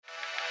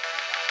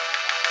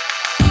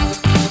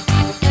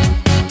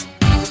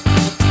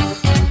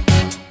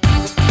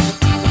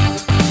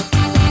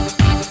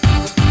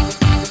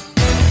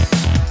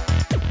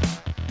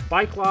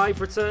Bike Live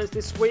returns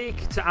this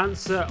week to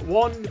answer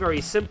one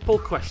very simple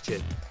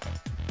question.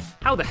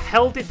 How the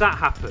hell did that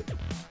happen?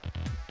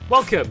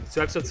 Welcome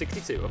to episode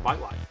 62 of Bike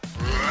Live.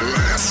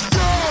 Let's go!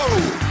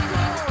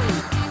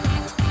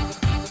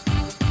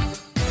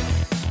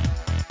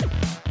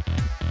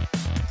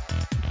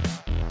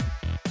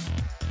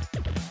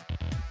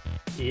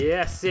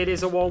 Yes, it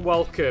is a warm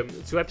welcome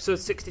to episode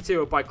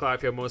 62 of Bike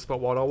Live here on Motorsport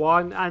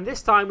 101, and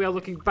this time we are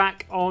looking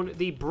back on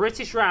the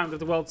British round of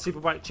the World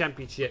Superbike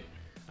Championship,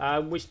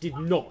 which did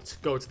not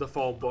go to the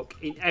form book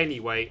in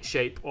any way,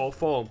 shape or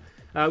form.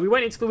 We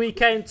went into the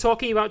weekend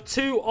talking about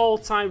two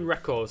all-time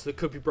records that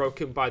could be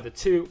broken by the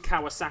two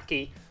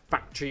Kawasaki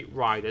factory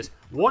riders.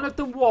 One of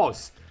them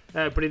was,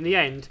 but in the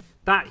end,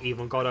 that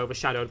even got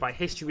overshadowed by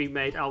history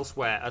made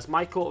elsewhere as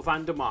Michael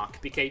van der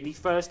Mark became the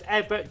first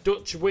ever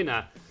Dutch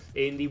winner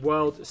in the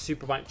World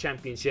Superbike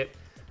Championship,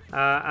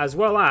 as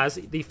well as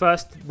the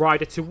first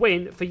rider to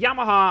win for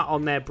Yamaha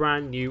on their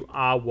brand new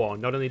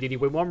R1. Not only did he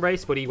win one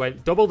race, but he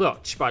went double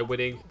Dutch by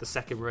winning the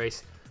second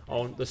race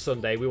on the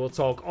Sunday. We will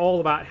talk all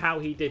about how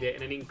he did it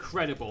in an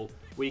incredible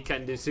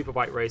weekend in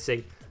Superbike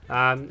racing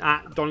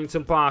at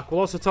Donington Park. We'll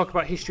also talk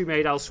about history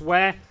made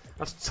elsewhere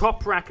as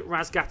Toprak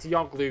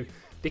Razgatlioglu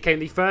became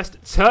the first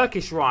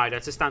Turkish rider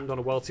to stand on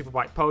a World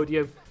Superbike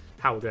podium.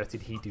 How on earth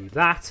did he do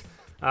that?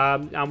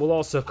 And we'll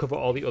also cover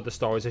all the other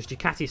stories as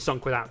Ducati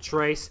sunk without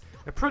trace.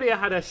 Aprilia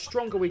had a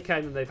stronger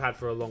weekend than they've had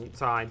for a long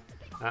time,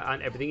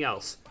 and everything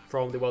else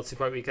from the World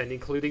Superbike weekend,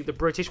 including the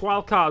British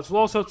wildcards.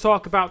 We'll also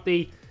talk about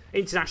the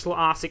International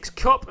R6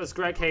 Cup, as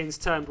Greg Haynes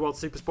termed World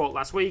Supersport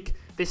last week.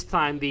 This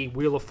time the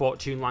Wheel of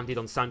Fortune landed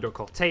on Sandro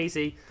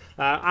Cortese.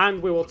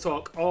 And we will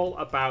talk all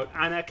about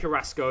Ana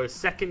Carrasco's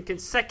second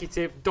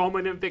consecutive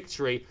dominant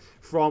victory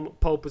from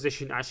pole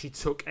position as she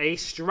took a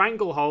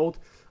stranglehold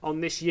on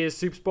this year's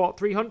Supersport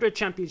 300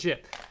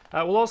 Championship.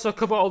 We'll also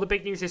cover all the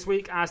big news this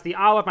week as the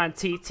Isle of Man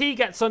TT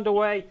gets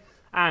underway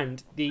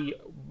and the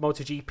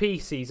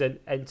MotoGP season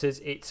enters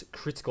its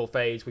critical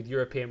phase with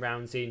European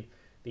rounds in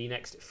the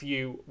next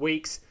few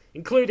weeks,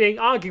 including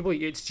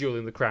arguably its jewel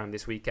in the crown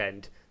this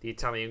weekend, the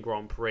Italian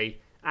Grand Prix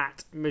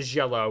at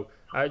Mugello.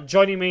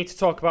 Joining me to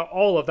talk about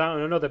all of that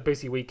on another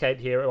busy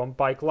weekend here on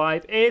Bike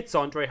Live, it's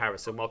Andre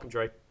Harrison. Welcome,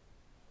 Dre.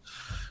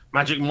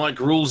 Magic Mike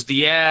rules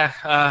the air.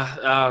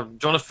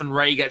 Jonathan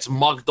Ray gets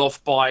mugged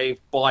off by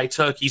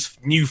Turkey's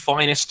new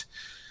finest.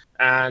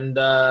 And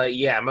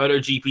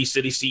MotoGP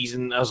silly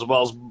season as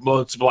well as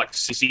Motorbike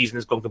season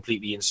has gone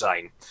completely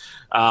insane.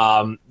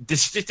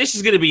 This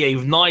is going to be a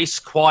nice,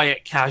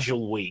 quiet,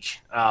 casual week.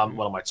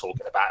 What am I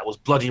talking about? It was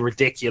bloody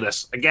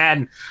ridiculous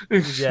again.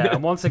 Yeah,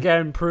 and once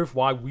again, proof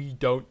why we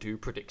don't do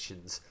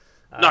predictions.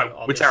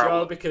 No, we're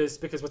terrible. Because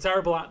we're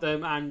terrible at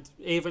them, and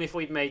even if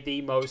we'd made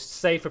the most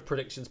safe of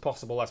predictions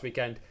possible last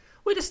weekend,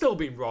 we'd have still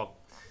been wrong.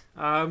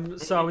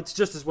 So it's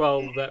just as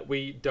well that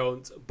we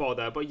don't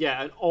bother. But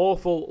yeah, an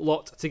awful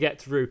lot to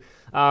get through.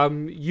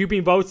 You've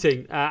been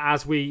voting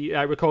as we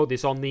record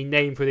this on the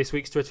name for this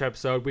week's Twitter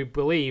episode. We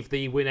believe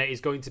the winner is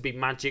going to be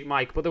Magic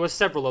Mike, but there were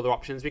several other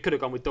options. We could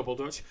have gone with Double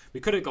Dutch. We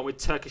could have gone with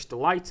Turkish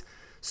Delight.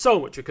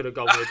 So much we could have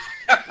gone with.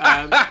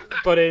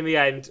 But in the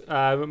end,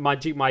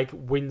 Magic Mike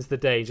wins the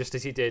day, just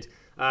as he did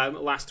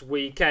last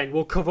weekend.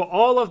 We'll cover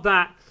all of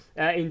that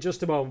in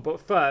just a moment. But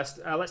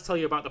first, let's tell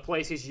you about the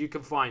places you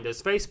can find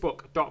us.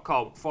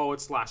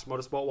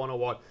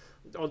 Facebook.com/Motorsport101.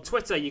 On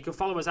Twitter, you can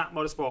follow us at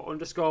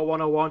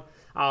Motorsport_101.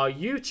 Our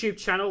YouTube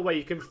channel, where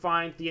you can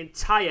find the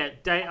entire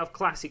Day of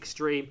Classics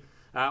stream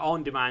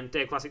on demand.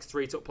 Day of Classics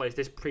 3 took place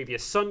this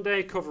previous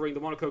Sunday, covering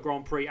the Monaco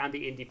Grand Prix and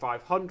the Indy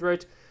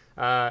 500.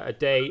 A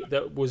day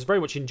that was very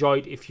much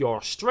enjoyed if you're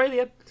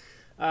Australian.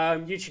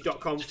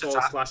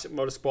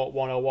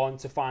 YouTube.com/Motorsport101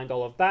 to find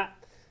all of that.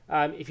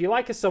 If you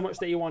like us so much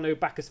that you want to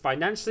back us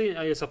financially and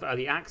earn yourself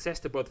early access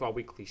to both of our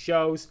weekly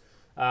shows,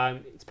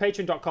 it's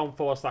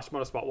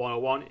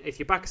patreon.com/Motorsport101. If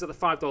you back us at the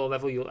 $5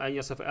 level, you'll earn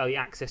yourself early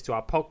access to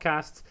our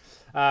podcasts.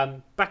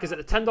 Back us at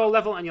the $10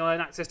 level and you'll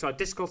earn access to our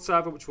Discord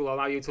server, which will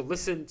allow you to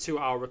listen to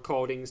our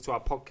recordings, to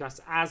our podcasts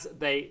as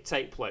they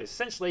take place.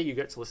 Essentially, you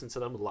get to listen to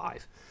them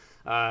live.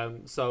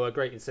 So a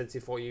great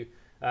incentive for you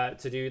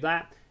to do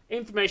that.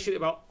 Information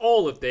about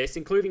all of this,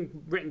 including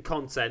written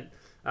content.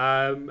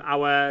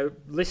 Our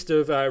list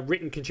of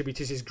written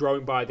contributors is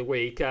growing by the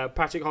week.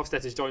 Patrick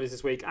Hofstetter has joined us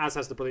this week, as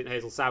has the brilliant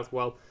Hazel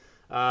Southwell.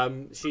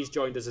 She's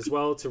joined us as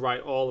well to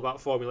write all about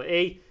Formula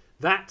E.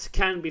 That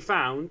can be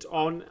found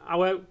on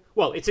our...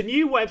 Well, it's a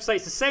new website.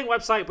 It's the same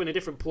website, but in a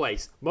different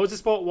place.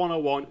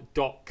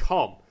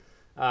 Motorsport101.com.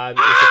 It's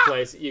a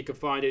place you can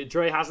find it.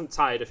 Dre hasn't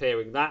tired of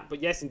hearing that, but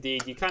yes,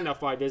 indeed, you can now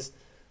find us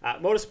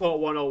at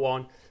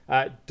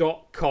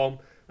motorsport101.com.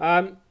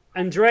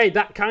 And Dre,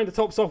 that kind of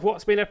tops off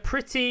what's been a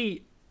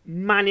pretty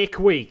manic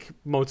week,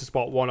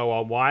 Motorsport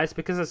 101 wise,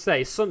 because as I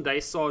say, Sunday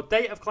saw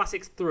Day of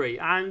Classics 3,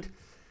 and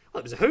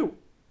it was a hoot,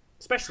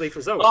 especially for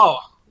Zoe.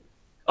 Oh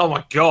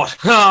my god.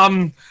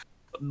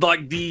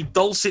 Like the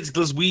dulcet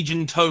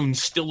Glaswegian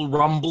tones still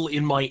rumble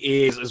in my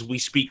ears as we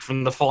speak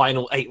from the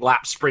final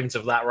 8-lap sprint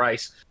of that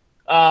race.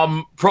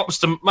 Massive props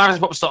to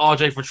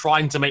RJ for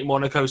trying to make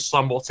Monaco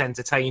somewhat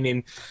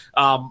entertaining.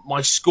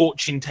 My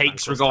scorching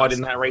takes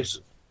regarding that race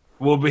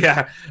will be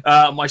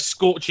my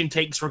scorching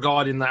takes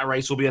regarding that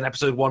race will be on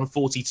episode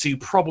 142,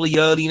 probably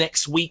early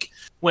next week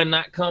when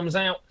that comes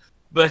out.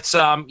 But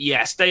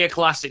Stay of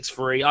Classics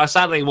 3. I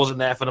sadly wasn't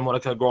there for the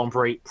Monaco Grand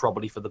Prix,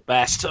 probably for the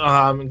best,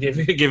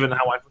 given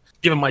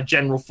my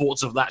general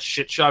thoughts of that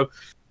shit show.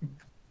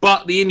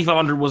 But the Indy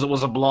 500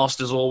 was a blast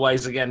as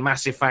always. Again,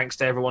 massive thanks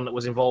to everyone that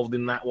was involved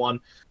in that one.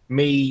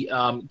 Me,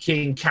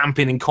 King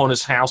camping in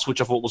Connor's house, which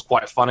I thought was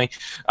quite funny.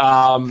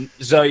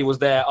 Zoe was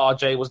there,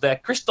 RJ was there,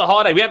 Krista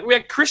Harday. We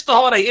had Krista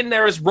Harday in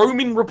there as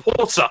roaming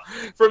reporter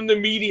from the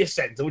media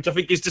center, which I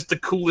think is just the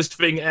coolest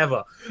thing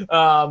ever.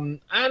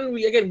 And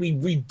we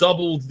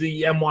redoubled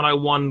the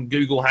M101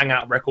 Google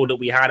Hangout record that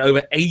we had.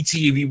 Over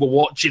 80 of you were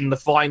watching the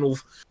final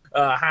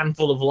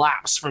handful of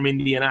laps from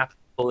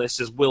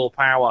Indianapolis as Will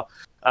Power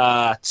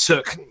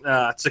took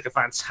a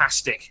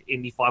fantastic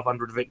Indy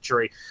 500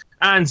 victory,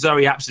 and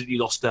Zoe absolutely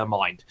lost her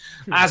mind.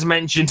 As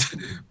mentioned,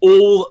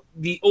 all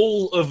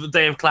of the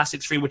Day of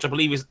Classics 3, which I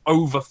believe is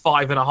over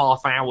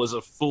 5.5 hours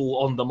of full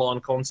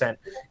on-demand content,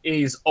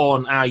 is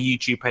on our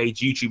YouTube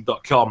page,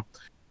 youtube.com/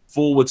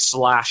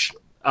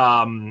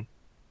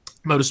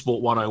 Motorsport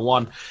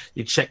 101.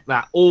 You check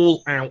that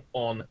all out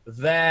on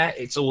there.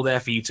 It's all there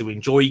for you to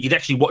enjoy. You can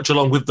actually watch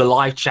along with the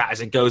live chat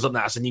as it goes up.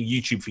 That's a new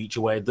YouTube feature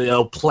where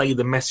they'll play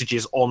the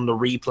messages on the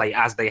replay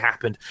as they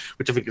happened,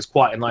 which I think is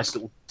quite a nice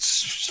little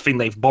thing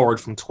they've borrowed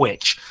from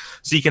Twitch.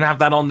 So you can have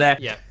that on there.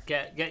 Yeah,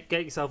 get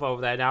yourself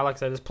over there now. Like I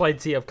said, there's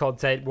plenty of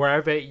content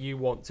wherever you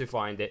want to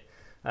find it.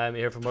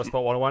 Here from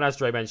Motorsport 101, as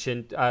Dre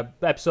mentioned,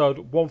 episode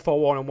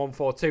 141 and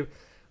 142.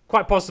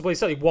 Quite possibly,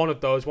 certainly one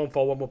of those,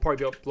 141, will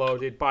probably be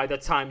uploaded by the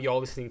time you're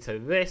listening to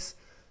this.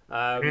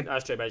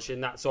 As Jay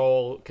mentioned, that's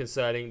all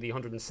concerning the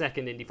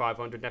 102nd Indy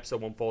 500,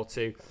 episode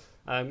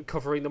 142,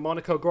 covering the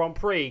Monaco Grand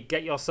Prix.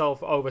 Get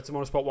yourself over to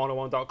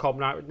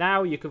motorsport101.com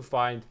now. You can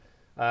find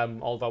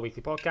all of our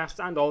weekly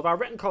podcasts and all of our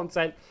written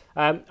content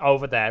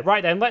over there.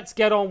 Right then, let's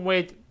get on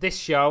with this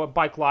show at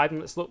Bike Live, and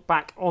let's look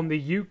back on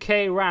the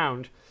UK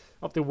round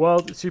of the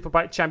World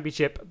Superbike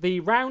Championship. The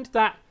round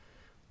that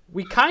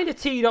we kind of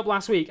teed up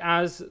last week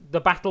as the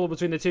battle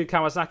between the two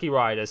Kawasaki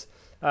riders,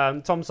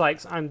 Tom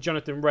Sykes and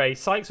Jonathan Rea.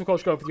 Sykes, of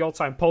course, going for the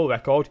all-time pole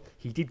record.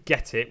 He did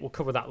get it. We'll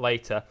cover that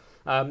later.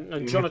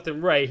 And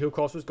Jonathan Rea, who, of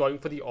course, was going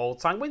for the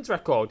all-time wins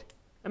record.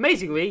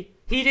 Amazingly,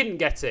 he didn't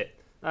get it.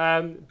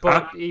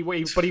 But he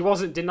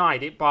wasn't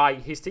denied it by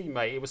his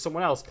teammate. It was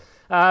someone else.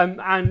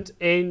 And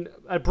in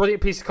a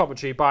brilliant piece of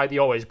commentary by the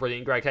always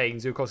brilliant Greg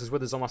Haynes, who, of course, was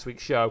with us on last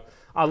week's show,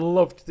 I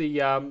loved the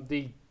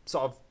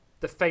sort of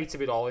the fate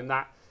of it all in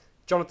that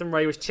Jonathan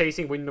Rea was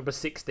chasing win number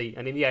 60,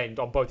 and in the end,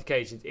 on both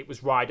occasions, it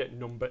was rider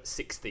number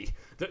 60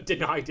 that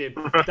denied him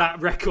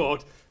that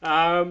record.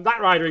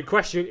 That rider in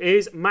question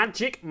is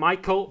Magic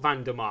Michael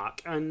van der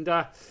Mark. And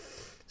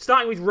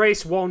starting with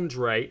race 1,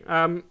 Dre,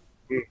 I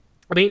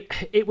mean,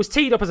 it was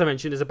teed up, as I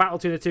mentioned, as a battle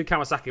between the two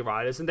Kawasaki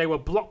riders, and they were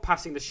block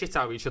passing the shit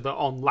out of each other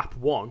on lap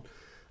 1,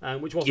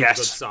 which wasn't a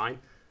good sign.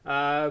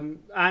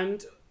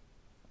 And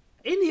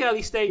in the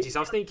early stages, I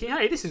was thinking,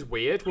 hey, this is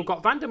weird. We've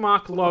got Van der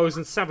Mark, Lowe's,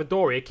 and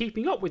Savadori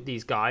keeping up with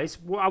these guys.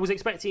 I was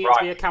expecting it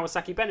to be a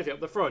Kawasaki benefit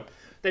up the front.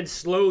 Then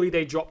slowly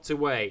they dropped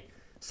away.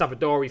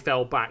 Savadori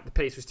fell back. The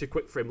pace was too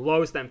quick for him.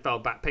 Lowe's then fell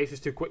back. Pace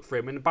was too quick for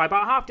him. And by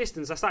about half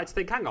distance, I started to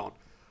think, hang on.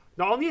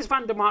 Not only is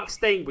Van der Mark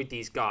staying with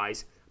these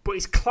guys, but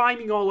he's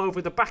climbing all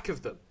over the back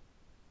of them.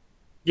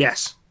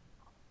 Yes.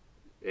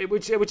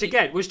 Which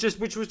again was just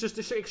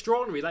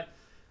extraordinary. Like,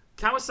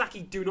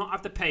 Kawasaki do not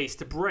have the pace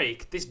to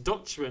break this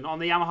Dutchman on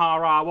the Yamaha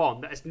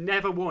R1 that has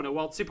never won a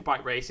World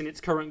Superbike race in its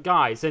current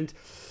guise. And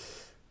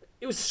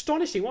it was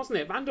astonishing, wasn't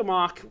it? Van der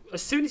Mark,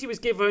 as soon as he was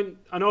given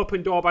an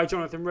open door by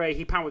Jonathan Rea,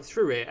 he powered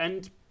through it.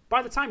 And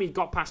by the time he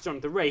got past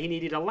Jonathan Rea, he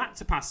needed a lap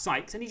to pass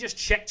Sykes, and he just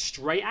checked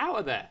straight out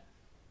of there.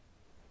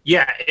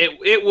 Yeah,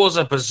 it was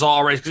a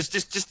bizarre race, because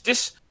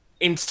this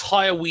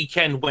entire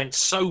weekend went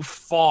so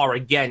far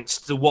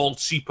against the World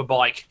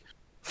Superbike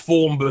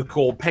form book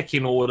or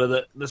pecking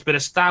order that's been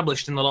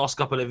established in the last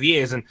couple of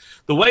years. And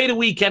the way the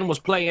weekend was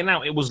playing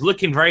out, it was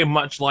looking very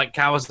much like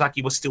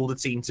Kawasaki was still the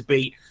team to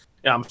beat.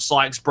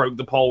 Sykes broke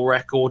the pole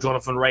record.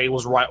 Jonathan Rea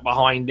was right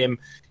behind him.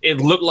 It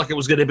looked like it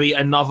was going to be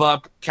another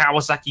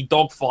Kawasaki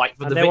dogfight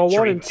for the victory. They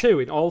were 1 and 2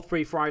 in all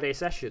 3 Friday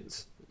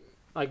sessions.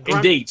 Like,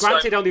 Indeed.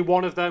 Granted, only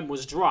one of them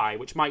was dry,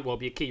 which might well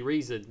be a key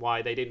reason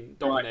why they didn't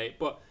dominate. Right.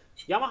 But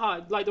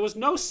Yamaha, there was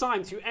no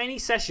sign through any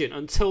session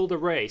until the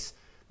race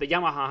that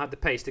Yamaha had the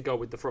pace to go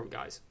with the front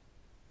guys.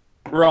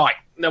 Right.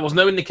 There was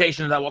no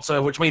indication of that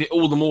whatsoever, which made it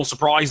all the more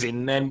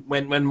surprising then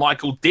when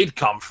Michael did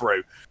come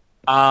through.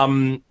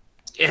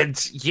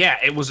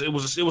 It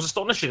was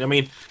astonishing. I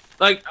mean,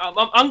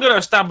 I'm going to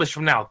establish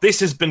from now,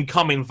 this has been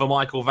coming for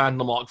Michael van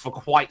der Mark for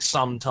quite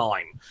some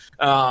time.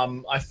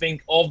 I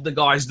think of the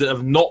guys that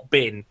have not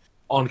been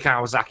on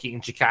Kawasaki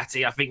and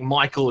Ducati, I think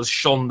Michael has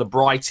shone the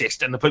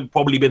brightest and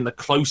probably been the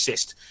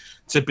closest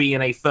to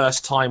being a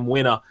first-time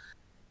winner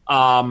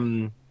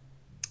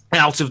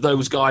out of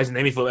those guys in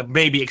the midfield,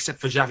 maybe except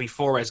for Xavi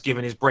Flores,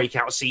 given his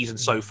breakout season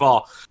so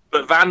far.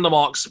 But Van der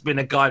Mark's been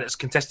a guy that's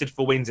contested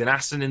for wins in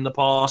Assen in the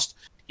past.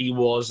 He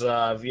was,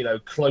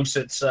 close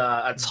at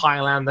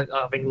Thailand,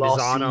 I think,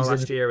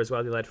 last year as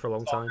well. He led for a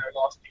long time.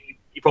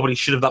 He probably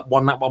should have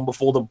won that one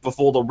before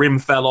the rim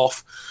fell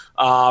off.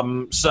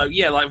 Van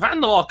der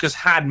Mark has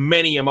had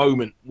many a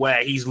moment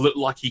where he's looked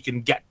like he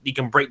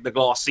can break the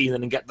glass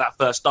ceiling and get that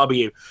first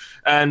W.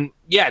 And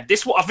yeah,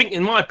 I think,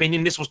 in my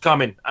opinion, this was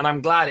coming, and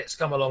I'm glad it's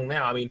come along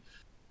now. I mean,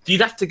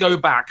 you'd have to go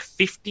back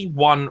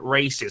 51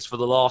 races for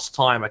the last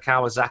time a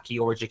Kawasaki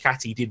or a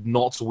Ducati did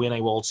not win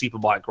a World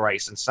Superbike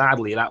race, and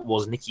sadly, that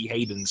was Nicky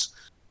Hayden's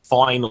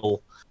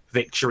final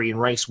victory in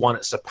race 1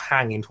 at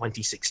Sepang in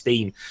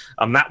 2016.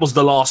 That was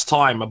the last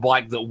time a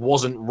bike that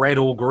wasn't red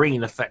or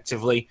green,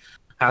 effectively,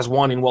 has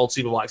won in World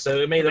Superbike.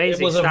 So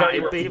it was a very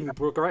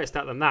greater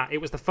stat than that. It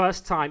was the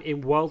first time in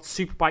World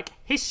Superbike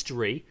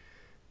history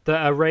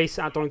that a race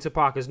at Donington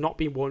Park has not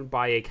been won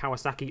by a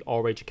Kawasaki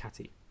or a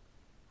Ducati.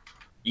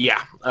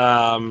 Yeah.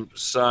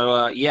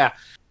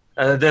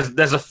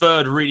 There's a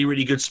third really,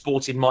 really good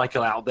sporting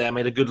Michael out there.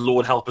 May the good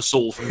Lord help us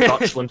all from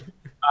Dutchland.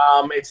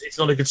 It's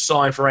not a good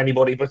sign for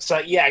anybody, but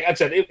like I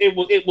said,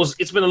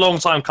 it's been a long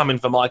time coming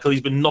for Michael. He's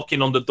been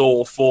knocking on the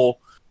door for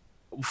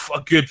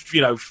a good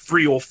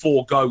 3 or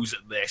 4 goes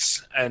at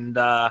this, and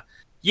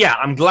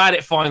I'm glad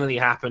it finally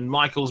happened.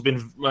 Michael's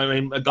been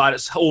a guy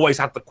that's always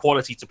had the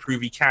quality to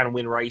prove he can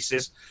win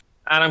races,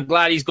 and I'm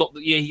glad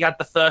he had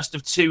the first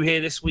of 2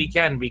 here this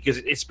weekend, because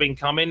it's been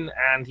coming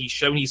and he's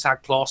shown he's had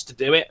class to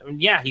do it,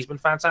 and he's been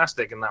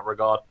fantastic in that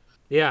regard.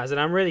 Yeah, and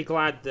I'm really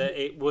glad that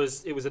it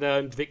was an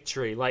earned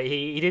victory. Like,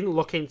 he didn't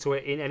look into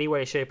it in any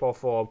way, shape, or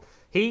form.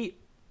 He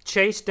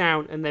chased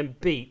down and then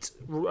beat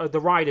the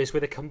riders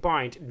with a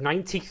combined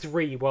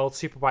 93 World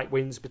Superbike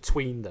wins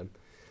between them.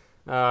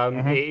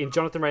 In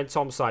Jonathan Rea and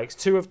Tom Sykes,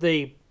 2 of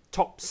the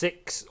top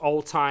 6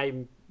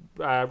 all-time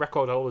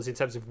record holders in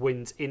terms of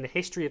wins in the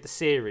history of the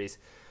series.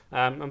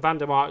 And Van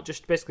der Mark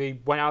just basically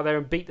went out there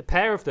and beat the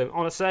pair of them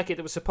on a circuit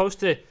that was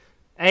supposed to,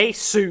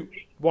 suit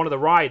one of the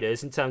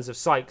riders in terms of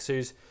Sykes,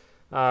 who's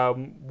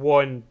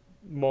won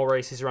more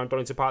races around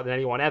Donington Park than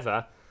anyone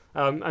ever,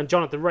 and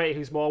Jonathan Rea,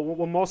 who's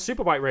won more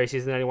Superbike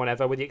races than anyone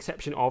ever, with the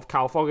exception of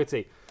Cal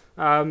Fogarty,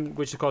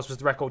 which of course was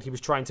the record he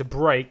was trying to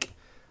break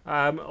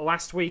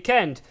last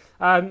weekend.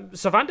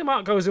 So Van der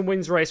Mark goes and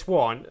wins race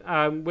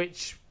 1,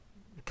 which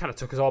kind of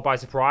took us all by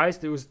surprise.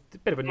 There was a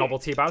bit of a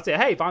novelty about it.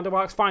 Hey, Van der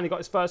Mark's finally got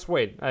his first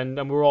win, and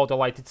we were all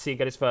delighted to see him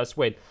get his first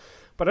win.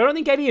 But I don't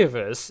think any of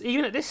us,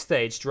 even at this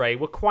stage, Dre,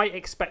 were quite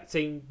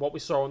expecting what we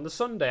saw on the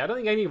Sunday. I don't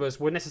think any of us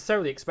were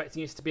necessarily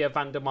expecting it to be a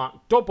Van der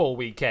Mark double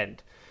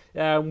weekend.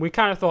 We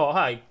kind of thought,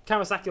 hey,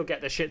 Kawasaki will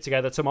get their shit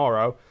together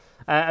tomorrow,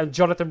 and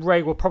Jonathan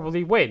Rea will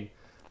probably win,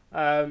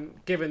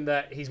 given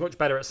that he's much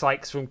better at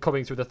Sykes from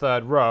coming through the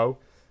third row,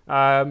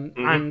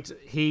 and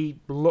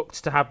he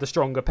looked to have the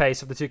stronger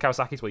pace of the 2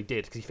 Kawasaki's. Well, he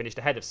did, because he finished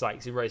ahead of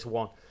Sykes in race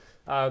 1.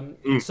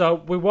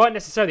 So we weren't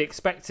necessarily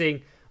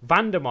expecting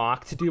Van der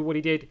Mark to do what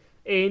he did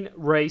in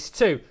race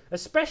 2,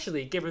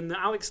 especially given that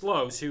Alex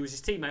Lowes, who was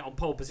his teammate on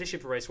pole position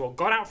for race 1,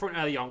 got out front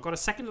early on, got a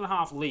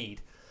 1.5-second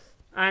lead,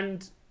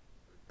 and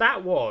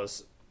that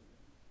was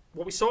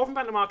what we saw from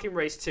Van der Mark in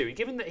race 2.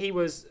 Given that he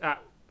was at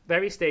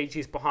various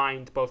stages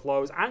behind both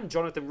Lowes and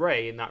Jonathan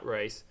Rea in that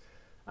race,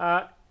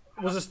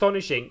 was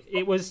astonishing.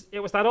 It was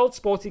that old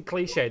sporting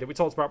cliche that we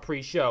talked about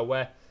pre-show,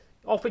 where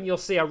often you'll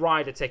see a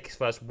rider take his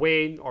first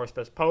win or his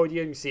first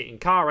podium. You see it in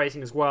car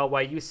racing as well,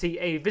 where you see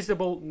a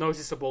visible,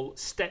 noticeable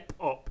step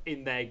up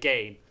in their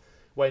game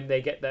when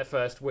they get their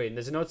first win.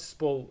 There's a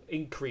noticeable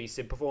increase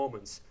in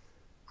performance.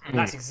 And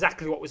that's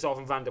exactly what we saw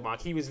from Van der Mark.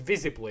 He was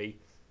visibly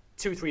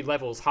 2-3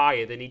 levels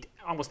higher than he'd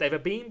almost ever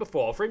been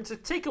before. For him to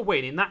take a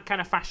win in that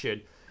kind of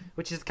fashion,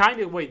 which is the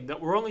kind of win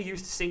that we're only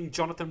used to seeing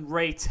Jonathan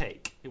Rea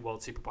take in World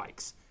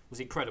Superbikes,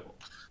 was incredible.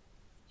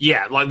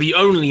 Yeah, like the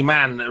only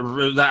man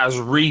that has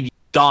really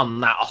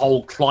done that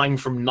whole climb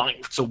from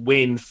 9th to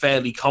win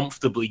fairly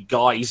comfortably,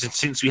 guys, and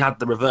since we had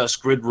the reverse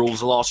grid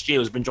rules last year,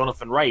 has been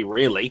Jonathan Rea,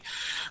 really.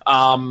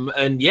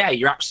 And yeah,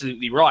 you're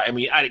absolutely right. I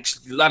mean,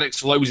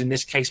 Alex Lowes in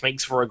this case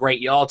makes for a great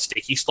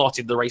yardstick. He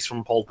started the race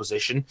from pole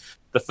position.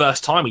 The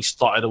first time he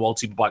started a World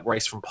Superbike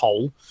race from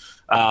pole.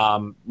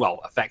 Well,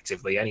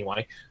 effectively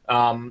anyway.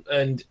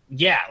 And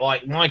yeah,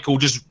 like Michael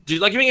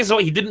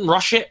he didn't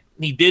rush it.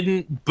 He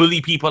didn't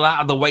bully people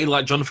out of the way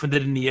like Jonathan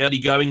did in the early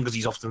going, because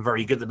he's often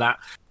very good at that.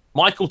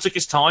 Michael took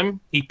his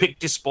time, he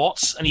picked his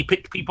spots, and he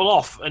picked people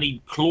off, and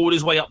he clawed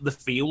his way up the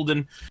field,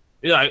 and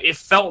it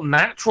felt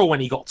natural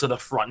when he got to the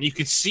front. You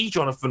could see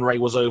Jonathan Rea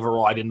was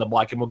overriding the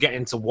bike, and we'll get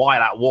into why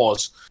that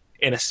was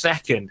in a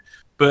second.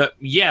 But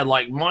yeah,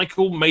 like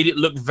Michael made it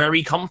look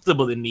very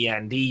comfortable in the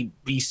end. He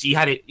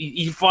had it,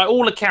 by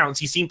all accounts,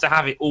 he seemed to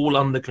have it all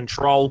under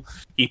control.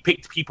 He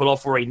picked people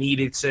off where he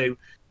needed to.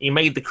 He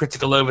made the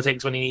critical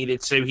overtakes when he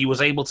needed to. He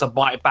was able to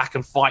bite back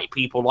and fight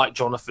people like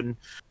Jonathan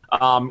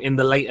in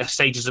the later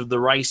stages of the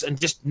race, and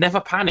just never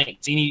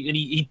panicked.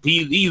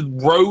 He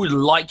rode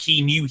like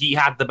he knew he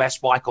had the best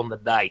bike on the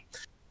day.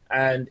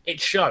 And it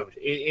showed.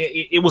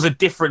 It was a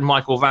different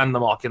Michael van der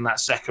Mark in that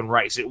second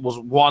race. It was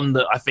one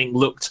that I think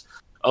looked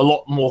a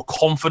lot more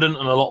confident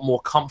and a lot more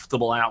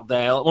comfortable out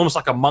there. Almost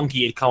like a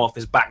monkey had come off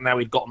his back. Now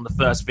he'd gotten the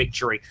first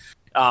victory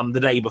the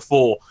day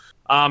before.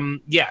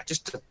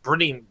 Just a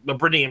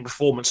brilliant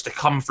performance to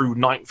come through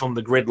ninth on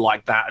the grid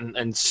like that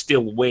and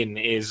still win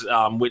is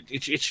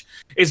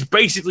it's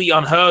basically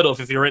unheard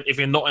of if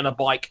you're not in a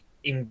bike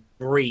in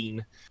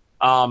green.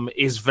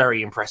 Is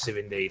very impressive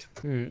indeed.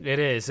 It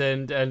is,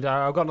 and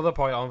I've got another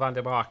point on Van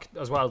der Mark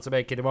as well to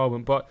make in a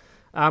moment, but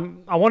I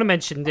want to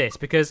mention this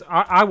because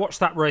I watched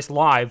that race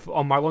live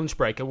on my lunch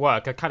break at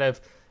work. It kind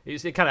of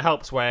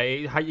helps where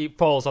it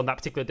falls on that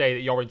particular day that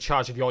you're in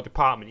charge of your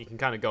department. You can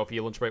kind of go for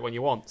your lunch break when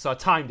you want. So I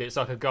timed it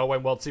so I could go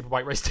when World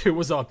Superbike Race 2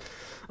 was on,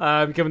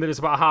 given that it's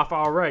about a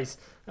half-hour race.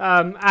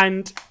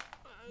 And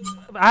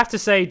I have to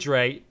say,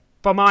 Dre,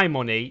 for my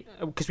money,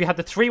 because we had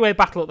the three-way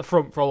battle at the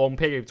front for a long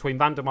period between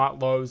Van der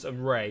Mark, Lowe's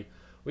and Ray.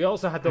 We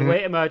also had the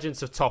late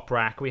emergence of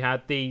Toprak. We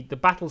had the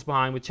battles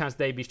behind with Chance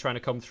Davies trying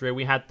to come through.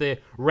 We had the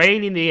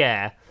rain in the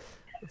air.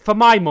 For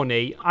my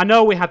money, I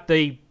know we had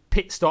the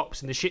pit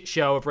stops and the shit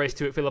show of race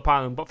 2 at Phillip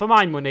Island, but for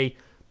my money,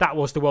 that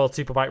was the World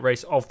Superbike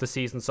race of the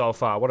season so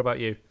far. What about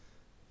you?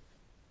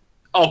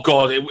 Oh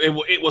god,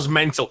 it was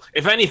mental.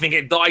 If anything,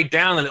 it died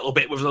down a little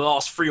bit with the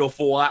last 3 or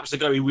 4 laps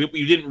ago.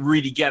 We didn't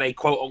really get a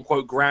quote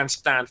unquote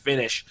grandstand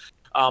finish,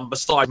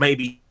 besides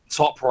maybe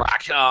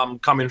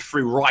Toprak coming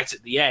through right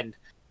at the end.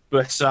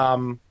 But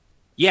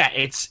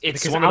it's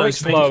because one of Alex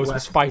those things Lowe's where,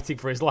 was fighting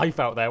for his life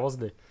out there,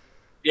 wasn't he?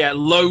 Yeah,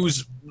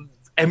 Lowe's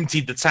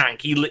emptied the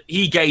tank.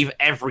 He gave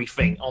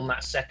everything on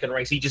that second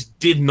race. He just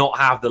did not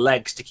have the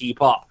legs to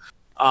keep up.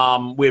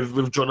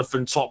 With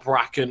Jonathan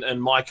Toprak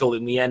and Michael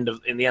in the end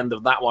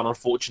of that one,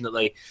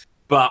 unfortunately.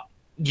 But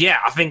yeah,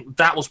 I think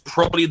that was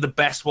probably the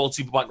best World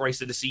Superbike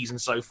race of the season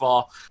so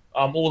far.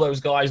 All those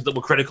guys that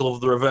were critical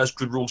of the reverse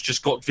grid rules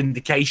just got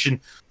vindication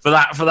for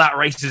that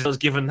race, as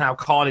given how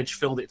carnage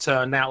filled it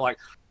turned out.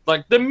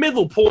 Like the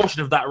middle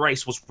portion of that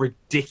race was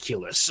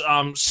ridiculous.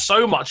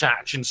 So much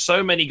action,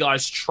 so many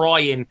guys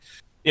trying,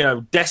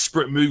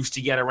 desperate moves to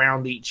get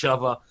around each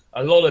other.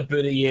 A lot of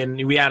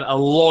bullying. We had a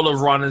lot of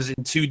runners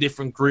in 2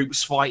 different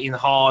groups fighting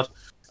hard.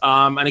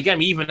 And again,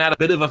 we even had a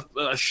bit of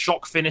a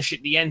shock finish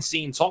at the end,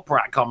 seeing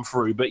Toprak come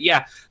through. But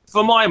yeah,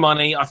 for my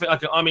money, I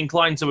think I'm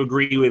inclined to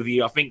agree with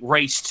you. I think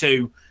race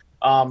 2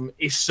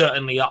 is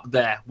certainly up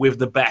there with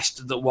the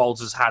best that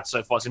Worlds has had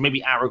so far. So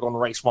maybe Aragon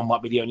race 1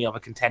 might be the only other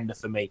contender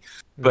for me.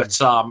 But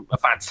a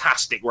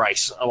fantastic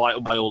race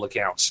by all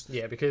accounts.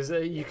 Yeah, because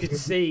you could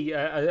see,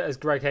 as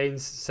Greg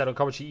Haynes said on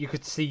commentary, you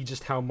could see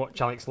just how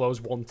much Alex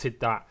Lowe's wanted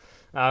that.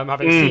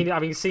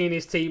 Having seen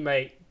his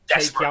teammate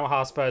take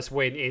Yamaha's first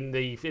win in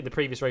the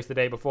previous race the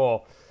day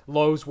before,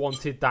 Lowe's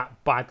wanted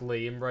that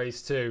badly in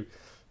race 2.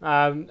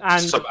 And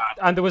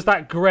there was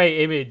that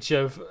great image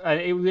of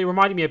it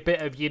reminded me a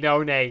bit of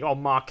Iannone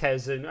on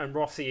Marquez and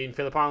Rossi in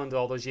Phillip Island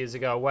all those years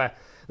ago, where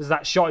there's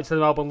that shot into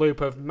the Melbourne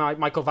Loop of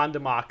Michael van der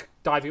Mark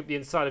diving up the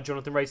inside of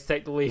Jonathan Ray to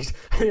take the lead,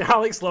 and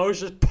Alex Lowe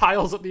just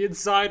piles up the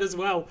inside as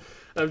well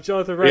of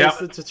Jonathan Ray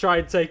to try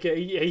and take it.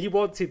 He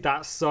wanted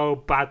that so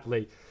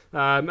badly,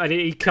 and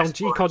he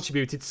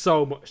contributed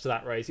so much to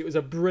that race. It was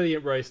a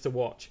brilliant race to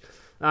watch.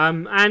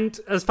 And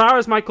as far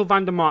as Michael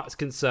van der Mark's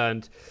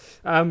concerned,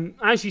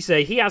 as you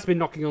say, he has been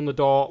knocking on the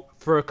door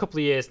for a couple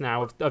of years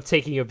now of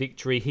taking a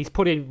victory. He's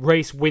put in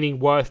race-winning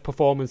worth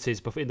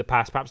performances in the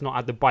past, perhaps not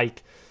had the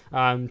bike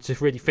to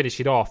really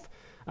finish it off.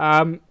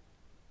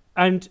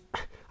 And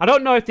I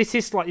don't know if this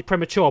is slightly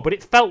premature, but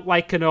it felt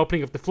like an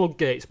opening of the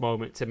floodgates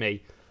moment to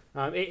me.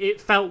 It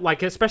felt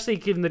like, especially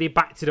given that he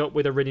backed it up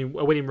with a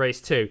winning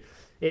race too,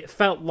 it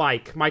felt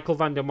like Michael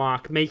van der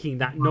Mark making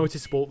that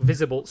noticeable,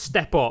 visible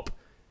step up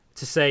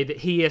to say that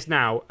he is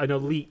now an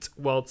elite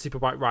World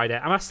Superbike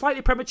rider. Am I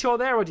slightly premature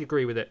there, or do you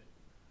agree with it?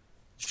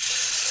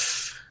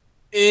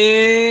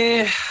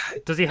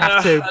 Does he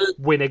have to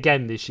win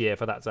again this year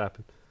for that to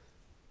happen?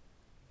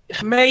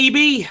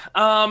 Maybe.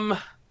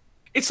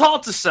 It's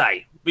hard to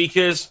say,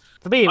 because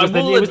for me, it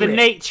was the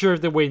nature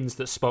of the wins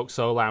that spoke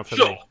so loud for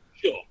me.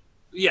 Sure.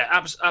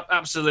 Yeah,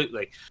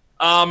 absolutely.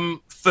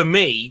 For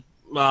me,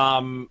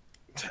 I'm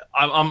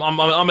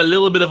a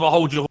little bit of a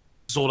hold your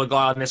horses sort of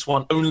guy on this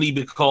one, only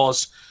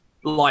because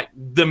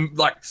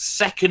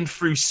second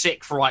through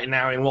sixth right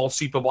now in World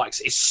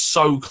Superbikes is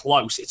so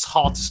close. It's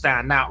hard to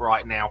stand out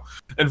right now.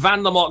 And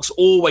Van der Mark's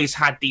always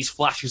had these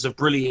flashes of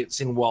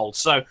brilliance in World.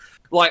 So,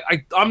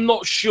 I'm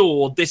not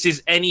sure this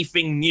is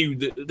anything new.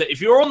 That if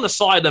you're on the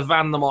side of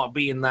Van der Mark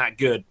being that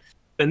good,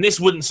 then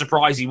this wouldn't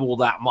surprise you all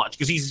that much,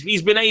 because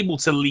he's been able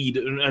to lead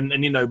and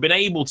been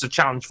able to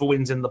challenge for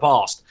wins in the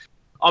past.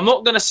 I'm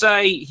not going to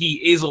say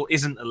he is or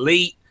isn't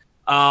elite.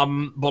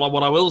 But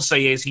what I will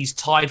say is he's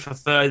tied for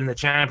third in the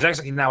champions. He's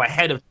actually now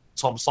ahead of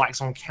Tom Sykes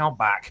on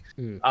countback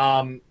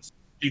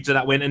due to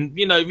that win. And,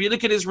 if you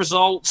look at his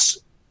results,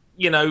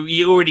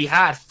 he already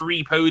had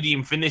 3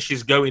 podium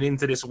finishes going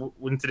into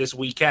this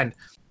weekend.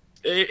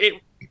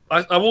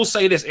 I will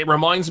say this, it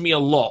reminds me a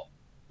lot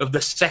of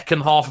the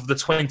second half of the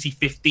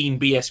 2015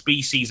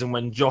 BSB season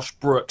when Josh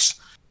Brooks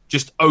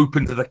just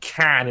opened the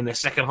can in the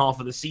second half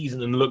of the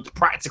season and looked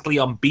practically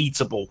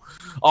unbeatable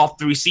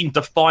after he seemed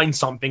to find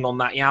something on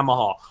that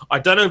Yamaha. I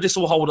don't know if this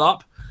will hold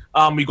up.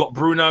 We've got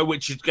Bruno,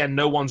 which again,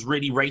 no one's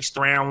really raced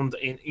around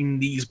in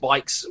these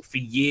bikes for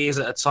years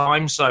at a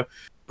time. So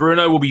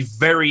Bruno will be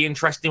very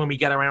interesting when we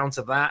get around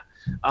to that.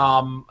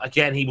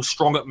 Again, he was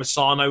strong at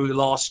Misano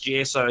last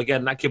year. So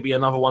again, that could be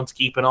another one to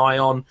keep an eye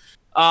on.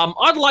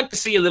 I'd like to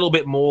see a little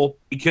bit more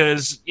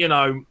because, you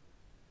know,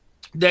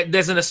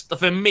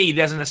 for me,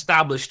 there's an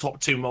established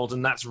top two mod,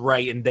 and that's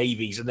Ray and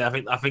Davies, and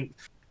I think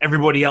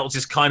everybody else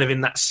is kind of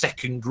in that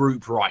second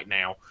group right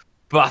now.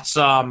 But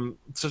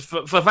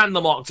for Van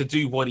der Mark to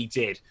do what he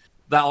did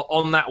that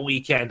on that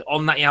weekend,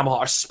 on that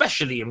Yamaha,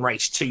 especially in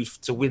race 2,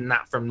 to win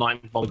that from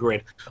 9th on the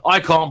grid, I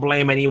can't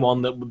blame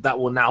anyone that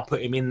will now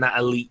put him in that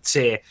elite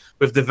tier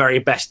with the very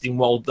best in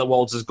world the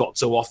world has got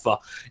to offer.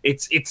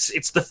 It's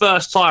the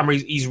first time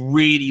he's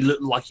really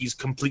looked like he's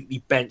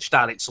completely benched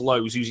Alex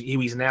Lowes, who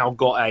he's now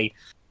got a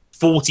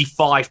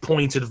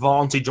 45-point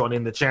advantage on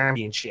in the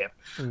championship.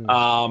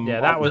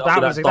 That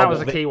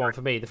was a key one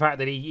for me. The fact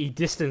that he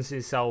distanced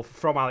himself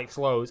from Alex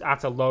Lowes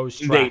at a Lowes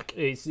track.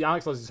 It's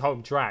Alex Lowes'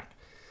 home track.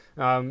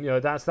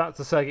 That's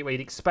the circuit where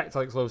you'd expect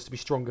Alex Lowes to be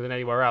stronger than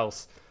anywhere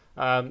else.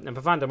 And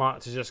for Van der Mark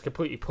to just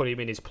completely put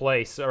him in his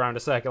place around a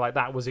circuit like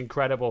that was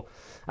incredible.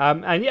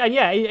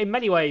 In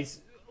many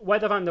ways,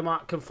 whether Van der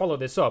Mark can follow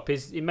this up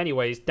is in many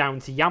ways down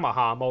to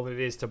Yamaha more than it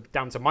is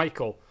down to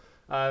Michael.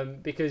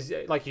 Because,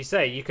 like you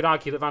say, you could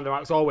argue that Van der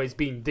Mark's always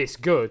been this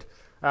good.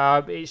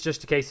 It's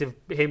just a case of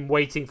him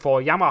waiting for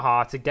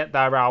Yamaha to get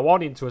their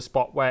R1 into a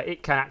spot where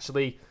it can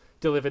actually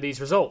deliver these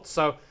results.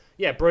 So,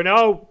 yeah,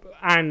 Bruno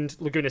and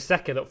Laguna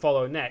Seca that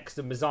follow next,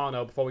 and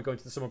Misano before we go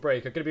into the summer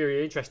break, are going to be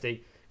really interesting.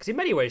 Because in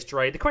many ways,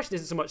 Dre, the question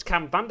isn't so much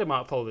can Van der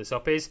Mark follow this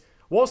up,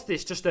 was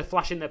this just a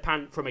flash in the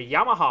pan from a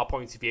Yamaha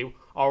point of view,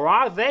 or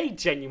are they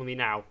genuinely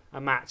now a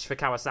match for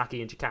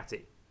Kawasaki and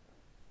Ducati?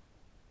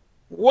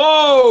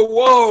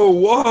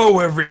 Whoa,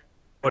 everybody,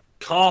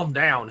 calm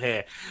down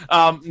here.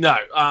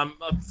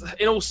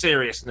 In all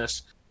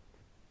seriousness,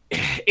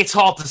 it's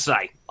hard to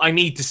say. I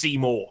need to see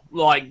more.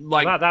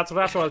 That's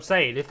what I'm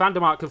saying. If Van der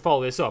Mark can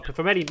follow this up,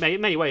 for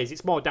many ways,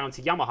 it's more down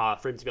to Yamaha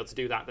for him to be able to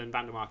do that than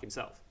Van der Mark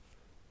himself.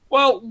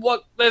 Well,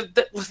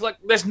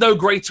 there's no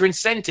greater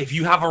incentive.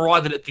 You have a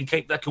rider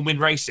that can win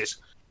races.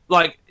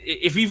 Like,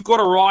 if you've got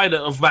a rider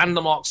of Van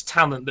der Mark's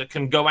talent that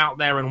can go out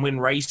there and win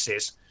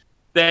races,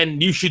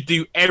 then you should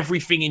do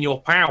everything in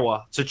your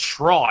power to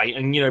try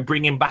and,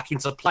 bring him back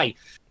into play.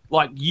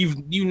 Like,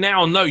 you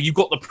now know you've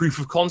got the proof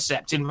of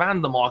concept in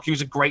Van der Mark,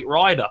 who's a great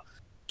rider.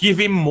 Give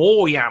him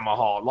more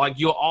Yamaha. Like,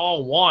 you're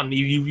R1.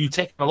 You've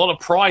taken a lot of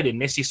pride in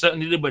this. He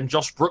certainly did when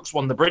Josh Brooks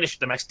won the British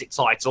domestic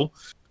title,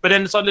 but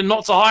then decided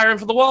not to hire him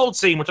for the world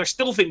team, which I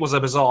still think was a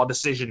bizarre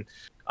decision.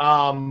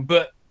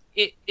 But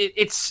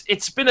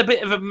it's been a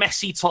bit of a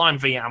messy time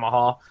for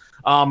Yamaha,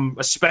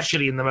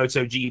 especially in the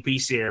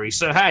MotoGP series.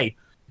 So, hey,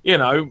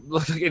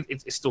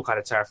 it's still kind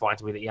of terrifying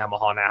to me that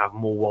Yamaha now have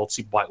more World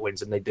Superbike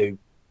wins than they do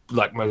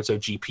like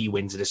MotoGP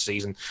wins this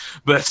season.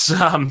 But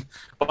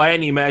by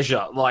any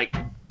measure, like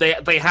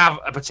they have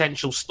a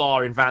potential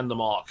star in Van der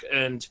Mark,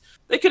 and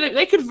they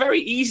could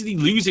very easily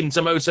lose him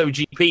to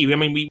MotoGP. I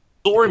mean, we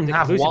saw him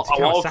have a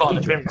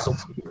wildcard appearance.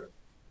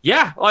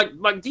 Yeah, like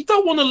you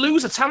don't want to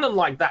lose a talent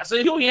like that. So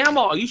if you're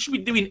Yamaha, you should be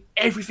doing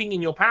everything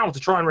in your power to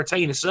try and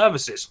retain his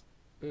services.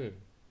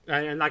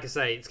 And like I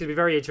say, it's going to be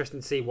very interesting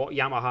to see what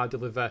Yamaha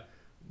deliver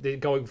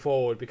going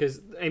forward,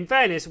 because in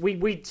fairness,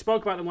 we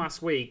spoke about them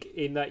last week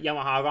in that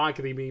Yamaha have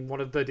arguably been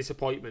one of the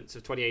disappointments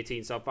of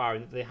 2018 so far,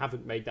 and they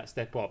haven't made that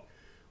step up.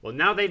 Well,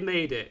 now they've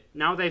made it.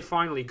 Now they've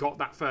finally got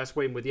that first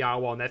win with the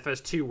R1, their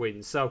first 2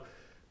 wins. So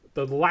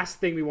the last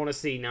thing we want to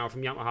see now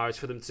from Yamaha is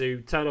for them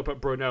to turn up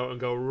at Brno and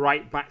go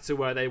right back to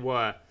where they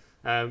were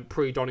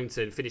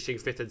pre-Donington, finishing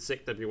 5th and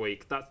 6th every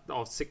week.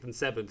 Or 6th and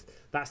 7th.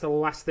 That's the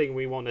last thing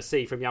we want to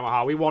see from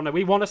Yamaha. We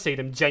want to see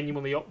them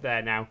genuinely up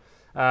there now.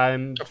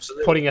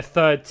 Putting a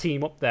third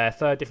team up there,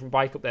 third different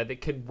bike up there that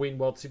can win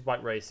World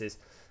Superbike races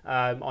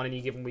on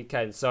any given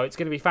weekend. So it's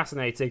going to be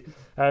fascinating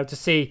to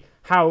see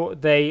how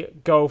they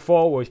go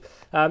forward.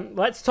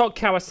 Let's talk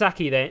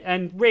Kawasaki then.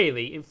 And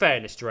really, in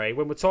fairness, Dre,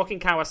 when we're talking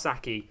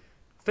Kawasaki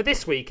for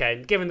this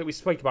weekend, given that we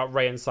speak about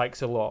Ray and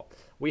Sykes a lot,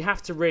 we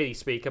have to really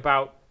speak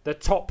about the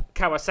top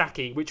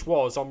Kawasaki, which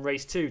was, on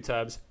race 2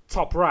 terms,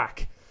 top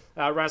rack,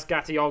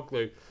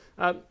 Razgatlioglu.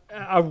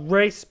 A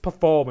race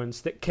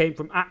performance that came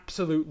from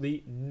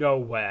absolutely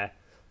nowhere.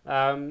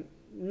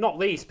 Not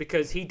least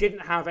because he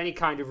didn't have any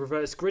kind of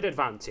reverse grid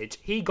advantage.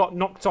 He got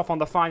knocked off on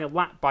the final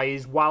lap by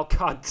his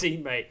wildcard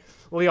teammate,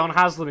 Leon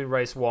Haslam, in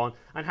race 1,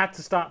 and had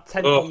to start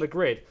 10th on the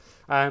grid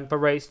for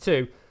race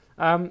 2.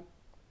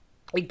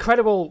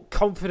 Incredible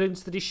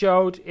confidence that he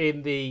showed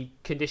in the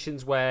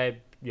conditions where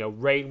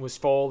rain was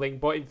falling.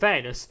 But in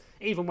fairness,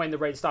 even when the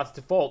rain started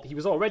to fall, he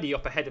was already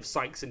up ahead of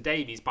Sykes and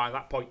Davies by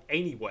that point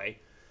anyway.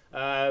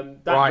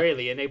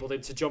 Really enabled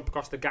him to jump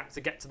across the gap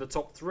to get to the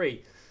top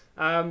 3.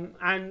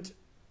 And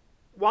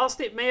whilst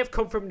it may have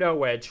come from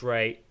nowhere,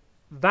 Dre,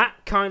 that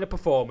kind of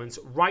performance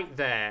right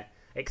there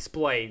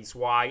explains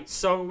why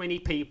so many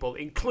people,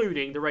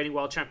 including the reigning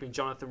world champion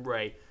Jonathan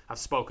Ray, have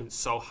spoken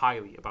so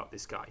highly about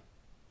this guy.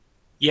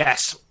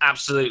 Yes,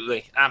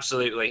 absolutely.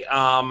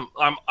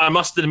 I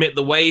must admit,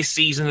 the way his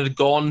season had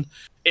gone,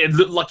 it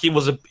looked like he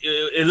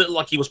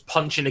was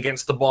punching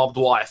against the barbed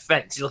wire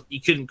fence. He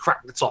couldn't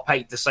crack the top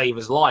 8 to save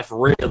his life,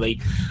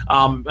 really.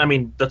 I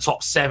mean, the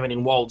top 7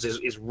 in Worlds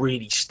is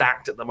really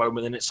stacked at the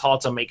moment, and it's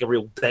hard to make a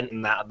real dent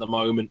in that at the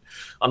moment,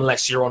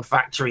 unless you're on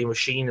factory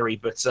machinery.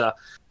 But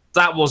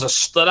that was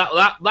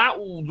that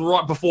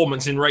right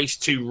performance in race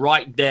 2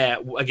 right there.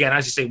 Again,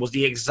 as you say, was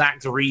the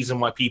exact reason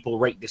why people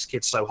rate this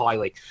kid so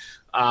highly.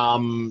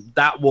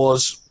 That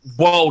was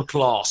world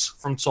class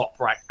from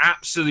Toprak,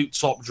 absolute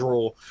top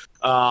draw.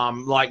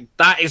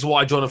 That is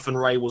why Jonathan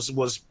Ray was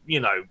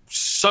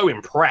so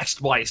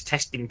impressed by his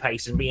testing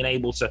pace and being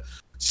able to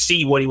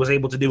see what he was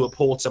able to do at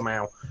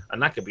Portimao,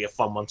 and that could be a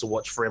fun one to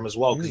watch for him as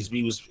well, because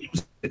he was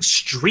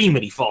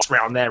extremely fast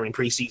around there in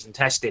preseason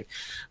testing.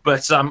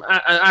 But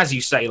as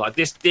you say,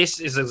 this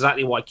is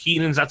exactly why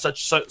Keenan's had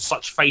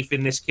such faith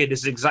in this kid. This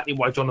is exactly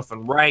why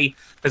Jonathan Ray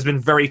has been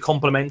very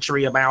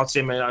complimentary about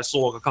him. And I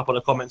saw a couple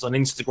of comments on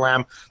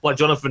Instagram.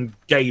 Jonathan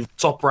gave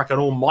Toprak an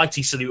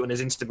almighty salute on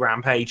his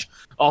Instagram page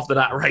after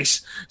that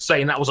race,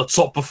 saying that was a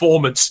top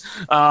performance.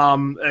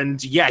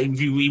 And yeah,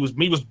 he was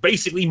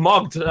basically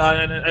mugged.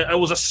 And it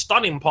was a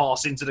stunning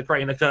pass into the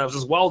Craner curves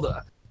as well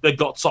that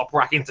got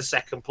Toprak into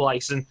second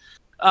place. And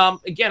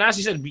again, as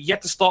you said, he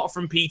had to start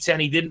from P10.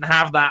 He didn't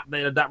have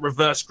that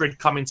reverse grid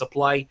come into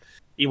play.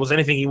 He was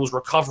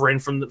recovering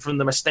from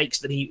the mistakes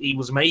that he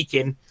was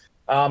making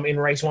in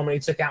race 1 when he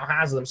took out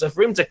Haslam. So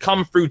for him to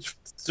come through to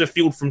the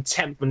field from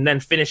 10th and then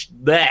finish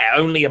there,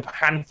 only a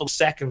handful of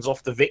seconds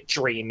off the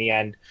victory in the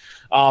end,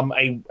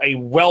 a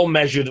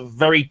well-measured,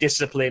 very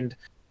disciplined,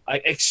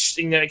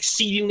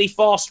 exceedingly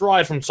fast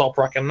ride from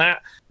Toprak, and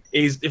that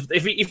is,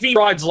 if he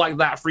rides like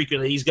that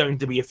frequently, he's going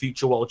to be a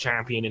future world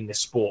champion in this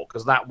sport,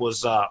 because that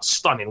was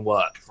stunning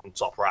work from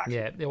Toprak.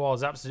 Yeah, it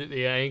was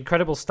absolutely an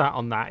incredible stat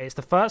on that. It's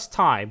the first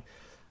time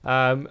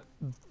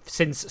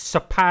since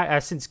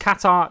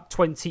Qatar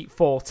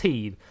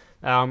 2014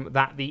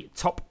 that the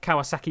top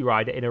Kawasaki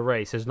rider in a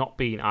race has not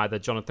been either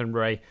Jonathan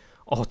Ray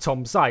or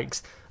Tom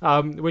Sykes,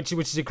 which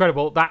is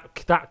incredible. That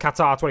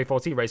Qatar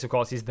 2014 race, of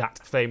course, is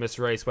that famous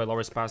race where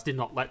Loris Paz did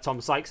not let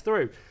Tom Sykes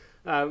through.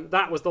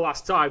 That was the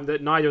last time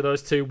that neither of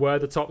those two were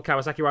the top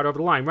Kawasaki rider over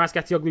the line.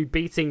 Razgatlioglu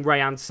beating Ray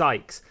and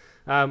Sykes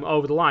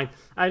over the line.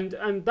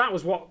 And that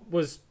was what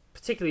was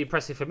particularly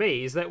impressive for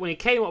me, is that when he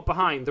came up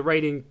behind the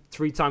reigning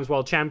 3 times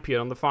world champion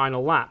on the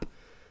final lap,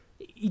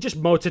 he just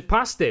motored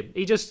past him.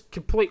 He just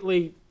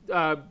completely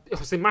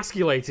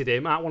emasculated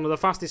him at one of the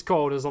fastest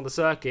corners on the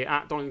circuit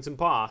at Donington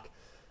Park.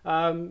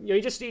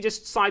 He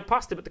just side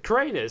passed him at the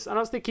Craners. And I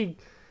was thinking,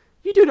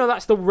 you do know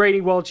that's the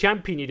reigning world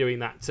champion you're doing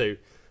that to.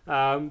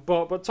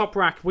 But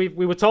Toprak, we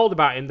were told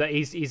about him that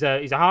he's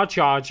a hard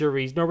charger.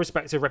 He's no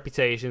respecter of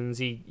reputations.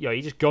 He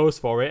just goes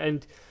for it,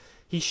 and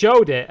he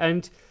showed it.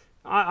 And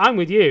I'm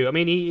with you. I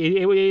mean,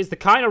 it is the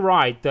kind of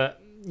ride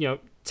that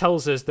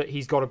tells us that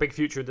he's got a big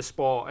future in the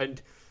sport.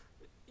 And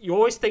you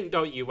always think,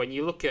 don't you, when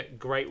you look at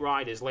great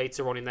riders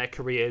later on in their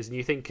careers, and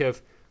you think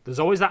of, there's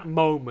always that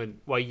moment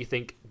where you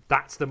think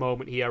that's the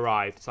moment he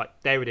arrived. It's like,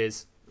 there it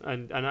is,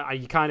 and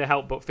you kind of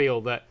help but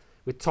feel that.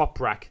 With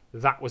Toprak,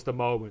 that was the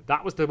moment.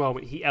 That was the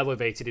moment he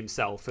elevated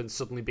himself and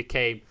suddenly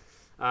became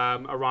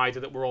a rider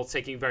that we're all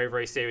taking very,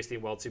 very seriously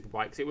in World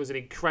Superbikes. It was an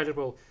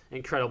incredible,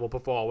 incredible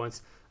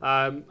performance.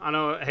 I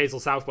know Hazel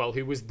Southwell,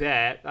 who was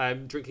there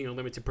drinking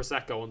unlimited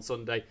Prosecco on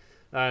Sunday,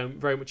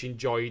 very much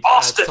enjoyed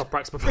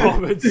Toprak's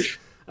performance. She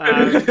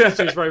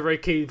was very, very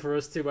keen for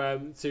us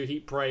to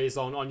heap praise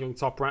on young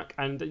Toprak.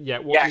 And yeah,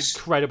 what an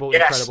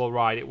incredible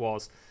ride it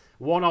was.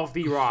 One of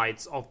the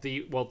rides of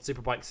the World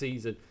Superbike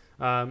season.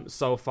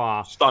 So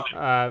far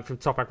from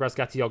Toprak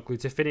Razgatlioglu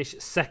to finish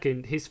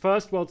second, his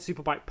first World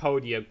Superbike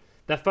podium,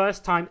 their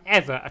first time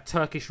ever a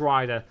Turkish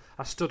rider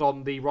has stood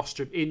on the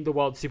rostrum in the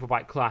World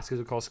Superbike class, because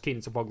of course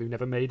Kenan Sofuoglu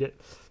never made it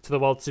to the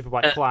World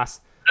Superbike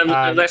class.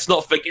 And let's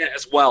not forget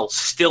as well,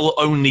 still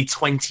only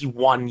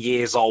 21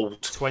 years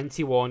old.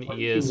 21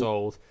 years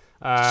old.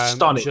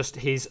 Stunning. Just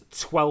his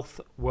 12th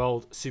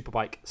World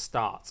Superbike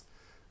start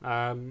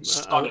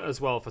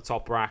as well for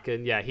Toprak.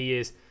 And yeah, he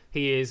is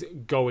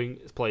going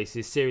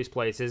places, serious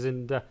places,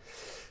 and and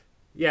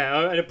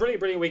a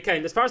brilliant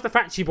weekend. As far as the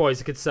Factory Boys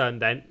are concerned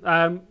then,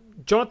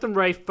 Jonathan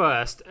Ray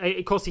first.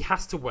 Of course, he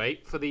has to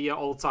wait for the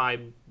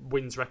all-time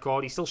wins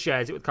record. He still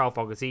shares it with Carl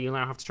Fogarty. He'll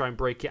now have to try and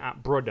break it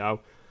at Brno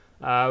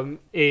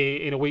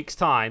in a week's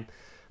time.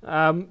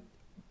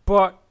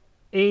 But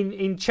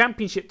in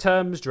championship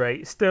terms,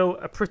 Ray, still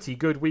a pretty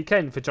good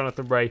weekend for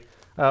Jonathan Ray,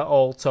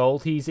 all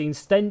told. He's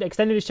extended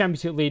his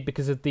championship lead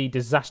because of the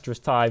disastrous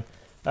time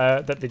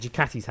that the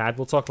Ducatis had.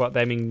 We'll talk about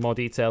them in more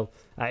detail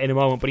in a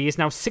moment, but he is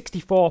now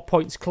 64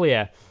 points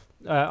clear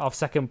of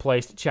second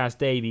placed Chaz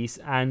Davies,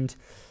 and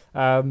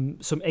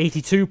some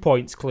 82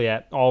 points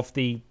clear of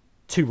the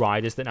 2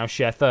 riders that now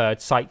share third,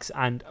 Sykes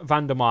and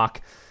Vandermark.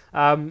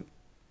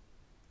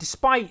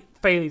 Despite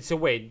failing to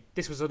win,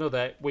 this was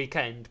another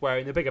weekend where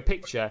in the bigger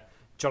picture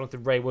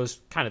Jonathan Rea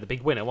was kind of the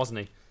big winner, wasn't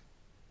he?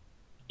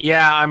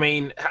 Yeah, I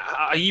mean,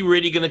 are you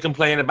really going to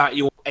complain about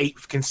your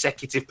 8th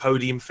consecutive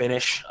podium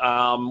finish?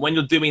 When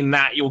you're doing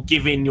that, you're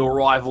giving your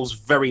rivals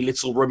very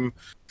little room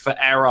for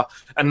error,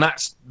 and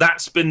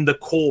that's been the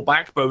core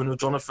backbone of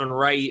Jonathan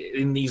Rea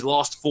in these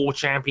last 4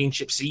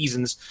 championship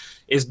seasons.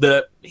 Is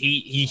that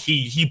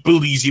he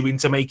bullies you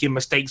into making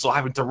mistakes or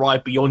having to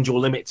ride beyond your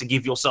limit to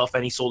give yourself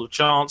any sort of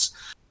chance.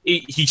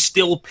 He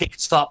still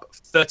picked up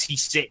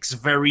 36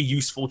 very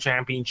useful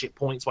championship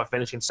points by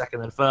finishing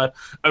 2nd and 3rd.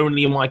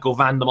 Only Michael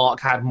van der Mark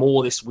had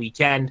more this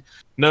weekend.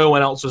 No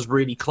one else was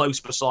really close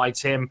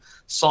besides him.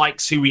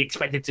 Sykes, who we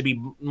expected to be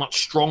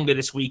much stronger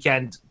this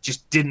weekend,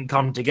 just didn't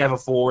come together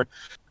for it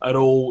at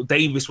all.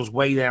 Davis was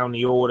way down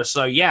the order.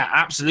 So, yeah,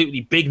 absolutely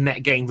big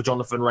net gain for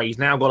Jonathan Rea. He's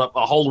now got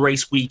a whole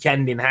race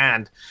weekend in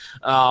hand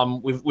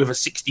with a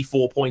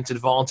 64-point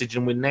advantage,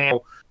 and we're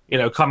now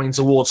coming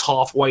towards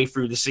halfway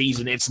through the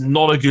season. It's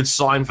not a good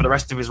sign for the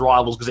rest of his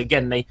rivals because,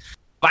 again,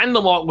 Van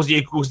der Mark was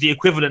the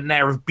equivalent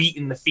there of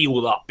beating the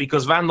field up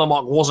because Van der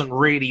Mark wasn't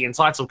really in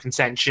title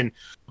contention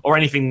or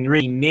anything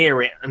really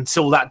near it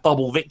until that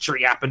double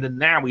victory happened, and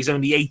now he's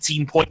only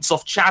 18 points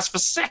off Chaz for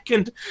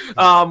 2nd,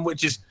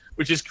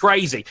 which is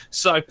crazy.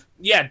 So,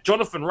 yeah,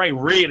 Jonathan Rea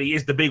really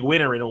is the big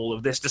winner in all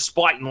of this,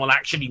 despite not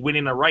actually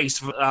winning a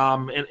race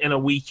in a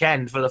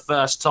weekend for the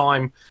first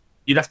time.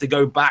 You'd have to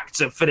go back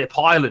to Phillip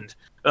Island.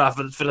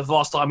 For the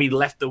last time he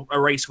left a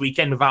race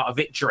weekend without a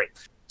victory.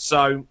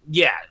 So,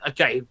 yeah,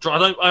 okay.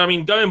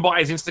 Going by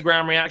his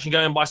Instagram reaction,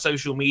 going by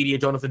social media,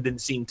 Jonathan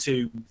didn't seem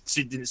too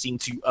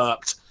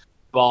irked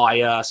by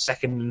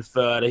 2nd and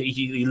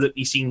 3rd.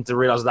 He seemed to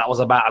realise that was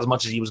about as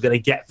much as he was going to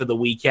get for the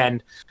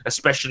weekend,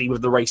 especially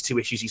with the race 2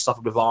 issues he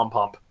suffered with arm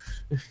pump.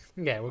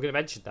 Yeah, we're going to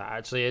mention that,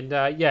 actually. And,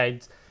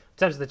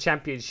 in terms of the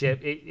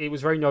championship, it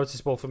was very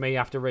noticeable for me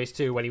after race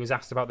 2 when he was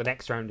asked about the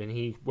next round, and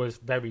he was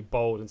very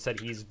bold and said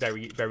he's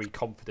very, very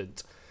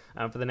confident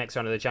for the next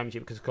round of the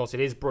championship because, of course,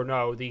 it is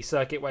Brno, the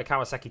circuit where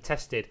Kawasaki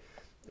tested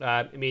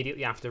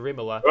immediately after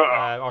Imola.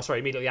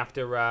 Immediately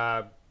after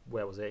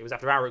where was it? It was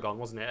after Aragon,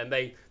 wasn't it?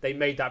 And they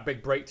made that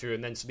big breakthrough,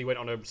 and then so they went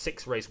on a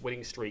 6-race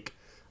winning streak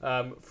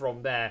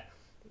from there.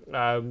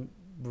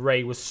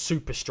 Rea was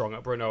super strong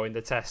at Brno in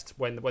the test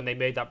when they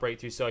made that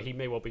breakthrough, so he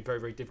may well be very,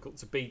 very difficult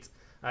to beat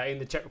in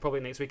the Czech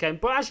Republic next weekend.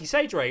 But as you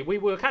say, Dre, we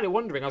were kind of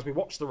wondering as we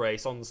watched the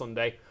race on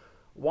Sunday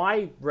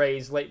why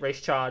Rea's late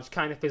race charge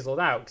kind of fizzled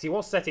out, because he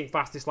was setting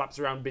fastest laps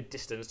around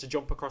mid-distance to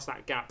jump across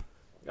that gap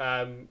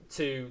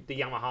to the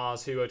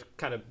Yamahas, who had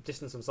kind of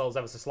distanced themselves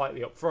ever so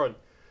slightly up front.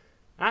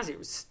 As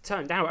it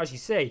turned out, as you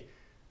say,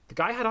 the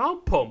guy had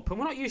arm pump, and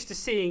we're not used to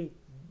seeing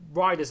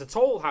riders at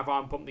all have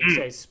arm pump these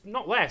days,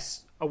 not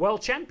less a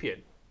world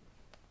champion.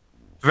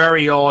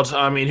 Very odd.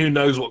 I mean, who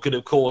knows what could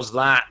have caused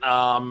that?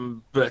 I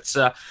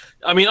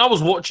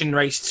was watching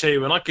race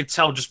 2, and I could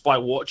tell just by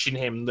watching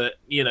him that,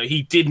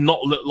 he did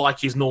not look like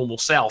his normal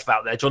self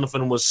out there.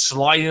 Jonathan was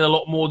sliding a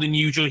lot more than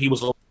usual. He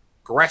was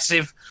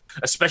aggressive,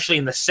 especially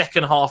in the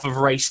second half of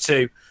race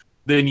 2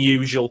 than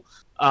usual.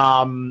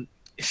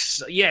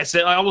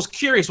 So I was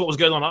curious what was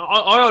going on.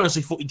 I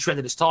honestly thought he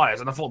treaded his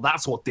tyres, and I thought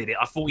that's what did it.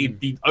 I thought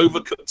he'd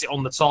overcooked it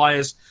on the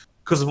tyres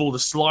because of all the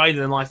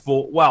sliding, and I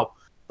thought, well,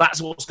 that's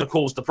what's going to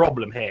cause the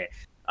problem here.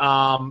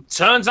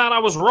 Turns out I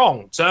was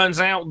wrong. Turns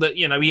out that,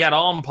 he had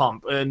arm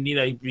pump, and,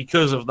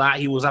 because of that,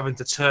 he was having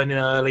to turn in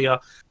earlier,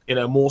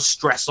 more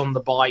stress on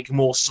the bike,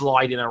 more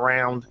sliding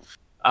around.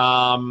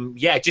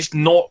 Just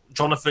not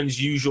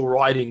Jonathan's usual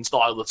riding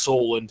style at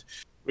all. And,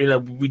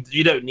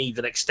 you don't need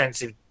an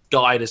extensive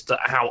guide as to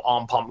how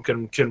arm pump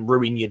can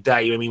ruin your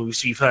day. I mean,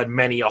 we've heard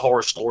many a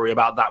horror story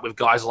about that with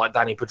guys like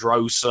Danny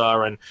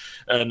Pedrosa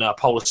and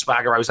Pol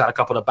Espargaro's had a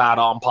couple of bad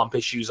arm pump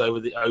issues over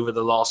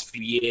the last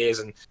few years,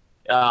 and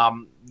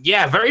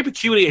very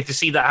peculiar to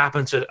see that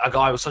happen to a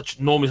guy with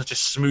normally such a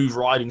smooth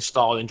riding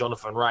style in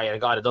Jonathan Rea, and a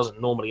guy that doesn't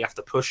normally have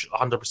to push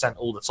 100%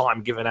 all the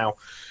time, given how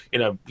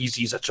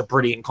he's such a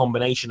brilliant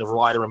combination of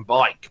rider and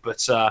bike.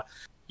 But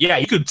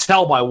you could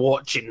tell by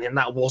watching, and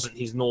that wasn't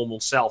his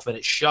normal self, and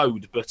it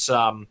showed. But,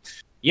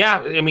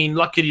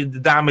 luckily the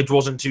damage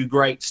wasn't too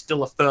great.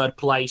 Still a 3rd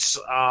place,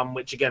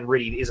 which, again,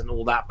 really isn't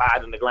all that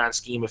bad in the grand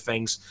scheme of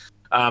things.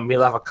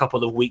 He'll have a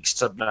couple of weeks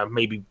to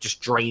maybe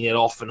just drain it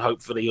off, and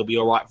hopefully he'll be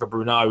all right for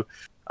Brno.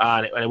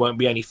 And it won't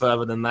be any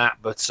further than that.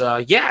 But,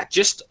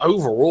 just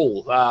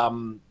overall,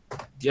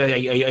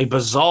 a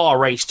bizarre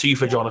race, too,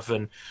 for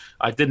Jonathan.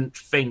 I didn't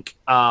think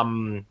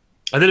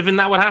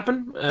that would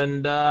happen,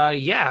 and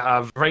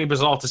very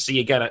bizarre to see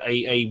again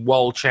a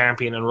world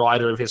champion and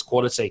rider of his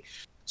quality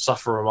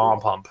suffer from arm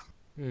pump.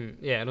 An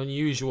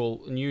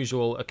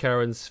unusual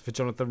occurrence for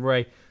Jonathan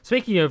Rea.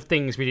 Speaking of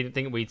things we didn't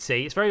think we'd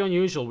see, it's very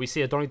unusual we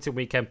see a Donington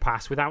weekend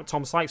pass without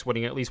Tom Sykes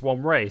winning at least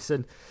one race,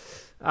 and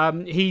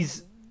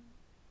he's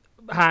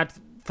had,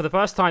 for the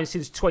first time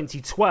since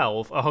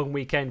 2012, a home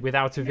weekend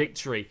without a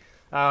victory.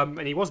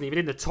 And he wasn't even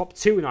in the top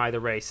 2 in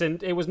either race.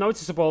 And it was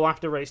noticeable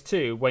after race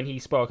 2 when he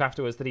spoke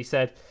afterwards that he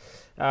said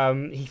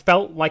he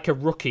felt like a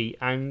rookie,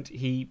 and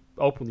he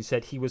openly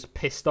said he was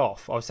pissed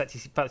off.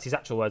 His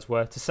actual words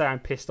were, "To say I'm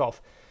pissed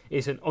off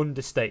is an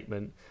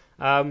understatement."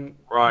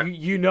 Right.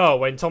 You know,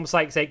 when Tom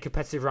Sykes ain't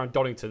competitive around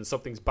Donington,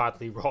 something's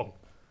badly wrong.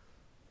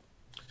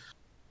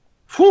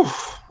 Whew.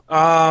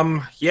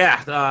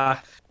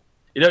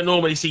 You don't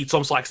normally see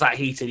Tom Sykes that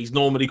heated. He's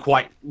normally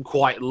quite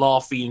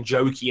laughy and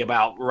jokey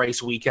about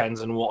race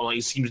weekends and whatnot.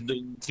 He seems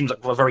like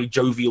a very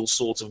jovial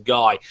sort of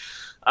guy.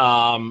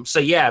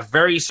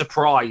 Very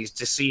surprised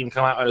to see him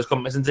come out with those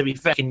comments. And to be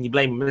fair, can you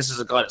blame him? This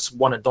is a guy that's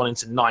won at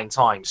Donington 9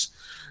 times.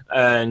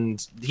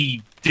 And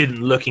he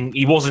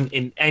wasn't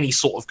in any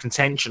sort of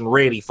contention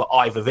really for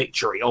either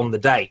victory on the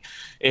day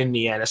in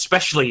the end,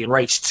 especially in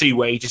race 2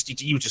 where he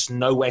was just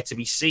nowhere to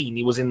be seen.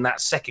 He was in that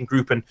second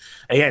group and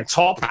again,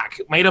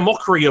 Topak made a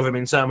mockery of him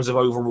in terms of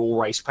overall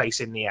race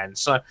pace in the end.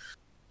 So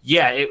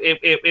yeah,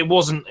 it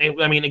wasn't,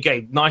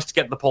 again, nice to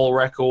get the pole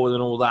record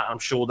and all that. I'm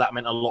sure that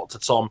meant a lot to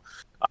Tom.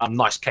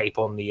 Nice cape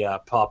on the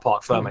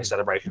Parc Ferme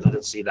celebration. I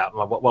didn't see that.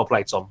 Well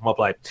played, Tom. Well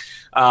played.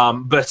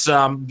 Like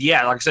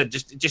I said,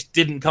 just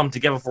didn't come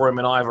together for him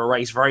in either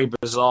race. Very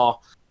bizarre.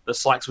 The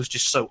Sykes was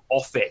just so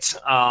off it.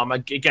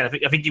 Again,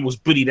 I think he was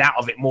bullied out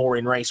of it more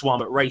in race 1,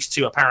 but race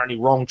 2, apparently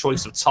wrong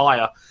choice of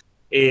tyre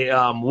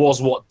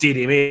was what did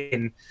him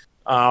in.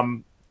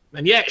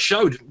 It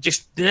showed.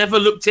 Just never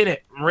looked in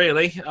it,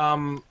 really.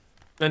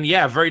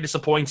 Very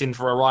disappointing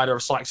for a rider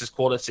of Sykes'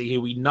 quality, who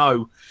we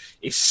know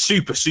is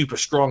super, super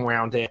strong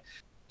around here.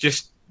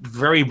 Just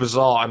very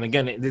bizarre. And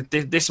again,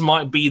 this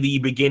might be the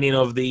beginning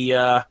of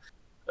the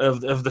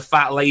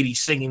fat lady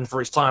singing for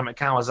his time at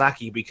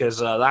Kawasaki, because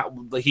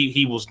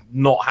he was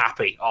not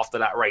happy after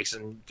that race,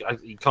 and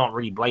you can't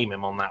really blame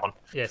him on that one.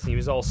 Yes, he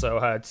was also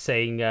heard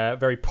saying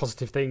very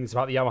positive things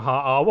about the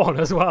Yamaha R1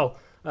 as well.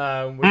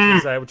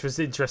 Which was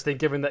interesting,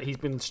 given that he's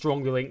been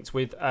strongly linked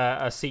with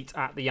a seat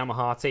at the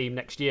Yamaha team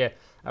next year,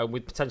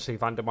 with potentially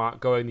Van der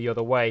Mark going the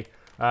other way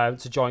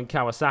to join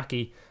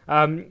Kawasaki.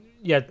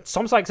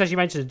 Tom Sykes, as you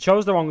mentioned,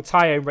 chose the wrong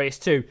tyre in race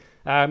 2.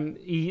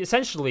 He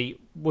essentially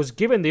was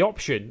given the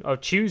option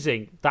of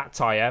choosing that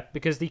tyre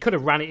because he could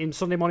have ran it in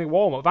Sunday morning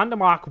warm-up. Van der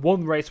Mark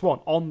won race 1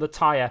 on the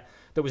tyre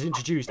that was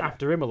introduced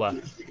after Imola,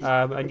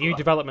 a new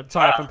development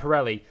tyre from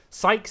Pirelli.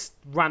 Sykes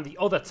ran the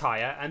other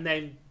tyre and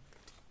then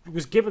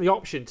was given the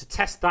option to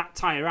test that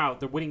tyre out,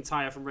 the winning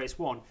tyre from race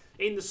 1,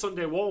 in the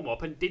Sunday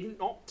warm-up, and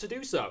didn't opt to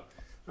do so.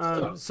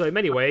 So in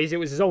many ways, it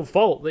was his own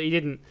fault that he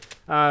didn't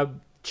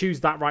choose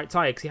that right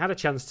tyre, because he had a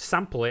chance to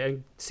sample it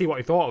and see what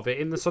he thought of it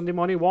in the Sunday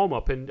morning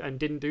warm-up and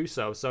didn't do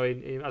so. So,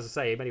 as I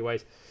say, in many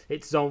ways,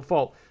 it's his own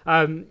fault.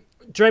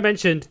 Dre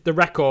mentioned the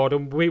record,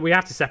 and we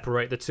have to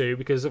separate the two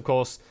because, of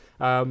course,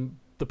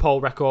 the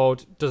pole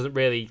record doesn't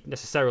really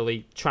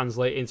necessarily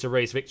translate into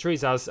race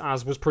victories,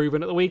 as was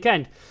proven at the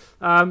weekend.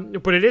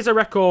 But it is a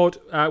record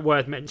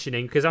worth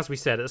mentioning, because as we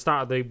said at the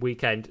start of the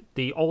weekend,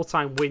 the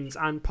all-time wins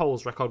and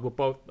poles record were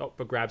both up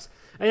for grabs.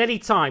 And any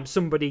time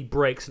somebody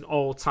breaks an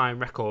all-time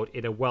record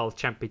in a world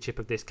championship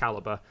of this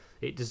caliber,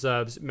 it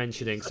deserves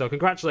mentioning. So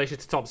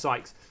congratulations to Tom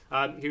Sykes,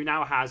 who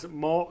now has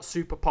more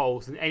super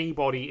poles than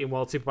anybody in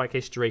World Superbike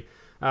history.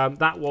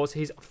 That was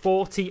his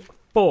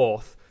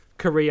 44th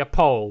career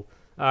pole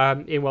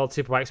in World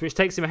Superbikes, which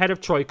takes him ahead of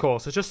Troy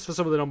Corser. So just for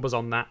some of the numbers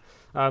on that,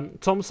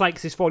 Tom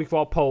Sykes'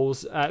 44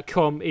 poles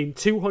come in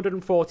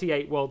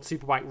 248 World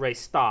Superbike race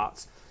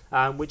starts,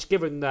 which,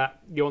 given that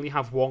you only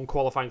have one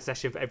qualifying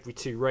session for every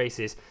 2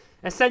 races,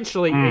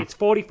 essentially it's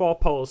 44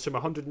 poles from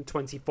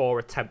 124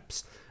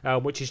 attempts,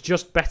 which is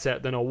just better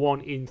than a 1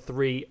 in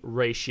 3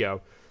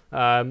 ratio,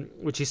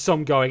 which is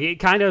some going. It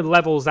kind of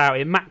levels out.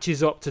 It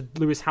matches up to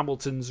Lewis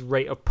Hamilton's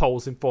rate of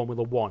poles in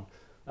Formula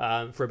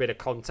 1, for a bit of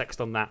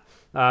context on that.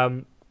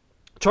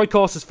 Troy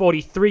Corser's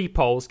 43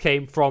 poles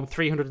came from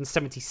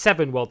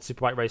 377 World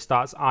Superbike race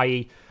starts,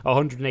 i.e.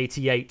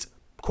 188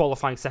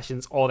 qualifying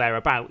sessions or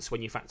thereabouts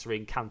when you factor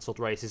in cancelled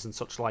races and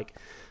such like.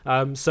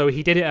 So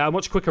he did it at a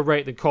much quicker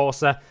rate than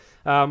Corser.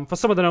 For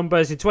some of the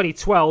numbers, in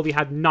 2012 he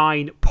had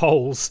 9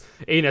 poles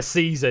in a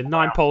season,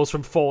 9 poles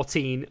from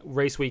 14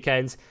 race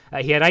weekends.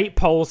 He had 8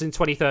 poles in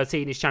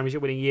 2013, his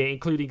championship winning year,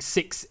 including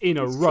 6 in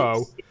a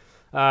row.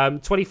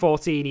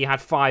 2014 he had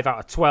 5 out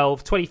of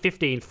 12,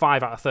 2015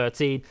 5 out of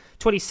 13,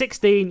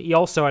 2016 he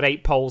also had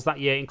 8 poles that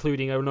year,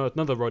 including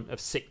another run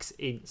of 6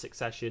 in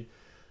succession.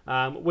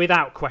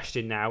 Without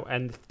question now,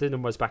 and the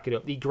numbers back it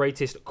up, the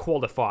greatest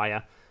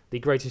qualifier, the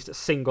greatest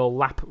single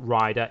lap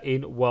rider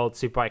in World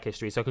Superbike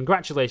history. So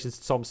congratulations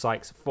to Tom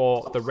Sykes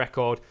for the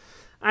record,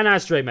 and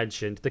as Dre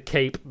mentioned, the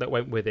cape that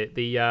went with it,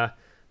 the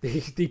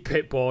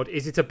pit board.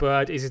 Is it a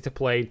bird? Is it a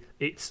plane?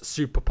 It's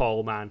Super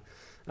Pole Man.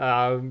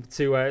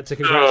 To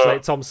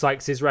congratulate Tom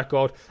Sykes'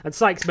 record. And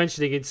Sykes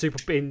mentioning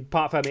in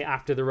Parc Ferme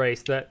after the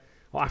race that,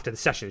 or after the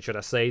session, should I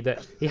say,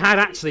 that he had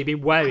actually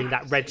been wearing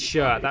that red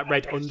shirt, that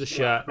red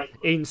undershirt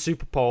in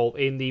Superpole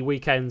in the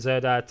weekends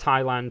at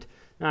Thailand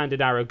and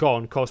in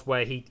Aragon, of course,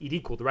 where he'd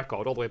equalled the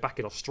record all the way back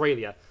in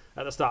Australia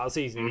at the start of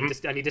the season.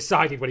 And he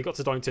decided when he got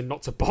to Donington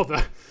not to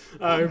bother.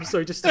 So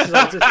he just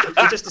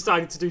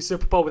decided to do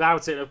Superpole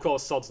without it. And of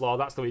course, sod's law,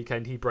 that's the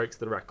weekend he breaks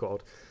the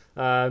record.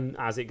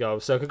 As it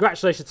goes. So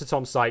congratulations to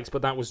Tom Sykes,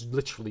 but that was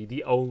literally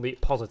the only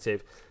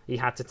positive he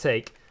had to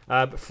take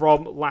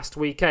from last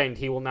weekend.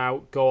 He will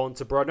now go on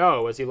to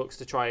Brno as he looks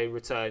to try and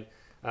return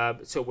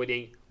to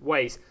winning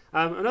ways.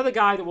 Another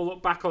guy that we'll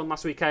look back on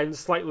last weekend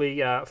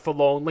slightly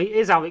forlornly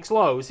is Alex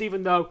Lowes,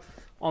 even though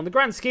on the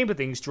grand scheme of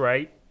things,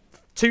 Dre,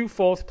 2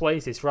 fourth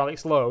places for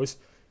Alex Lowes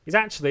is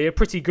actually a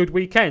pretty good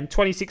weekend.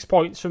 26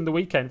 points from the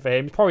weekend for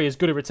him. Probably as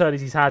good a return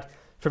as he's had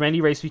from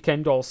any race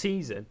weekend all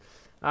season.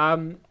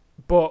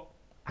 But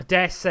I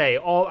dare say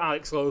all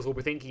Alex Lowes will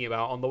be thinking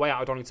about on the way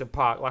out of Donington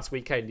Park last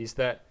weekend is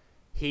that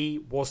he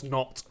was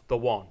not the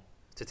one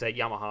to take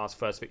Yamaha's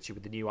first victory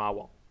with the new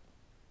R1.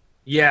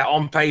 Yeah,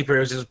 on paper,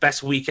 it was his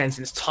best weekend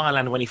since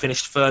Thailand when he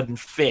finished 3rd and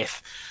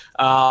 5th.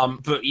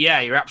 But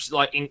yeah, you're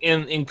absolutely like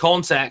in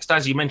context,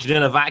 as you mentioned,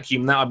 in a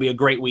vacuum, that would be a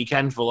great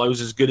weekend for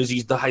Lowes, as good as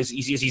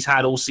he's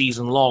had all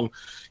season long.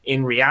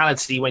 In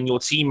reality, when your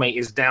teammate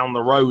is down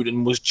the road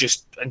and was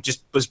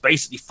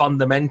basically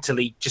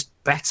fundamentally just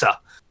better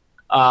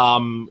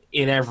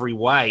in every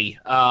way,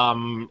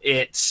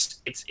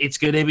 it's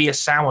going to be a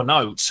sour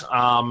note.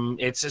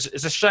 It's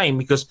a shame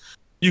because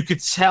you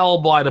could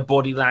tell by the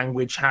body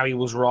language how he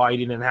was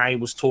riding and how he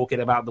was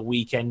talking about the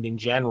weekend in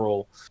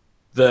general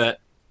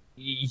that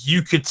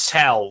you could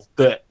tell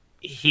that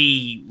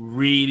he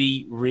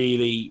really,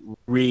 really,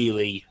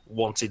 really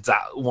wanted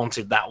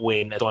that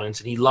win at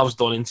Donington. He loves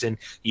Donington.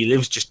 He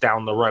lives just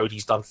down the road.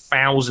 He's done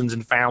thousands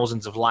and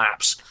thousands of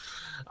laps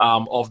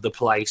of the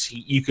place.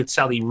 You could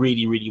tell he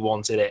really, really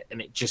wanted it,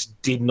 and it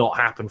just did not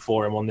happen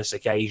for him on this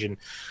occasion.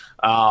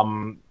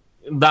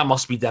 That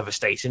must be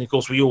devastating. Of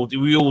course, we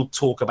all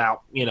talk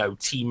about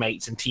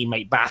teammates and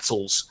teammate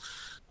battles,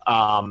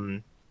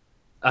 in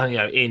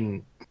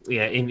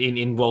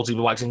World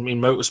Superbikes,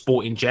 in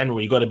motorsport in general.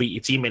 You got to beat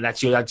your teammate.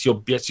 That's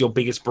your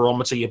biggest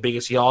barometer, your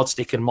biggest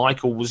yardstick. And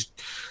Michael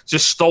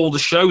just stole the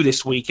show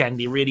this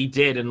weekend. He really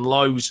did. And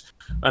Lowes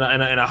in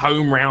a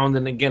home round,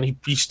 and again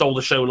he stole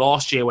the show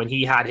last year when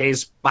he had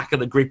his back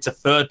of the grid to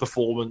 3rd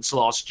performance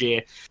last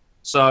year.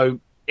 So,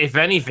 if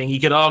anything, he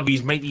could argue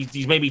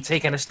he's maybe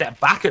taken a step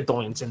back at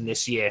Donington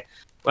this year,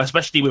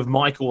 especially with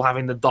Michael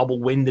having the double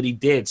win that he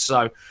did.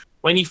 So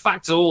when you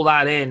factor all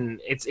that in,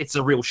 it's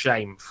a real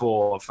shame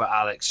for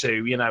Alex,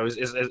 who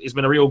has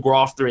been a real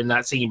grafter in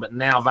that team. But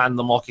now Van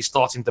der Mark is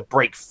starting to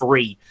break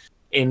free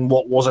in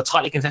what was a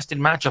tightly contested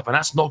matchup, and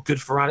that's not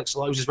good for Alex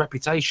Lowes'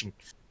 reputation.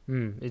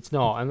 It's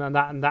not,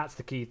 and that's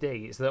the key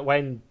thing. It's that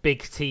when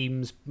big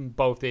teams,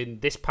 both in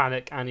this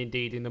paddock and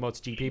indeed in the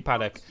MotoGP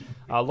paddock,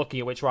 are looking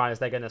at which riders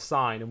they're going to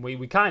sign, and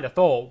we kind of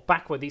thought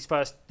back when these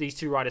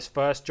 2 riders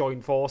first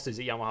joined forces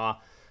at Yamaha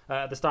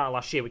at the start of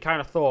last year, we kind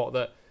of thought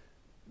that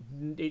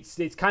it's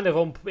kind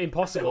of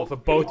impossible for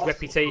both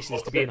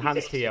reputations to be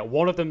enhanced here.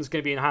 One of them is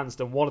going to be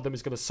enhanced, and one of them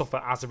is going to suffer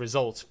as a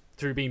result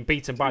through being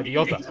beaten by the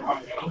other,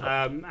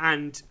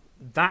 and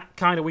that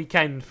kind of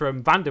weekend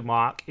from Van der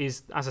Mark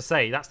is, as I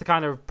say, that's the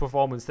kind of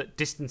performance that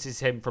distances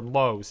him from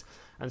Lowes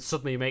and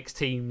suddenly makes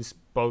teams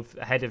both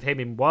ahead of him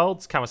in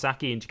Worlds,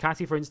 Kawasaki and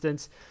Ducati, for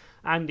instance,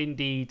 and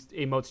indeed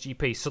in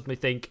MotoGP suddenly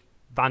think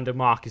Van der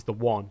Mark is the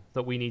one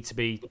that we need to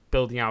be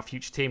building our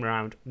future team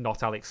around,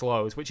 not Alex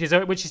Lowes, which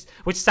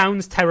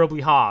sounds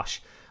terribly harsh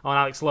on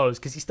Alex Lowes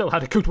because he still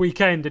had a good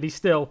weekend and he's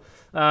still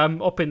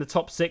up in the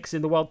top 6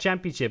 in the World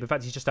Championship. In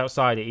fact, he's just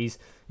outside it.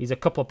 He's a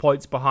couple of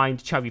points behind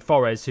Xavi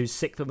Forés, who's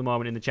 6th at the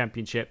moment in the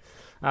championship.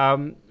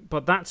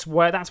 But that's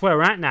where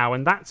we're at now,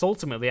 and that's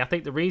ultimately, I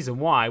think, the reason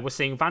why we're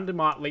seeing Van der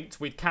Mark linked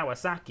with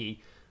Kawasaki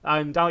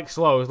and Alex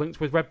Lowes linked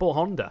with Red Bull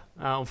Honda.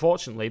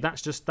 Unfortunately,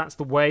 that's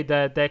the way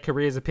their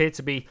careers appear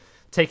to be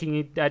taking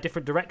in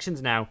different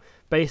directions now,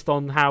 based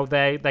on how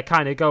they're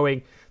kind of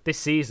going this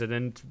season.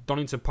 And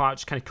Donington Park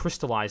just kind of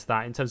crystallised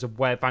that in terms of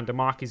where Van der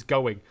Mark is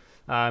going.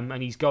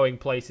 And he's going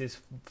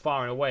places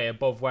far and away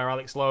above where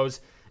Alex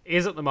Lowes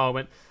is at the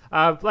moment.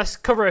 Let's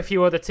cover a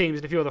few other teams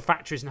and a few other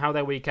factories and how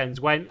their weekends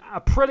went.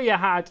 Aprilia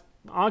had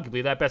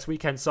arguably their best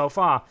weekend so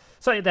far.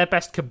 Certainly their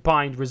best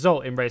combined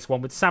result in race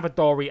 1, with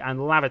Savadori and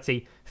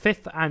Lavati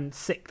 5th and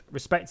 6th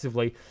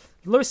respectively.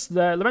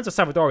 Lorenzo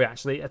Savadori,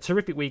 actually, a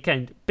terrific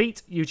weekend,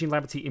 beat Eugene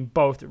Lavati in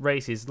both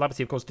races.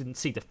 Lavati, of course, didn't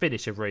see the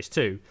finish of race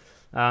 2.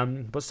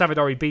 But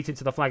Savadori beat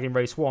into the flag in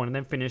race 1 and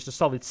then finished a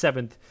solid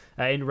 7th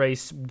in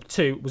race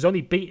 2. Was only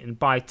beaten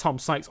by Tom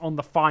Sykes on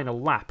the final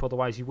lap,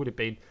 otherwise he would have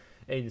been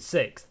in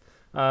 6th.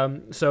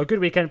 So a good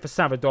weekend for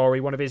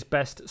Savadori, one of his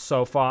best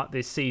so far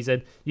this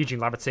season.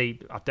 Eugene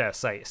Lavati, I dare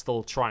say, is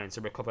still trying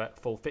to recover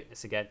full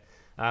fitness again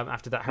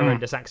after that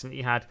horrendous accident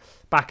he had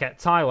back at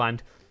Thailand.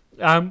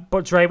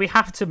 But Dre, we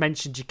have to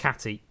mention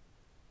Ducati.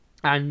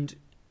 And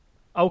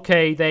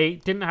okay, they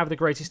didn't have the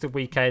greatest of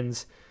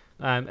weekends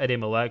at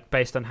Imola,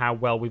 based on how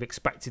well we've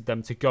expected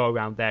them to go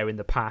around there in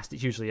the past.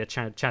 It's usually a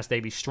Chas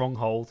Davies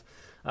stronghold.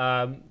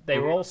 They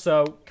were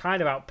also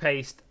kind of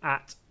outpaced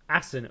at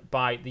Assen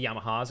by the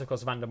Yamahas. Of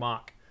course, Van der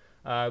Mark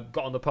got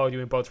on the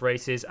podium in both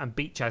races and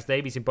beat Chas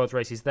Davies in both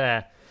races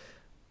there.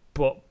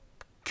 But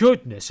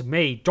goodness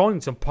me,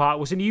 Donington Park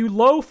was a new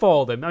low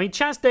for them. I mean,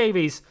 Chas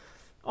Davies...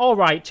 All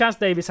right, Chas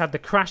Davies had the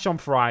crash on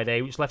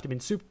Friday, which left him in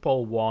Super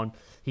Pole 1.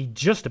 He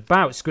just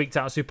about squeaked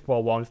out of Super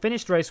Pole 1,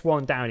 finished race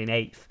 1 down in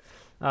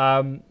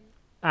 8th.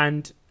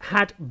 And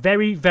had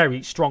very,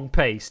 very strong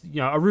pace.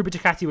 Aruba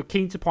Ducati were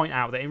keen to point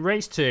out that in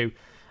race 2,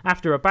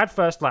 after a bad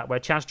first lap where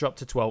Chaz dropped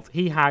to 12th,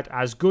 he had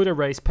as good a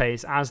race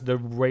pace as the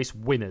race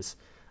winners,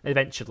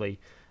 eventually.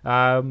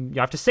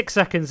 After 6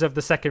 seconds of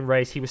the second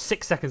race, he was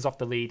 6 seconds off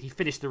the lead. He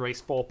finished the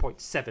race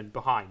 4.7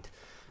 behind.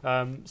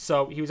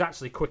 So he was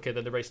actually quicker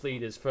than the race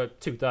leaders for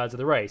 2/3 of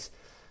the race.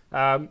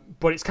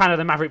 But it's kind of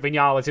the Maverick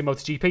Vinales in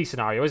MotoGP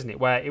scenario, isn't it?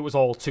 Where it was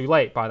all too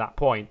late by that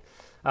point.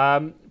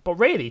 But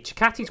really,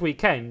 Ducati's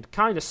weekend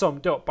kind of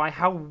summed up by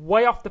how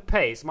way off the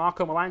pace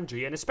Marco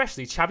Melandri and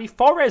especially Xavi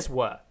Forés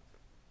were.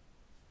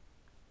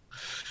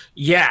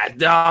 Yeah,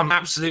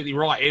 absolutely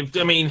right.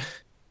 I mean,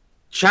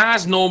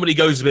 Chaz normally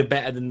goes a bit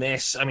better than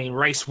this. I mean,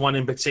 race 1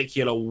 in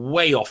particular,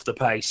 way off the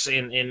pace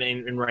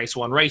in race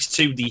 1. Race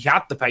 2, he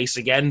had the pace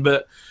again,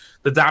 but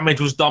the damage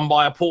was done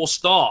by a poor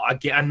start.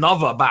 Again,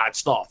 another bad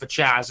start for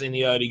Chaz in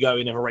the early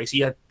going of a race.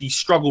 He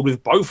struggled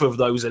with both of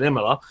those at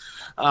Imola,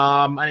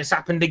 and it's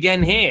happened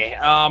again here.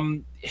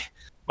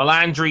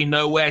 Melandri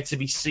nowhere to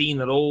be seen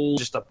at all.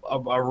 Just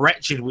a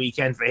wretched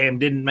weekend for him.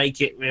 Didn't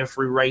make it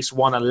through race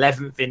 1,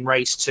 11th in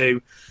race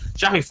 2.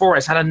 Xavi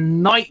Forés had a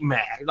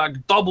nightmare,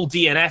 like double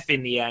DNF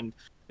in the end.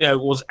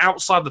 Was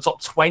outside the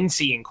top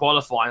 20 in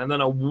qualifying. I don't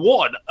know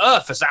what on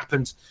earth has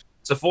happened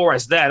to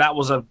Forés there. That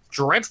was a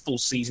dreadful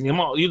season.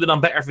 You'd have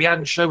done better if he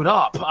hadn't showed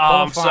up.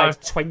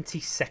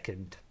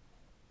 22nd.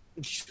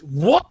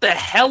 What the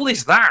hell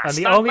is that? And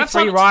the only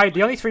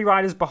three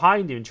riders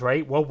behind him,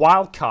 Dre, were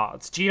wild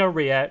cards: Gino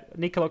Ria,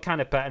 Nicolo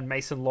Canepa, and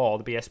Mason Law,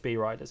 the BSB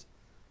riders.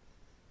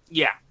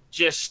 Yeah,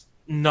 just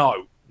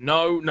no.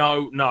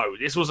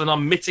 This was an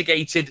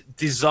unmitigated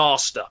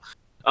disaster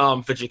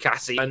for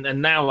Ducati,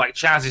 and now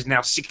Chaz is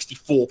now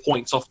 64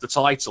 points off the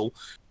title.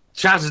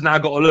 Chaz has now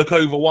got to look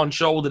over one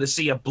shoulder to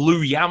see a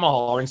blue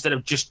Yamaha instead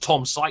of just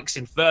Tom Sykes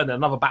in third, and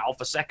another battle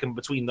for second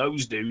between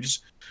those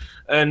dudes.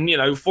 And,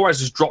 Forés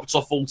has dropped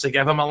off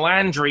altogether.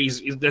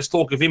 Melandri, there's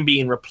talk of him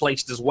being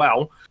replaced as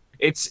well.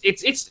 It's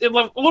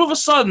like all of a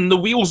sudden the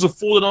wheels have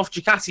fallen off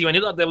Ducati when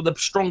they were the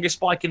strongest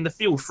bike in the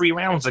field 3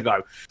 rounds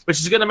ago, which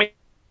is going to make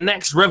the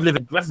next rev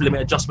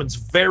limit adjustments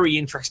very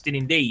interesting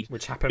indeed.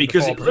 Which happened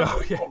because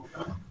before.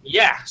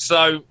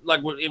 So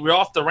we're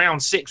after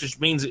round 6, which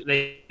means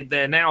that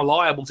they're now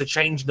liable to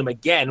change them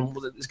again.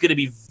 It's going to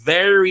be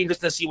very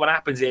interesting to see what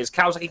happens here. Is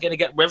Kawasaki going to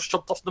get revs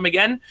chopped off them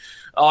again?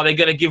 Are they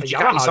going to give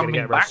Ducati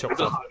something back?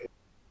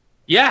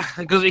 Yeah,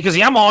 because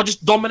Yamaha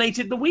just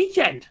dominated the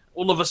weekend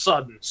all of a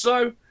sudden.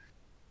 So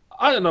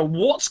I don't know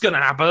what's going to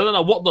happen. I don't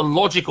know what the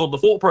logic or the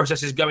thought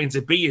process is going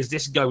to be as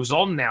this goes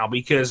on now,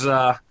 because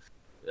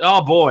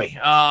oh boy,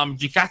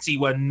 Ducati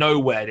were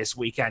nowhere this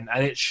weekend,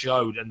 and it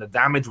showed, and the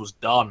damage was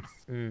done.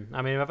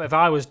 I mean, if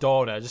I was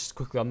Dorna, just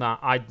quickly on that,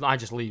 I'd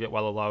just leave it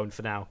well alone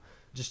for now.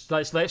 Just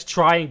let's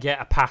try and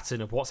get a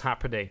pattern of what's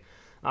happening.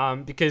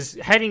 Because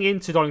heading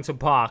into Donington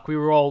Park, we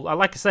were all,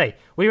 like I say,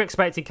 we were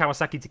expecting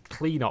Kawasaki to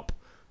clean up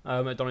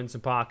at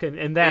Donington Park,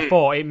 and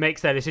therefore it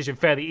makes their decision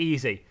fairly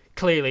easy.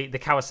 Clearly, the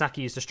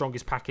Kawasaki is the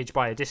strongest package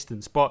by a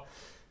distance, but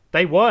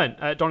they weren't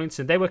at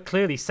Donington. They were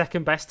clearly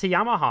second best to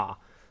Yamaha.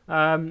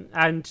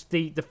 And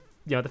the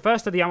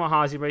first of the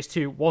Yamahas in race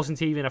 2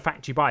 wasn't even a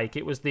factory bike.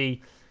 It was the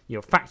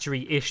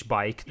factory-ish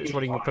bike that's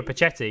running for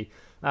Pacetti,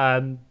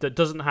 that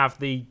doesn't have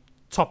the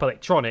top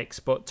electronics,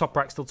 but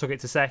Toprak still took it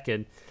to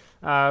second.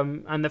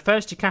 And the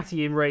first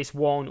Ducati in race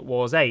 1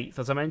 was 8th,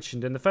 as I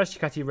mentioned, and the first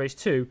Ducati in race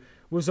 2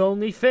 was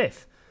only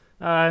 5th,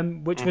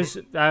 which was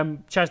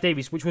Chaz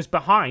Davies, which was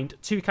behind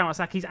 2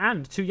 Kawasaki's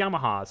and 2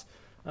 Yamahas.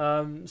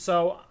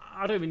 So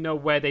I don't even know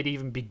where they'd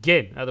even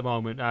begin at the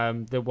moment,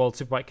 the World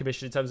Superbike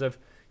Commission, in terms of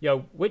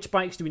which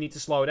bikes do we need to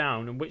slow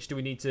down and which do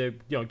we need to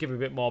give a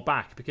bit more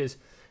back, because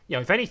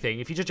if anything,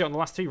 if you judge it on the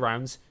last 3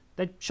 rounds,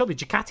 then surely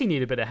Ducati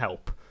need a bit of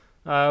help.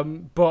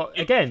 But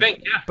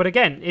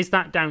again, is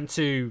that down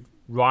to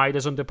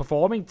riders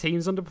underperforming,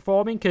 teams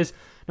underperforming? Because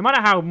no matter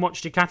how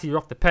much Ducati are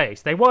off the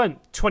pace, they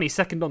weren't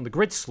 22nd on the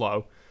grid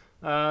slow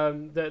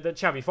that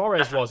Xavi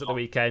Forés was at the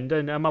weekend,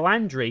 and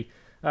Melandri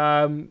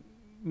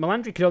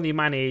could only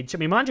manage. I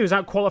mean, Melandri was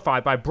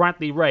out-qualified by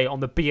Bradley Ray on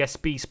the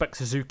BSB Spec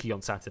Suzuki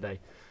on Saturday,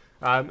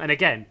 and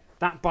again,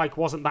 that bike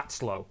wasn't that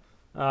slow.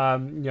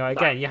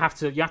 Again, you have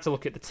to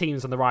look at the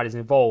teams and the riders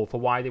involved for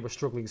why they were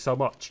struggling so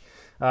much.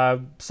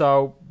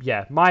 So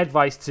yeah, my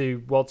advice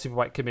to World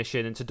Superbike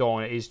Commission and to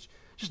Dorna is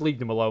just leave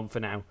them alone for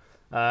now,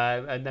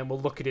 and then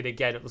we'll look at it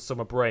again at the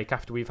summer break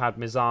after we've had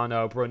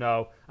Misano,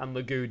 Brunot, and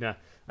Laguna,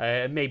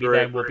 and maybe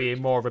then we'll be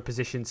in more of a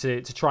position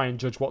to try and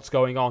judge what's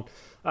going on.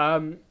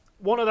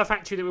 One other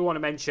factory that we want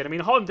to mention, I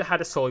mean, Honda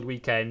had a solid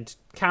weekend.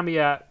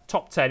 Kamiya,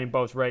 top 10 in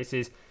both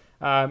races,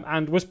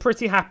 and was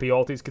pretty happy,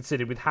 all things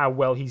considered, with how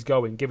well he's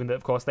going, given that,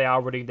 of course, they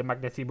are running the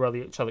Magneti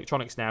Marelli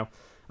electronics now,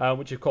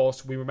 which, of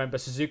course, we remember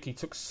Suzuki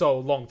took so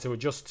long to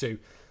adjust to.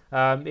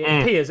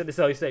 It appears at this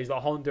early stage that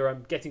Honda are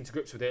getting to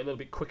grips with it a little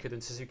bit quicker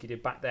than Suzuki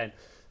did back then,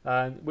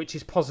 which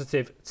is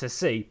positive to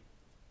see.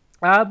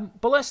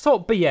 But let's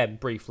talk BM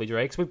briefly,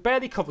 Drake, because we've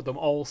barely covered them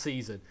all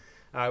season.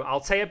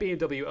 Altea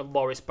BMW and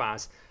Loris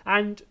Baz.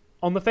 And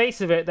on the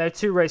face of it, their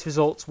 2 race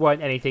results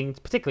weren't anything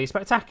particularly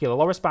spectacular.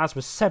 Loris Baz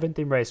was 7th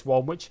in race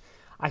 1, which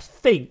I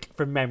think,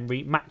 from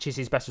memory, matches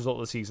his best result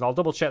of the season. I'll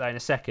double check that in a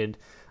second.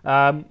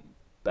 And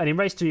in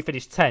race 2, he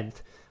finished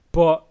 10th.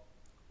 But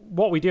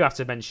what we do have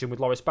to mention with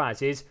Loris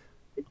Baz is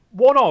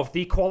one of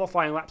the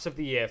qualifying laps of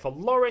the year for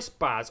Loris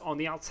Baz on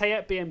the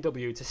Altea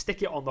BMW to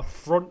stick it on the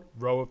front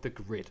row of the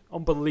grid.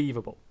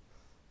 Unbelievable.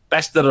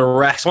 Best of the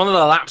rest. One of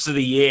the laps of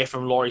the year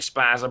from Loris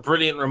Baz. A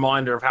brilliant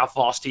reminder of how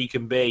fast he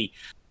can be.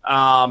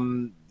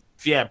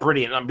 Yeah,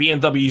 brilliant. And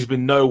BMW's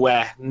been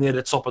nowhere near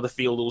the top of the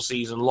field all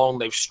season long.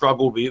 They've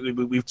struggled.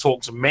 We've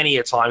talked many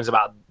a times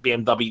about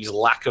BMW's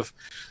lack of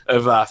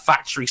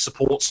factory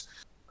support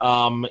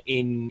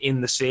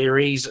in the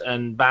series,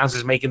 and Baz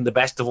is making the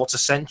best of what's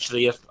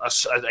essentially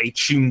a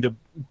tuned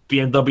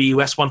BMW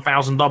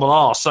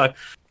S1000RR. So,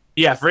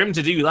 yeah, for him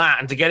to do that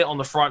and to get it on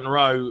the front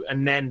row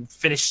and then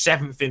finish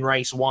 7th in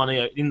race 1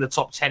 in the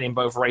top 10 in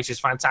both races,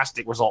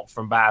 fantastic result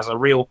from Baz. A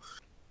real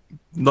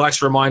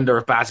nice reminder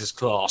of Baz's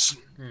class.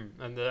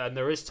 And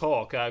there is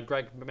talk,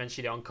 Greg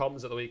mentioned it on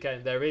comms at the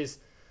weekend, there is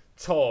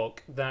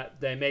talk that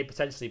there may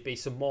potentially be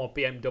some more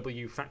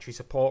BMW factory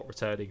support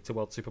returning to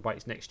World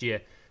Superbikes next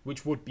year,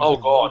 which would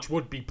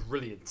be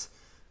brilliant.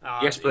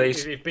 Yes,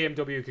 please. If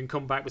BMW can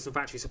come back with some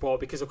factory support,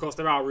 because of course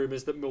there are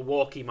rumours that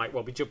Milwaukee might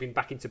well be jumping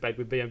back into bed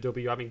with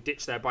BMW, having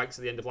ditched their bikes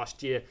at the end of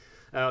last year,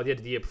 or the end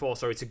of the year before,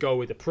 to go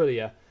with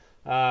Aprilia.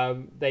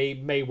 They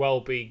may well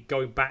be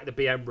going back the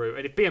BM route,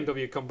 and if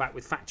BMW come back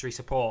with factory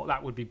support,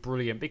 that would be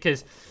brilliant,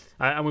 because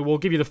and we will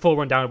give you the full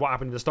rundown of what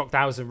happened in the Stock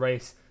 1000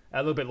 race a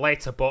little bit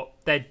later, but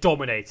they're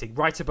dominating.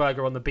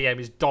 Reiterberger on the BM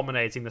is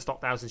dominating the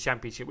Stock 1000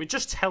 Championship, which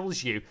just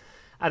tells you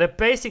at a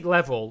basic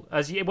level,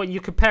 when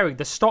you're comparing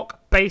the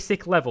stock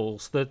basic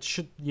levels, the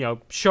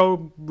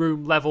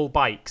showroom level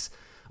bikes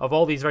of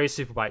all these various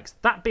superbikes,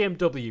 that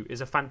BMW is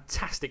a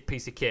fantastic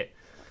piece of kit.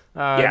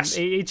 Yes.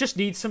 It just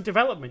needs some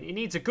development. It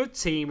needs a good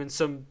team and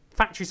some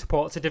factory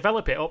support to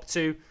develop it up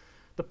to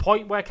the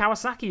point where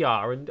Kawasaki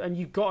are, and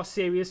you've got a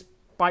serious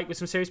bike with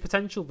some serious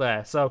potential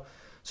there. So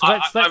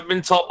I've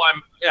been told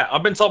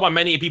by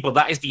many people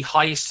that is the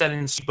highest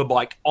selling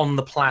superbike on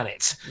the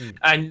planet,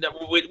 and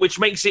which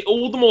makes it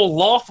all the more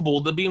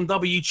laughable that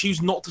BMW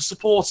choose not to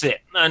support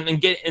it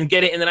and get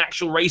it in an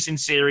actual racing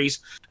series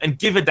and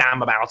give a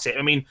damn about it.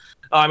 I mean,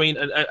 a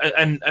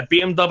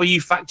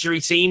BMW factory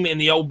team in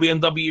the old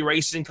BMW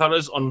racing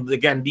colours on,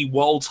 again, the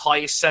world's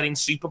highest selling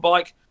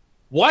superbike.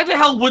 Why the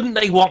hell wouldn't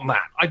they want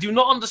that? I do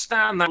not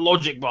understand that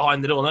logic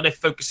behind it all. I know they're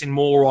focusing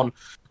more on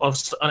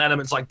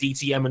elements like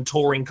DTM and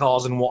touring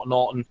cars and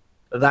whatnot, and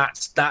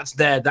that's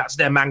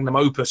their magnum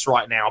opus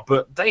right now.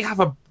 But they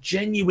have a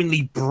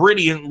genuinely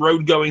brilliant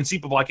road-going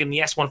superbike in the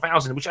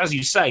S1000, which, as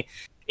you say,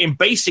 in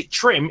basic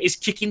trim, is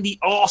kicking the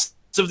arse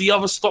of the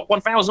other stock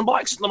 1000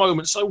 bikes at the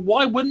moment. So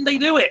why wouldn't they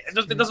do it?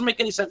 It doesn't make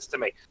any sense to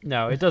me.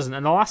 No, it doesn't.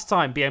 And the last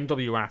time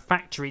BMW ran a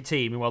factory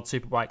team in World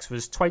Superbikes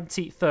was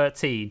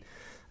 2013.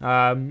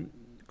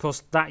 Of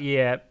course, that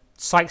year,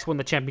 Sykes won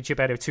the championship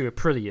out of 2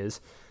 Aprilias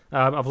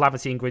of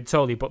Lavati and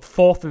Guintoli, but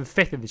 4th and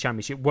 5th in the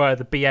championship were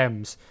the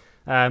BMs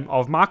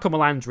of Marco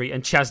Melandri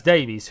and Chaz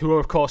Davies, who are,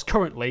 of course,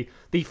 currently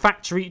the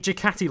factory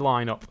Ducati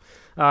lineup.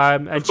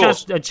 And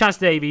Chaz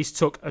Davies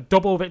took a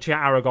double victory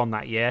at Aragon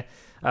that year.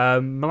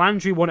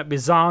 Melandri won at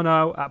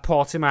Misano, at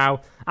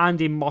Portimao, and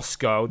in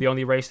Moscow, the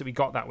only race that we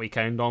got that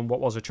weekend on what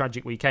was a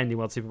tragic weekend in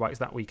World Superbikes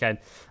that weekend.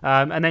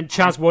 And then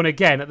Chaz won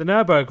again at the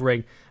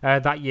Nürburgring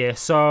that year.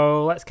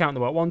 So let's count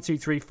them up. 1, 2,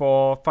 3,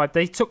 4, 5.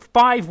 They took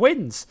 5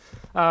 wins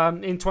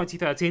in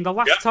 2013. The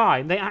last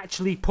time they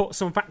actually put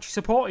some factory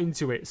support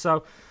into it.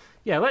 So,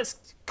 yeah,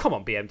 come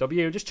on,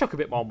 BMW, just chuck a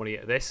bit more money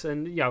at this.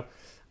 And,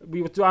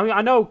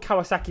 I know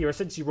Kawasaki are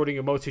essentially running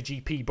a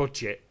MotoGP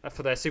budget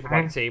for their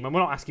Superbike team, and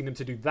we're not asking them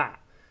to do that.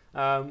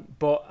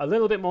 But a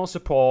little bit more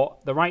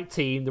support, the right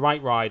team, the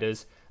right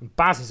riders, and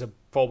Baz is a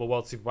former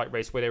World Superbike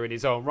race winner in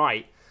his own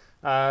right.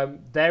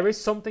 There is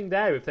something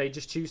there if they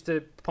just choose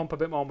to pump a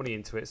bit more money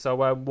into it. So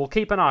we'll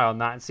keep an eye on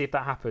that and see if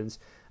that happens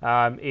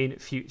in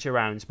future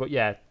rounds. But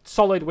yeah,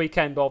 solid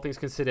weekend, all things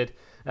considered,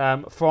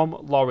 from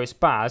Loris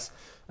Baz.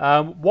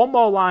 One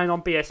more line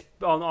on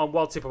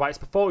World Superbikes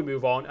before we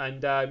move on,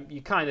 and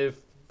you kind of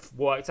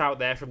worked out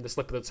there from the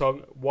slip of the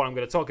tongue what I'm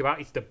going to talk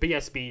about. It's the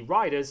BSB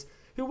riders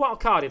who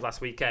wildcarded last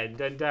weekend,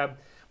 and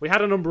we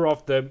had a number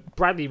of them: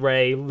 Bradley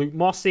Ray, Luke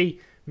Mossey,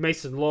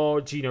 Mason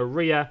Law, Gino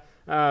Ria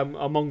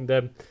among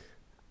them.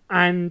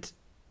 And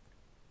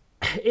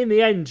in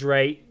the end,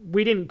 Ray,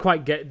 we didn't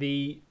quite get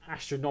the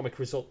astronomical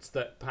results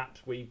that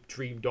perhaps we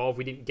dreamed of.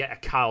 We didn't get a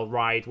Kyle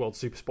Ride World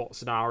Supersport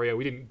scenario.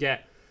 We didn't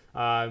get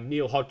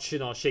Neil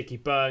Hodgson or Shaky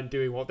Byrne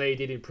doing what they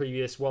did in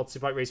previous World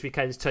Superbike race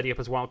weekends, turning up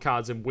as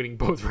wildcards and winning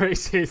both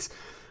races,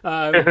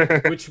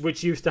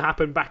 which used to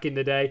happen back in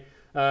the day.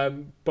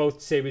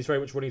 Both series very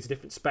much running to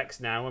different specs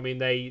now. I mean,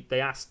 they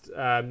asked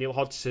Neil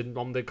Hodgson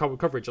on the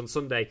coverage on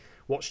Sunday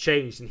what's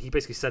changed, and he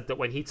basically said that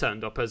when he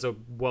turned up as a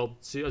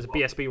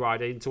BSB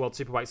rider into World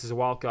Superbikes as a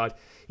wildcard,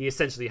 he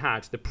essentially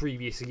had the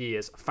previous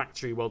year's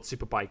factory World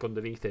Superbike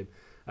underneath him.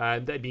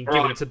 They'd been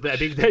given to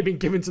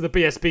the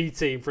BSB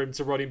team for him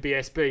to run in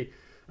BSB.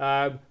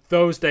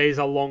 those days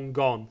are long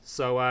gone.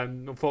 So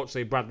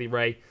unfortunately, Bradley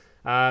Ray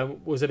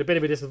was at a bit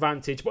of a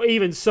disadvantage. But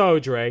even so,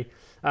 Dre,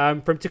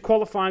 for him to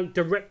qualify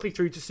directly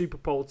through to Super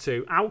Bowl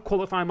 2,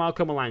 out-qualify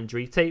Marco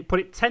Melandri, put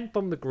it 10th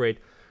on the grid,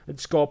 and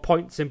score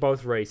points in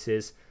both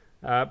races,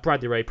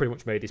 Bradley Ray pretty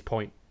much made his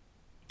point.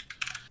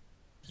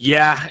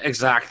 Yeah,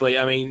 exactly.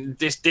 I mean,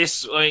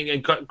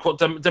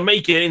 to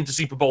make it into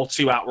Super Bowl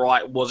 2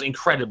 outright was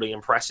incredibly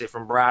impressive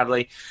from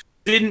Bradley.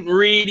 Didn't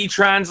really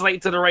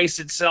translate to the race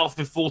itself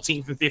with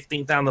 14th and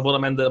 15th down the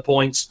bottom end of the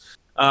points.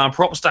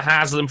 Props to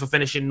Haslam for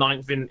finishing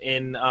 9th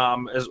in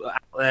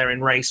there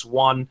in race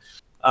 1.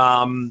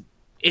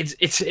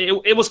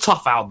 It was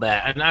tough out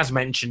there, and as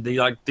mentioned, the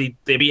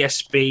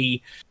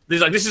BSB.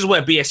 This is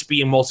where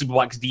BSB and multiple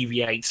bikes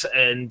deviate,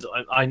 and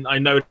I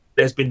know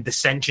there's been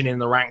dissension in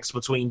the ranks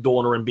between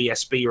Dorna and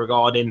BSB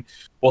regarding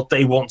what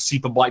they want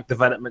superbike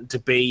development to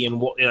be and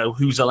what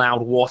who's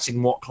allowed what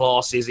in what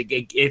classes.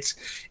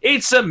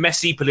 It's a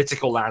messy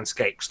political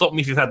landscape. Stop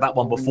me if you've had that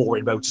one before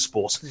in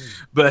motorsport,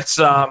 but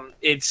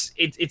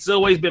it's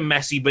always been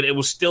messy. But it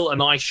was still a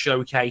nice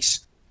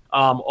showcase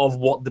of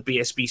what the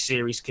BSB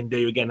series can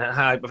do. Again,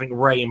 I think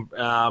Ray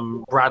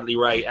and Bradley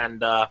Ray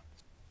and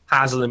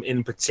Haslam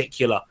in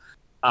particular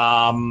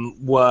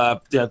were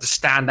the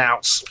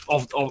standouts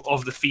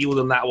of the field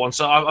in that one.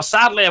 So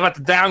sadly, I've had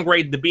to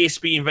downgrade the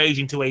BSB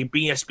invasion to a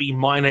BSB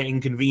minor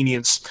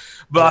inconvenience,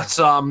 but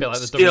like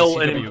the still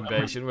an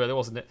invasion, really,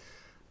 wasn't it?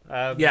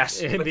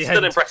 Yes, in but the still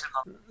end, impressive.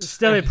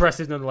 Still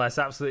impressive nonetheless.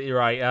 Absolutely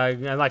right.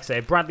 And like I say,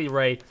 Bradley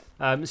Ray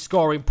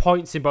scoring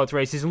points in both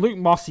races, and Luke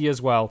Mossey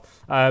as well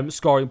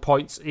scoring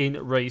points in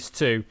race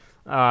 2.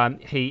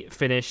 He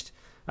finished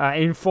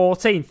in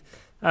 14th.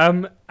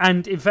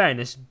 And in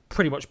fairness,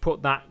 pretty much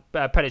put that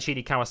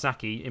Pedicini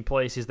Kawasaki in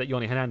places that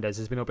Yoni Hernandez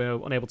has been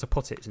unable to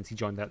put it since he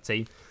joined that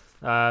team,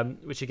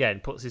 which again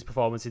puts his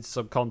performance into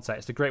some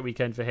context. A great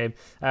weekend for him.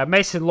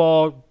 Mason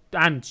Law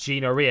and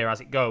Gino Ria,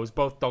 as it goes,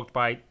 both dogged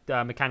by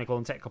mechanical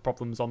and technical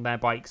problems on their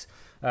bikes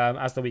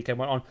as the weekend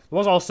went on. There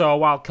was also a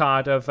wild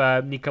card of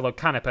Nicolo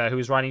Canepa, who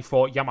was riding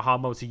for Yamaha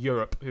Motor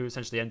Europe, who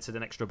essentially entered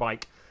an extra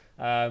bike.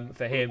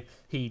 For him,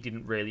 he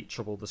didn't really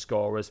trouble the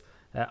scorers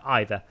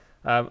either.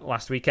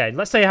 Last weekend.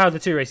 Let's say how the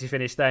 2 races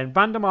finished then.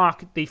 Van der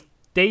Mark, the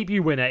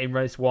debut winner in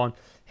race 1,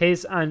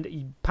 his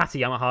and Patty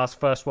Yamaha's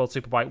first World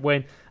Superbike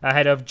win,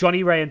 ahead of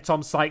Johnny Ray and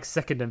Tom Sykes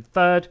 2nd and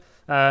 3rd.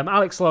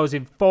 Alex Lowe's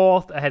in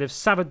 4th, ahead of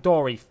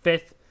Savadori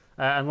 5th,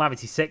 and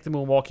Lavity 6th. The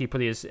Milwaukee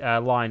put his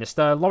line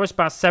astern. Loris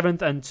Baz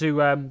 7th, and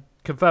to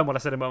confirm what I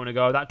said a moment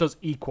ago, that does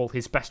equal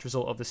his best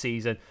result of the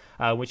season,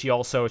 which he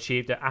also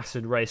achieved at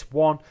Assen race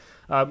 1.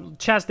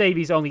 Chaz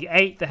Davies only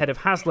 8th, ahead of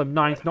Haslam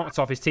 9th, knocked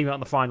off his teammate on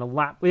the final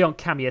lap. Leon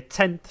Camier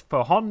 10th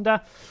for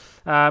Honda,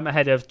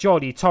 ahead of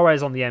Jordi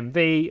Torres on the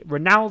MV.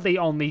 Rinaldi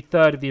on the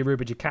 3rd of the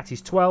Aruba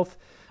Ducatis 12th.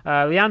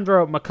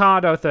 Leandro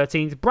Mercado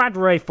 13th, Brad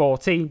Ray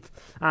 14th,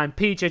 and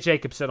PJ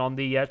Jacobson on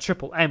the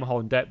Triple M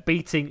Honda,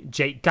 beating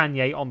Jake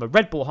Gagne on the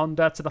Red Bull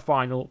Honda to the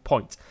final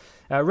point.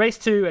 Race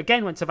 2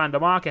 again went to Van der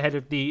Mark ahead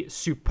of the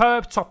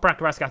superb Toprak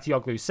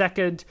Razgatlioglu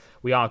 2nd.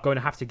 We are going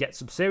to have to get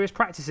some serious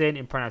practice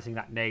in pronouncing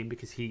that name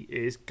because he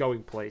is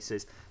going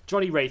places.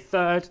 Johnny Ray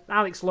 3rd,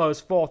 Alex Lowe's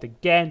 4th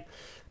again,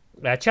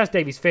 Chaz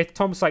Davies 5th,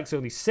 Tom Sykes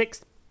only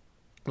 6th,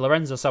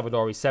 Lorenzo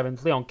Salvadori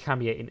 7th, Leon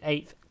Camier in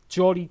 8th,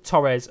 Jordi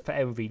Torres for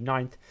MV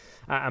 9th,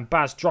 and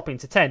Baz dropping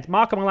to 10th.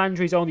 Marco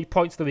Melandri's only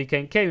points of the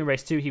weekend came in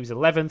race 2. He was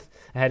 11th,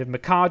 ahead of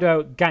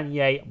Mercado,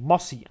 Gagne,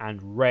 Mossey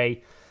and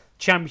Ray.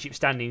 Championship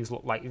standings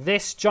look like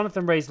this.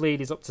 Jonathan Ray's lead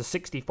is up to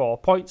 64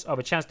 points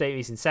over Chaz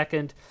Davies in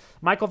 2nd.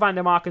 Michael van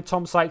der Mark and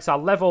Tom Sykes are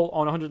level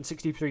on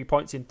 163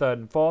 points in 3rd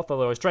and 4th,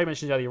 although as Dre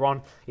mentioned earlier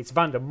on, it's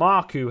van der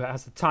Mark who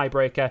has the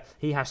tiebreaker.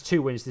 He has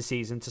 2 wins this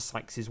season to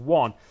Sykes'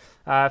 1.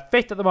 5th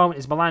at the moment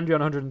is Melandri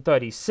on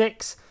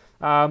 136.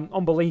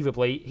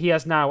 Unbelievably, he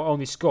has now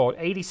only scored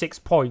 86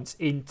 points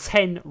in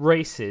 10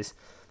 races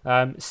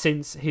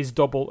since his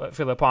double at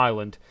Phillip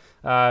Island.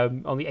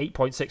 Only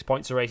 8.6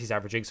 points a race he's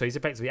averaging, so he's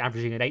effectively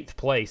averaging an 8th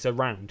place a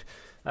round,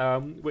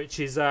 which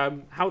is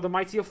how the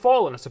mighty have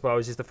fallen, I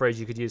suppose, is the phrase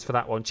you could use for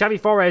that one. Xavi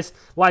Forés,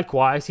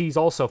 likewise, he's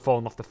also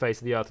fallen off the face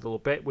of the earth a little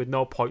bit, with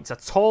no points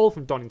at all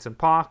from Donington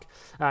Park,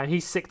 and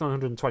he's 6th on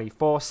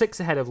 124, 6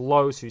 ahead of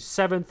Lowe's, who's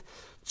 7th.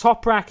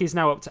 Toprak is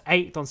now up to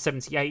 8th on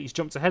 78, he's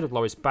jumped ahead of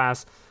Loris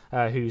Baz,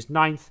 who's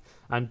 9th,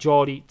 and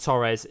Jordi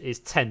Torres is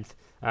 10th.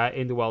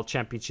 In the World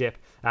Championship.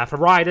 For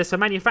riders, for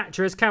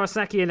manufacturers,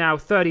 Kawasaki are now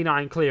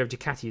 39 clear of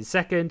Ducati in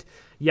 2nd.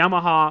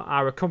 Yamaha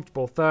are a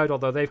comfortable 3rd,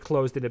 although they've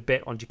closed in a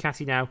bit on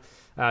Ducati now.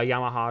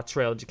 Yamaha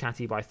trailed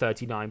Ducati by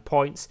 39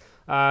 points.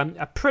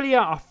 Aprilia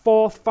are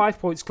 4th, 5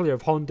 points clear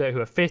of Honda, who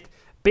are 5th.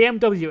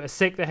 BMW are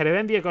 6th, ahead of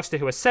MV Agusta,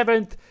 who are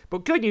 7th.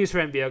 But good news for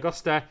MV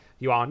Agusta,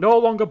 you are no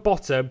longer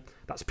bottom.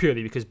 That's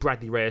purely because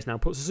Bradley Ray has now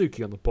put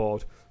Suzuki on the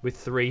board with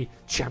 3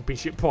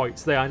 championship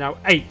points. They are now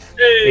 8th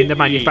in the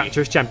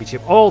Manufacturers'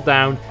 Championship, all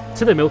down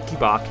to the Milky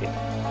Bar Kid.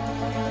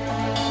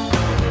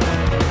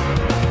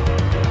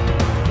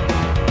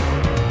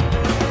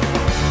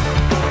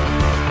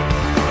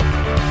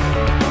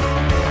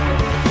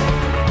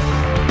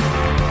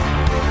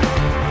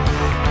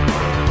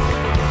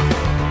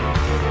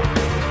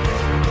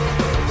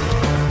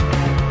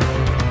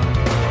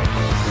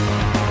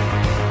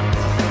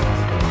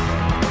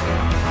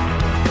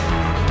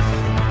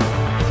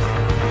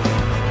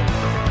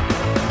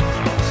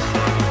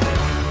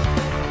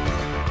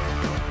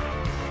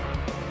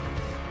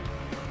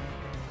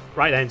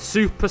 Right then,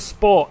 Super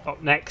Sport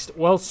up next.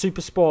 World Super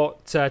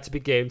Sport to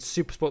begin.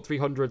 Super Sport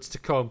 300s to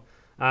come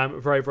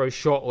very, very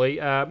shortly.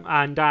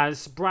 And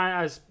as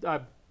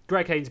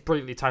Greg Haynes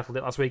brilliantly titled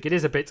it last week, it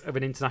is a bit of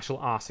an international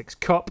R6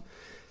 Cup.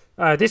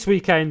 This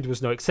weekend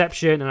was no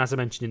exception, and as I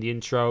mentioned in the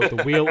intro,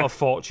 the Wheel of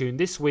Fortune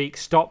this week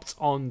stopped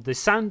on the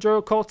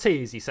Sandro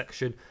Cortese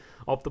section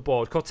of the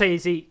board.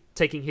 Cortese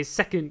taking his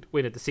second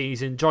win of the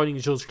season, joining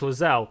Jules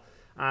Clauzel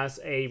as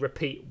a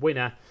repeat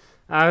winner.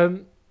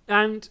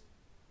 And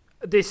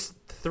this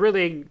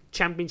thrilling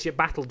championship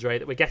battle, Dre,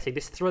 that we're getting,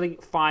 this thrilling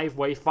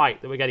five-way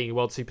fight that we're getting in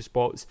World Super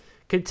Sports,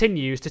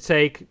 continues to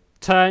take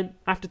turn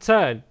after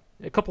turn.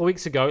 A couple of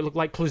weeks ago, it looked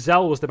like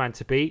Clauzel was the man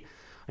to beat,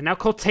 and now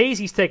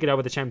Cortese's taken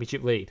over the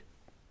championship lead.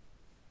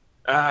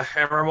 A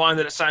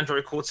reminder that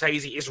Sandro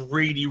Cortese is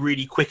really,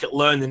 really quick at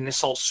learning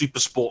this whole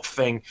super sport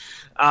thing.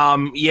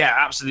 Yeah,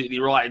 absolutely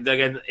right.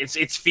 Again,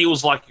 it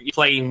feels like you're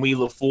playing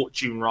Wheel of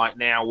Fortune right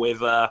now with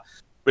the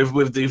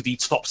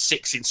top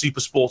six in super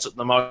sport at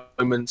the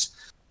moment.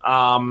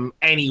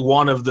 Any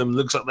one of them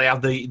looks like they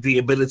have the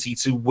ability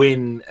to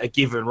win a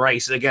given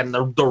race. Again,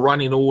 the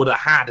running order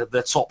had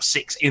the top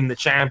six in the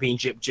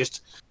championship,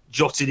 just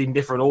jotted in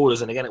different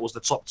orders, and again it was the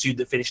top two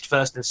that finished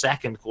first and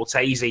second.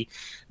 Cortese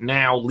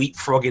now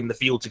leapfrogging the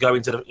field to go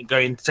in to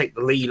take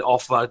the lead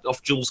off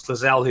Jules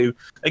Clauzel, who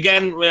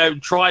again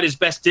tried his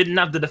best, didn't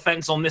have the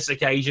defense on this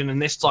occasion, and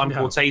this time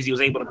Cortese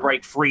was able to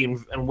break free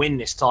and win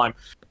this time.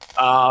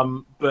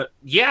 But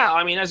yeah,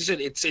 I mean, as you said,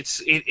 it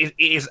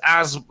is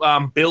as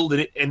billed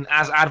and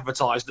as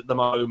advertised at the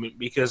moment,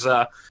 because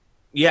at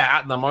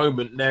the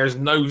moment there is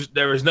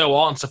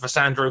no answer for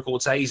Sandro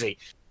Cortese.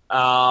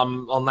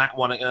 On that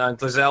one,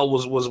 Clauzel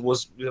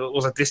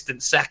was a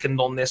distant second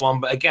on this one,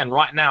 but again,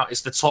 right now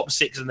it's the top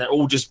six, and they're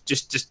all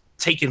just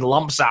taking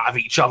lumps out of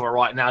each other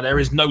right now. There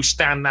is no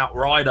standout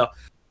rider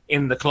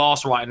in the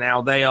class right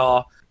now. They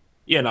are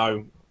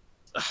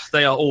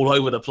all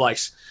over the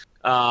place,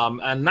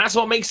 and that's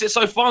what makes it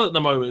so fun at the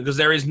moment, because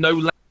there's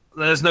no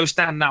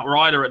standout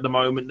rider at the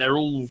moment. They're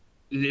all.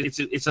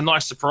 It's a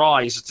nice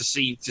surprise to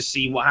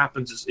see what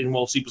happens in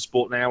World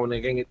Supersport now, and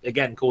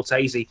again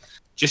Cortese,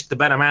 just the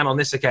better man on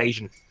this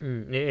occasion.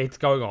 It's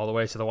going all the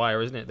way to the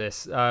wire, isn't it?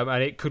 This,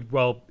 and it could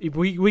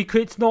we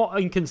could. It's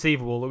not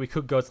inconceivable that we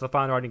could go to the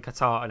final round in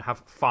Qatar and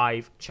have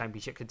 5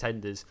 championship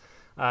contenders.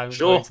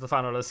 Going to the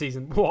final of the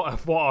season. What a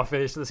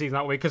finish to the season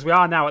that way, because we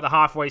are now at the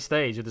halfway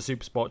stage of the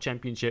Supersport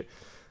Championship,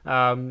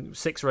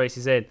 6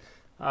 races in.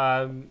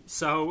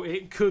 So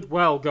it could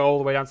well go all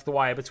the way down to the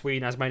wire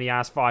between as many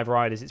as 5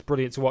 riders. It's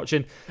brilliant to watch,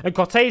 and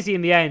Cortese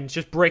in the end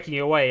just breaking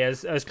away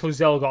as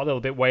Clauzel got a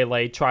little bit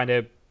waylaid trying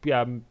to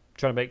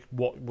make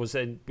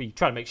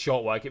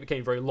short work. It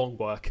became very long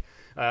work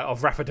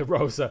of Rafa de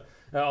Rosa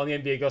on the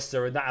MD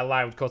Augusta, and that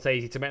allowed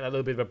Cortese to make that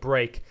little bit of a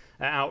break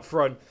out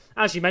front.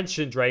 As you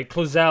mentioned, Dre,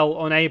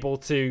 Clauzel unable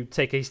to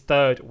take his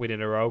 3rd win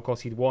in a row. Of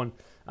course, he'd won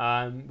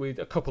with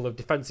a couple of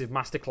defensive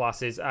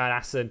masterclasses at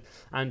Assen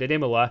and at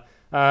Imola.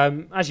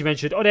 As you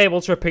mentioned,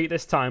 unable to repeat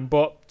this time,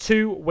 but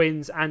 2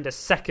 wins and a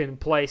 2nd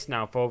place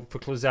now for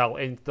Clauzel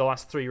in the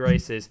last 3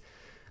 races.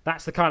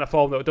 That's the kind of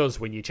form that does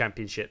win you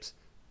championships.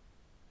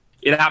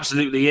 It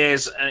absolutely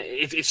is.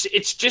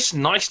 It's just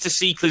nice to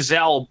see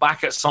Clauzel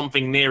back at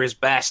something near his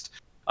best.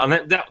 And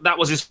that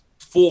was his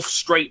 4th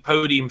straight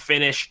podium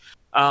finish.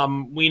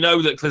 We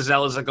know that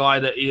Clauzel is a guy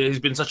that has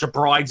been such a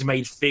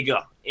bridesmaid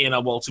figure in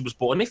a World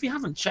Supersport. And if you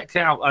haven't checked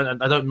out,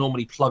 I don't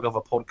normally plug other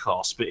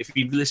podcasts, but if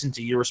you've listened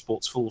to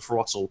Eurosport's Full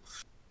Throttle,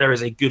 there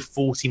is a good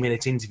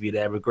 40-minute interview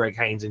there with Greg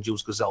Haynes and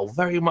Jules Clauzel.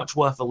 Very much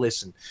worth a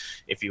listen,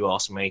 if you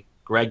ask me.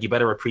 Greg, you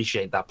better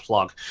appreciate that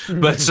plug.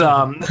 But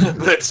a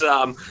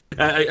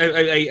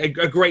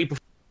great performance.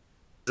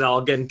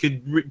 Again,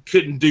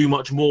 couldn't do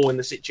much more in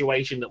the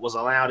situation that was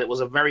allowed. It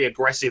was a very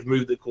aggressive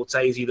move that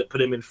Cortese that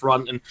put him in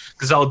front, and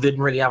Clauzel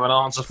didn't really have an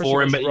answer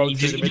for him. But he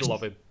just in the middle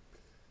of him.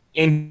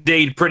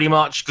 Indeed, pretty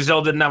much.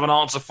 Clauzel didn't have an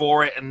answer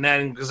for it, and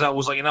then Clauzel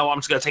was like, I'm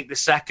just going to take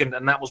this second,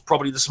 and that was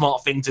probably the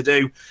smart thing to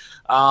do.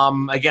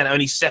 Again,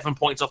 only 7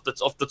 points off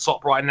the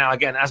top right now.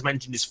 Again, as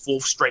mentioned, his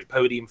 4th straight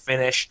podium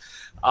finish.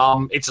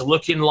 It's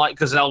looking like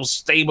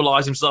Clauzel's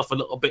stabilised himself a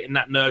little bit in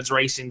that Nerds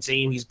Racing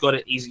team. He's got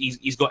it.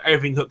 He's got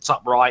everything hooked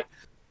up right,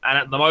 and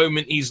at the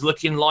moment, he's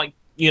looking like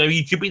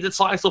he could be the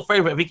title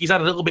favourite. I think he's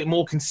had a little bit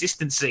more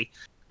consistency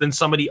than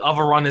some of the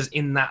other runners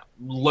in that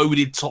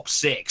loaded top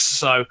 6.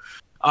 So.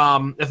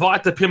 If I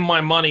had to pin my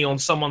money on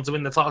someone to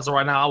win the title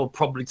right now, I would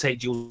probably take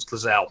Jules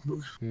Clauzel.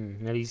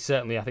 And he's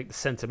certainly, I think, the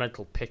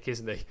sentimental pick,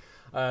 isn't he?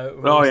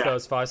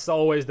 Those 5. It's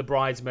always the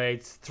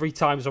bridesmaids, 3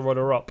 times a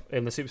runner-up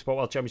in the Supersport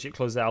World Championship,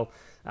 Clauzel.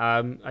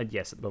 And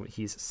yes, at the moment,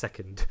 he's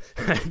 2nd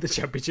in the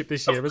championship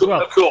this year as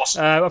well.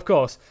 Of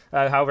course.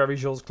 However, he's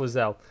Jules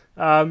Clauzel.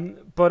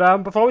 But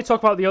before we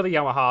talk about the other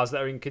Yamahas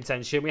that are in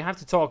contention, we have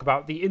to talk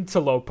about the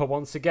Interloper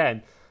once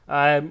again.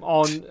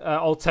 On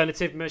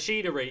alternative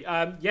machinery.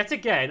 Yet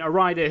again, a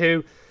rider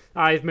who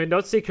I've made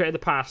no secret in the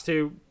past,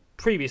 who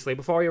previously,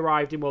 before he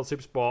arrived in World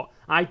Supersport,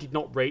 I did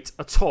not rate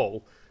at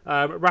all.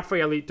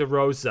 Rafael de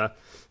Rosa.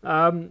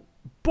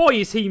 Boy,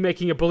 is he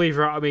making a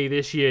believer out of me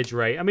this year,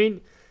 Dre. I mean,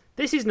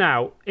 This is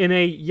now, in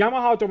a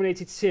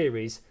Yamaha-dominated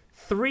series,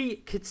 3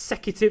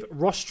 consecutive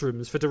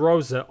rostrums for De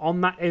Rosa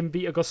on that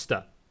MV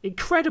Augusta.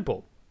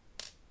 Incredible.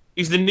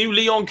 He's the new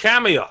Leon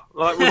Cameo,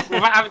 like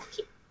without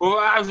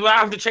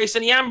having to chase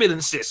any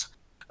ambulances.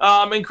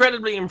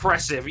 Incredibly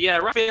impressive. Yeah,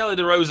 Rafael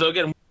De Rosa,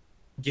 again,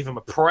 give him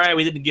a prayer.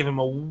 We didn't give him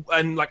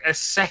a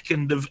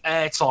second of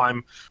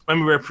airtime when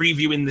we were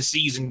previewing the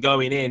season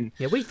going in.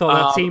 Yeah, we thought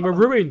that team were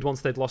ruined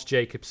once they'd lost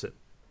Jacobsen.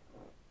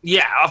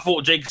 Yeah, I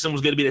thought Jacobsen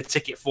was going to be the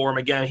ticket for him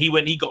again.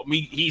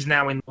 He's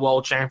now in the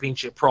World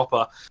Championship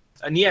proper.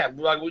 And yeah,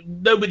 like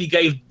nobody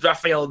gave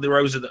Rafael De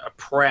Rosa a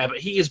prayer, but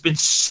he has been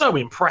so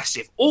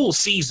impressive all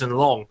season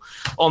long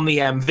on the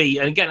MV.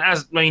 And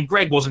again,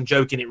 Greg wasn't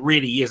joking. It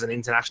really is an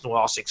international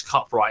R6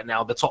 Cup right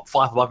now. The top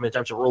 5 above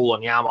mid-temperature are all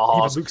on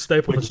Yamaha. Even Luke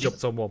Stapleford's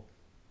jumped on one.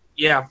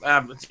 Yeah,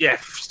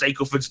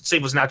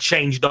 Stapleford's now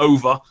changed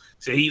over.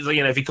 So he's,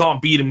 if you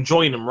can't beat him,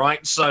 join him,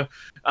 right? So,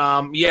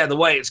 the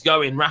way it's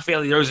going,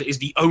 Rafael De Rosa is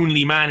the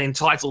only man in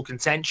title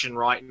contention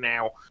right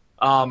now.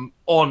 On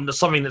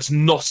something that's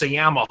not a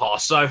Yamaha.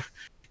 So,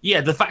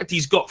 yeah, the fact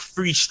he's got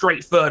 3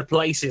 straight third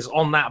places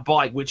on that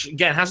bike, which,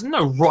 again, has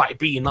no right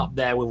being up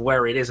there with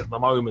where it is at the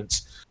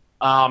moment,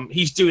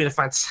 he's doing a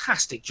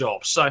fantastic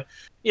job. So,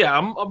 yeah,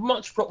 I'm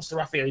much props to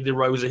Rafael De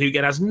Rosa, who,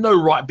 again, has no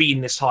right being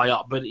this high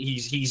up, but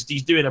he's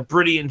doing a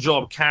brilliant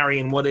job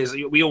carrying what is,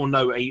 we all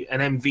know, an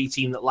MV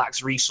team that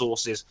lacks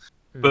resources.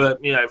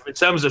 But, in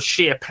terms of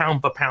sheer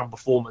pound-for-pound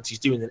performance, he's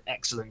doing an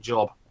excellent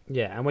job.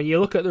 Yeah, and when you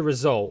look at the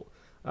result,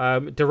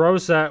 De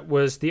Rosa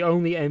was the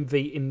only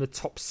MV in the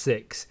top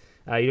 6.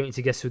 You don't need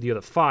to guess who the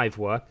other 5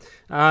 were.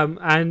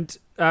 The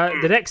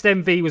next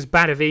MV was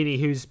Badavini,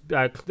 who's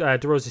De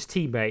Rosa's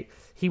teammate.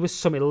 He was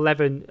some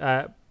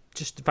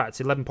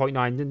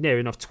 11.9, near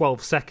enough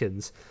 12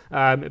 seconds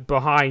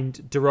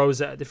behind De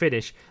Rosa at the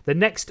finish. The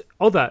next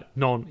other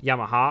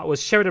non-Yamaha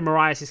was Sheridan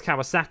Moraes'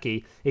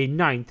 Kawasaki in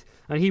 9th,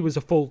 and he was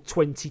a full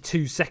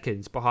 22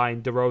 seconds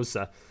behind De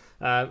Rosa.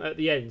 At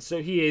the end, so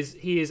he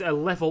is a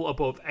level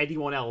above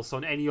anyone else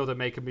on any other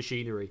make of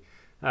machinery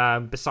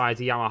besides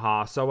the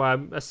Yamaha. So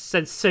a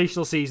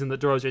sensational season that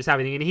De Rosa is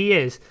having, and he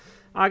is.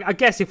 I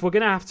guess if we're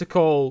going to have to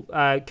call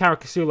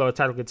Caricasulo a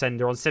title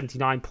contender on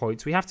 79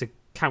 points, we have to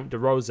count De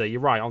Rosa.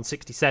 You're right, on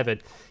 67.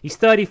 He's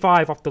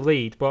 35 off the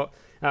lead, but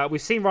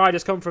we've seen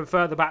riders come from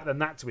further back than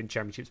that to win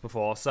championships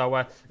before.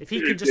 So if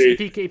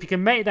he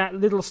can make that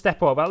little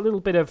step up, that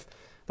little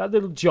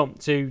jump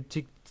to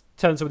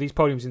turn some of these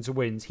podiums into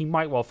wins, he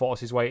might well force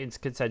his way into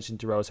contention,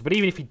 De Rosa. But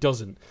even if he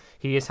doesn't,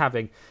 he is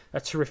having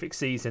a terrific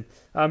season.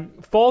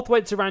 4th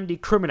went to Randy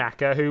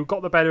Krummenacher, who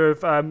got the better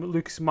of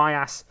Lucas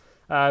Mayas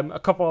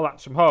a couple of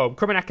laps from home.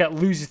 Krummenacher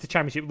loses the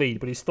championship lead,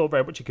 but he's still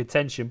very much in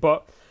contention.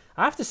 But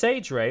I have to say,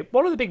 Dre,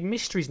 one of the big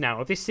mysteries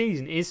now of this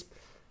season is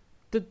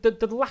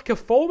the lack of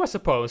form, I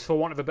suppose, for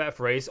want of a better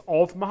phrase,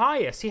 of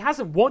Mahias. He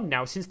hasn't won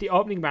now since the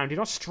opening round in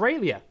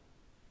Australia.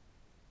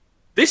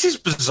 This is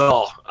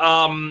bizarre.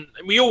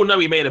 We all know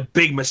he made a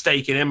big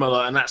mistake in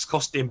Imola, and that's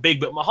cost him big.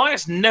 But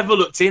Mahias never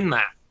looked in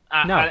that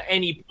at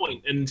any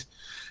point, and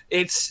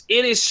it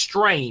is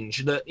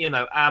strange that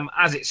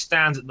as it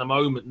stands at the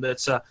moment,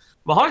 that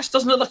Mahias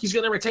doesn't look like he's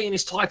going to retain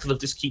his title if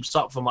this keeps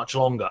up for much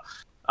longer.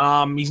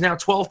 He's now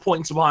 12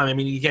 points behind. I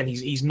mean, again,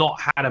 he's not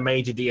had a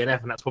major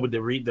DNF, and that's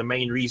probably the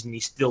main reason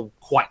he's still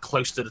quite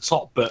close to the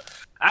top. But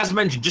as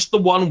mentioned, just the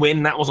one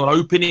win that was on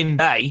opening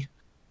day,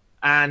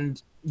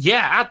 and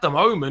yeah, at the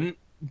moment,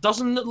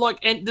 doesn't look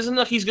like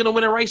he's going to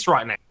win a race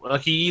right now.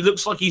 Like he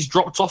looks like he's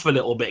dropped off a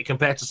little bit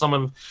compared to some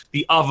of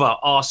the other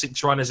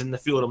R6 runners in the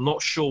field. I'm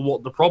not sure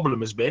what the problem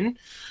has been.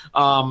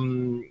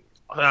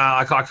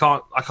 I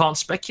can't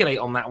speculate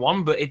on that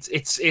one, but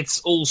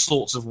it's all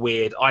sorts of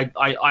weird. I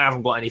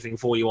haven't got anything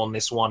for you on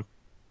this one.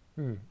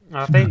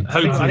 I think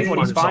what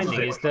he's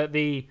finding is that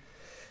the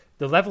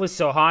level is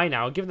so high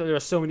now, given that there are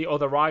so many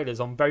other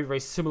riders on very, very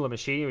similar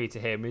machinery to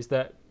him, is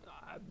that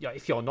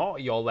if you're not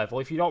at your level,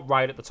 if you're not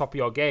right at the top of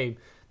your game,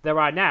 there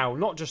are now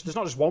there's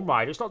not just one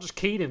rider, it's not just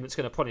Keenan that's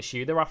going to punish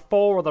you. There are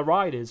 4 other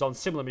riders on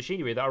similar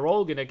machinery that are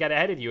all going to get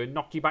ahead of you and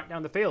knock you back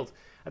down the field.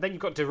 And then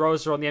you've got De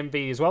Rosa on the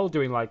MV as well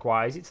doing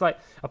likewise. It's like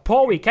a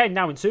poor weekend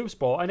now in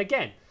Supersport. And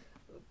again,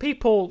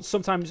 people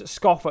sometimes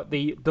scoff at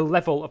the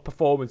level of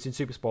performance in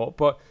Supersport,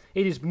 but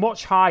it is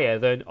much higher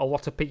than a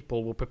lot of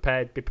people will be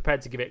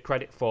prepared to give it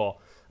credit for.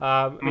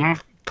 I mean,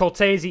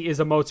 Cortese is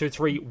a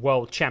Moto3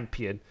 world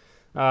champion.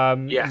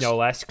 Yes. No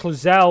less.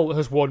 Cluzel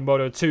has won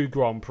Moto2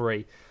 Grand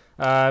Prix.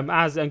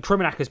 And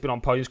Krummenacher has been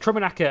on podiums.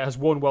 Krummenacher has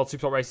won World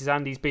Supersport races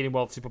and he's been in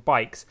World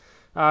Superbikes.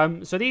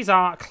 So these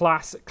are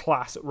class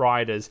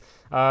riders.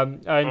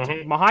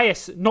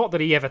 Mahias, not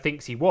that he ever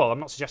thinks he will, I'm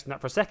not suggesting that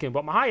for a second,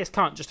 but Mahias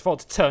can't just afford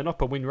to turn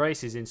up and win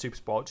races in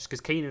Supersport just because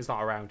Keenan's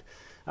not around.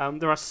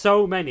 There are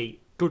so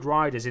many good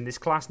riders in this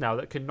class now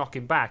that can knock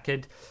him back,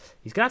 and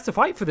he's going to have to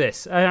fight for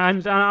this.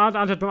 And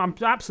I'm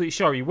absolutely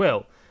sure he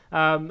will.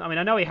 I mean,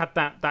 I know he had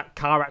that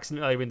car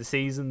accident earlier in the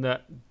season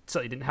that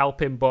certainly didn't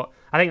help him, but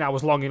I think that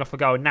was long enough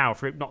ago now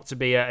for it not to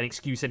be an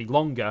excuse any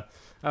longer.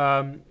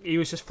 He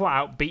was just flat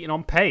out beaten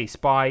on pace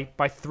by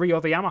 3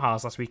 other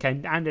Yamahas last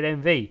weekend and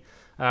an MV.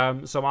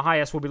 So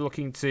Mahias will be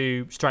looking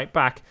to strike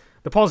back.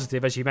 The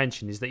positive, as you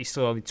mentioned, is that he's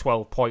still only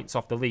 12 points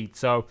off the lead.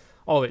 So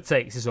all it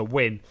takes is a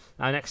win,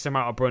 an extra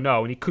amount of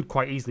Bruno, and he could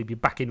quite easily be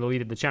back in the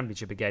lead of the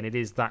championship again. It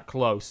is that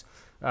close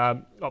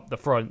up the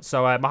front.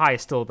 So Mahias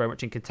is still very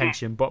much in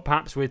contention, but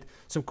perhaps with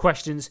some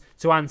questions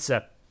to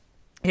answer.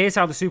 Here's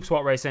how the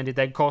Supersport race ended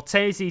then.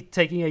 Cortese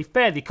taking a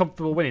fairly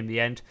comfortable win in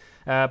the end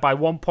by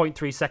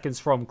 1.3 seconds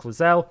from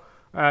Cluzel.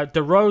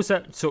 De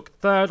Rosa took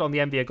third on the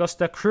MV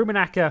Agusta.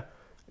 Krummenacher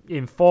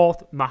in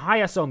fourth.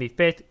 Mahias only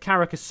fifth.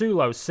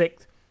 Caricasulo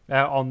sixth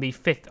on the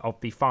fifth of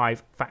the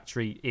five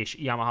factory-ish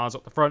Yamahas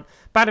up the front.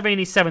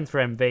 Badavini seventh for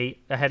MV,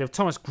 ahead of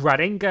Thomas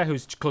Gradinga,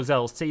 who's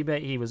Cluzel's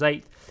teammate. He was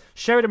eighth.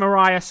 Sheridan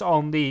Marias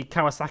on the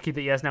Kawasaki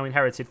that he has now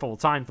inherited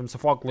full-time from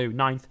Sofoglu,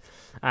 ninth.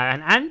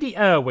 And Andy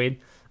Irwin,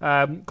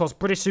 because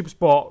British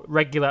Supersport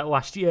regular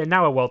last year,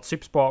 now a World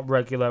Supersport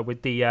regular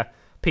with the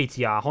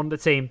PTR Honda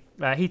team.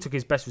 He took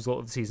his best result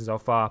of the season so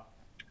far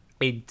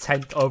in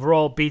 10th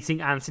overall,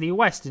 beating Anthony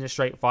West in a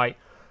straight fight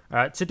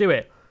to do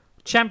it.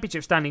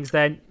 Championship standings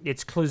then,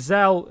 it's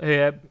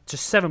Cluzel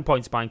just 7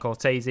 points behind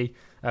Cortese.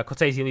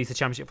 Cortese leads the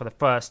championship for the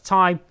first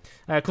time.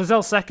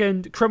 Cluzel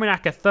second,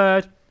 Krummenacher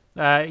third.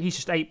 He's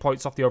just 8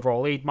 points off the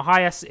overall lead.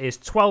 Mahias is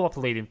 12 off the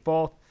lead in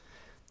fourth.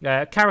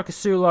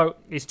 Caricasulo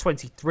is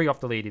 23 off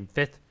the lead in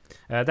fifth.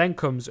 Then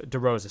comes De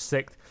Rosa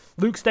sixth.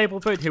 Luke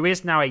Stapleford, who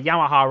is now a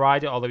Yamaha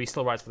rider, although he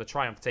still rides for the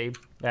Triumph team,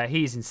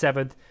 he's in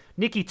seventh.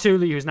 Nicky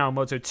Tooley, who's now a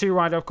Moto2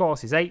 rider, of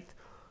course, is eighth.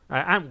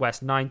 Ant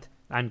West ninth.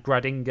 And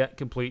Gradinga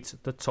completes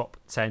the top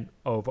 10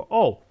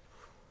 overall.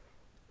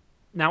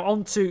 Now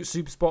on to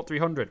Supersport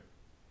 300.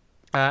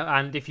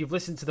 And if you've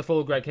listened to the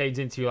full Greg Haynes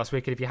interview last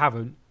week, and if you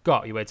haven't, go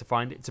out your way to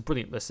find it. It's a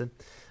brilliant listen.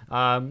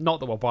 Not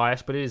that we're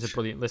biased, but it is a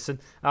brilliant listen.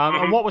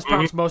 And what was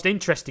perhaps most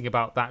interesting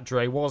about that,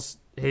 Dre, was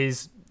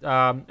his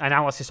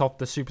analysis of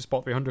the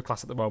Supersport 300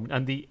 class at the moment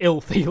and the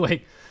ill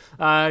feeling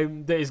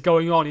that is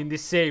going on in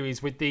this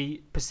series with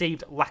the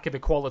perceived lack of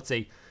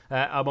equality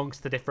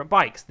amongst the different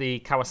bikes. The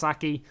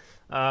Kawasaki,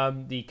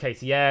 the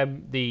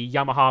KTM, the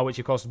Yamaha, which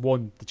of course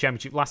won the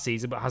championship last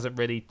season but hasn't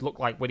really looked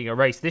like winning a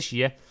race this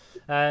year,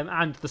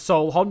 and the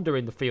sole Honda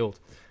in the field.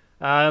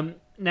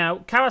 Now,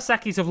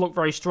 Kawasaki's have looked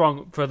very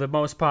strong for the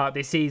most part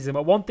this season,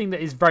 but one thing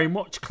that is very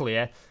much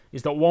clear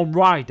is that one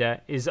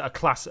rider is a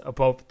class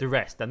above the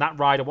rest, and that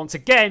rider, once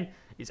again,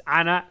 is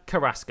Ana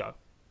Carrasco.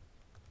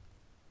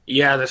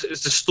 Yeah,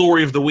 it's the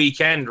story of the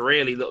weekend,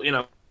 really.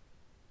 That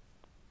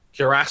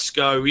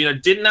Carrasco,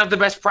 didn't have the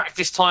best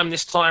practice time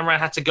this time around,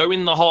 had to go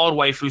in the hard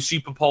way through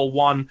Superpole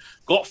 1,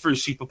 got through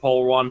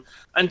Superpole 1,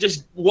 and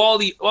just while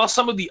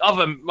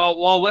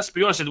let's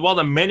be honest, while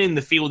the men in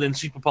the field in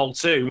Superpole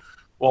 2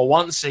 were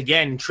once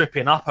again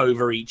tripping up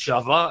over each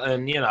other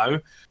and,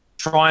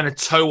 trying to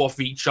toe off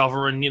each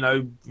other,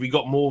 and, we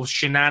got more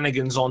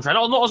shenanigans on track.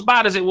 Not as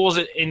bad as it was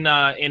in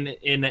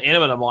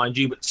Imola, mind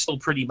you, but still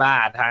pretty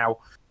bad how,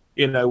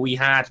 we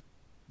had,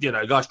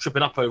 guys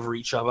tripping up over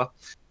each other.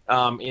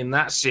 In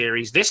that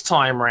series. This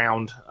time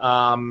round,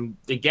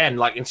 again,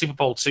 like in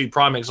Superpole 2,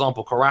 prime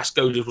example,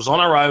 Carrasco just was on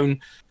her own,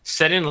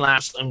 setting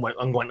laps and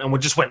we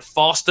just went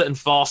faster and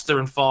faster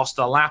and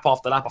faster, lap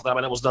after lap after lap,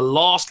 and it was the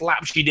last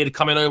lap she did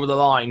coming over the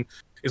line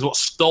is what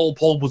stole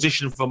pole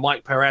position for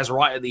Mike Perez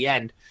right at the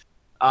end.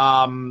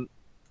 And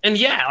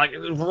yeah, like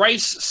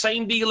race,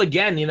 same deal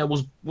again.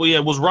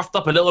 Was roughed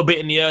up a little bit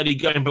in the early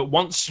going, but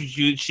once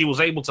she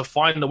was able to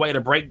find a way to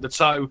break the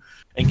toe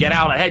and get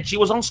out ahead, she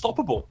was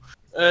unstoppable.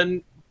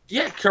 And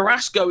yeah,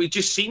 Carrasco, it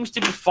just seems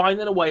to be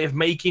finding a way of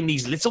making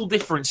these little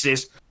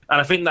differences. And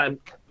I think that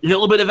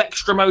little bit of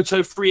extra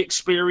Moto3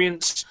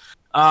 experience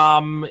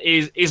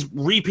is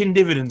reaping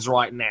dividends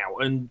right now.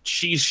 And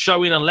she's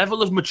showing a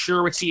level of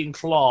maturity and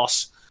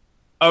class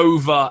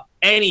over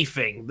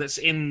anything that's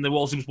in the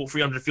World Supersport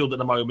 300 field at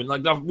the moment.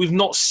 Like, we've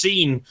not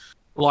seen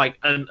like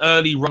an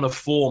early run of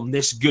form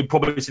this good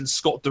probably since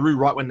Scott Derue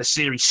right when the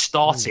series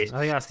started. I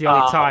think that's the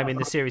only time in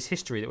the series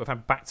history that we've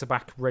had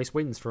back-to-back race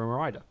wins for a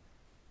rider.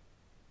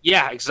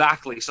 Yeah,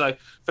 exactly. So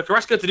for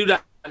Carrasco to do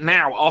that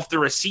now,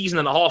 after a season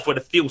and a half where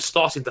the field's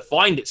starting to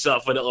find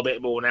itself a little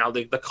bit more now,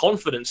 the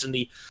confidence and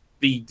the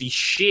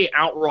sheer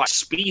outright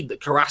speed that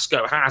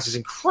Carrasco has is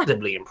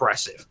incredibly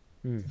impressive.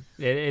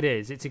 It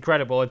is. It's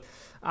incredible.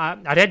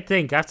 And I did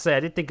think at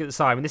the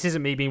time, and this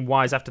isn't me being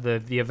wise after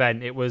the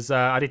event, it was,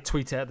 I did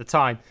tweet it at the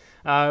time,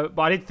 but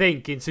I did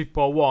think in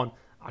Superpole 1,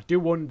 I do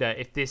wonder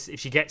if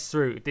she gets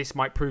through, this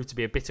might prove to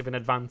be a bit of an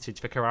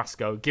advantage for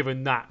Carrasco,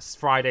 given that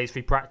Friday's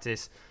free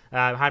practice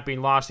had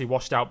been largely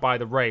washed out by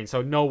the rain,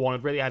 so no one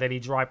had really had any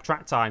dry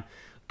track time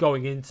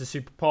going into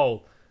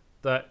Superpole.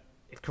 That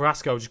if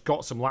Carrasco just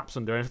got some laps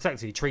under and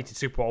effectively treated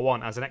Superpole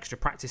 1 as an extra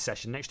practice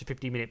session, an extra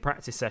 15-minute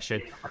practice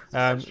session,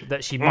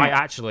 that she might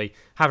actually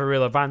have a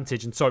real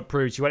advantage, and so it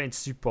proved. She went into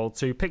Superpole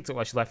 2, picked up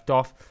where she left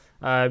off,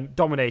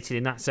 dominated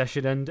in that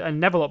session, and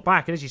never looked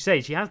back. And as you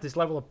say, she has this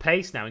level of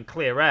pace now in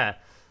clear air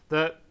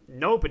that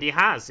nobody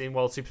has in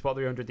World Supersport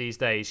 300 these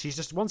days. She's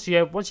just once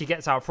she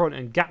gets out front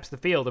and gaps the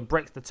field and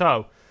breaks the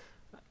toe,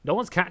 no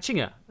one's catching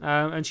her,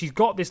 and she's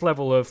got this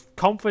level of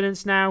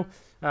confidence now.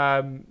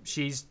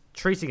 She's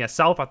treating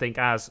herself, I think,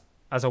 as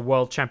as a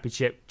World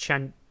Championship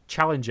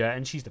challenger,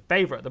 and she's the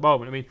favourite at the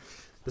moment. I mean,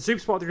 the Super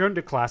Sport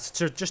 300 class,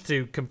 just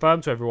to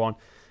confirm to everyone,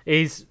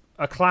 is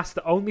a class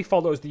that only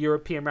follows the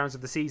European rounds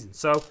of the season.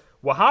 So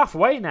we're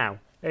halfway now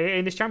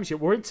in this championship.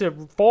 We're into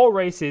 4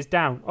 races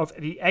down of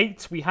the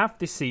 8 we have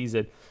this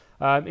season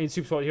in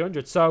Super Sport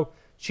 300. So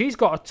she's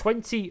got a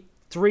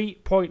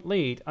 23-point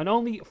lead and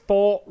only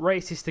 4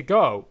 races to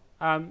go.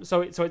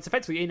 So it's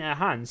effectively in her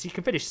hands. She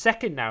can finish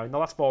second now in the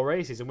last 4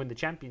 races and win the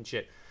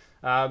championship.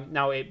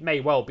 Now, it may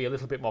well be a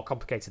little bit more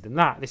complicated than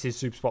that. This is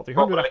Super Sport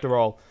 300 after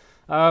all.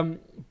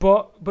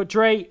 But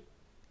Dre,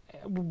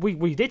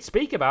 we did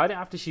speak about it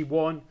after she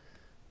won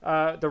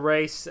the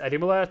race at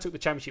Imola, took the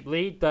championship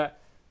lead.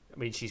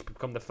 She's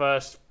become the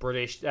first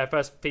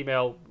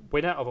female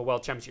winner of a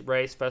World Championship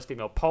race, first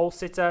female pole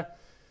sitter.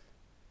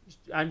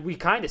 And we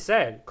kind of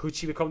said, could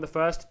she become the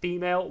first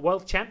female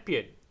world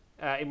champion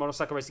in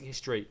motorcycle racing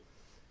history?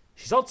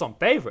 She's odds-on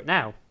favourite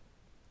now.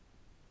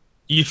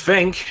 You'd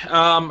think.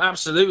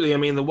 Absolutely. I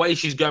mean, the way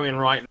she's going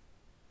right now,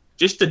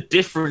 just a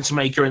difference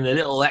maker and the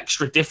little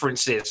extra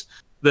differences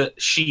that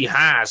she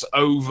has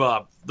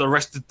over the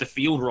rest of the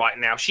field right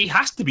now. She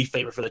has to be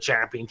favourite for the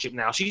championship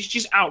now. She's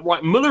just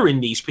outright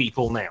Mullering these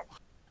people now.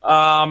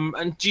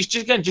 And she's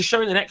just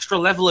showing an extra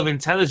level of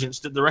intelligence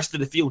that the rest of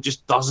the field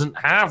just doesn't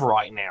have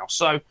right now.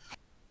 So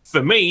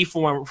for me,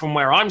 from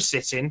where I'm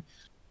sitting,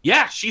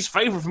 yeah, she's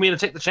favourite for me to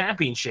take the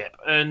championship.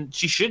 And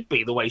she should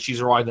be the way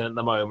she's riding at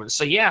the moment.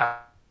 So yeah,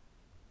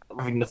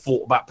 having the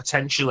thought about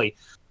potentially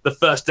the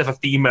first ever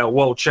female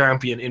world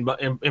champion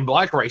in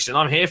bike racing,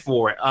 I'm here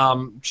for it.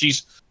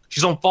 She's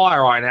on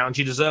fire right now, and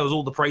she deserves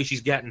all the praise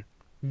she's getting.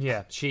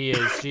 Yeah, she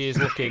is. She is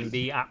looking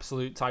the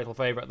absolute title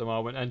favourite at the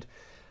moment, and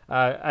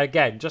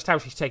again, just how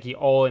she's taking it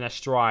all in her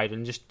stride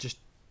and just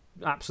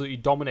absolutely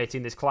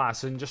dominating this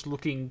class and just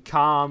looking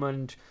calm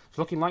and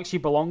looking like she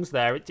belongs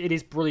there. It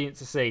is brilliant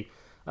to see.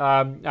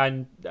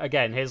 And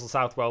again, Hazel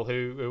Southwell,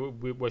 who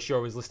we're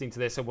sure is listening to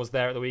this and was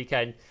there at the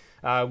weekend,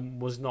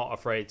 was not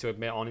afraid to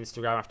admit on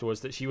Instagram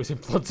afterwards that she was in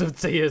floods of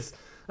tears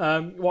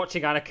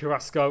watching Ana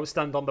Carrasco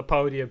stand on the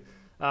podium,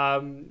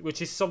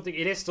 which is something.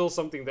 It is still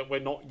something that we're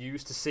not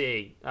used to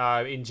seeing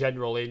in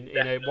general in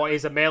what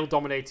is a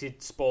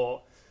male-dominated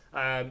sport.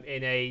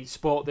 In a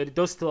sport that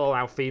does still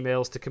allow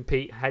females to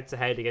compete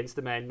head-to-head against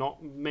the men.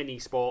 Not many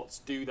sports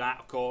do that,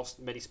 of course.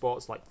 Many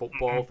sports like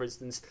football, for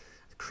instance,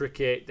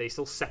 cricket, they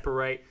still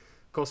separate.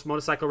 Of course,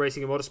 motorcycle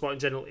racing and motorsport in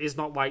general is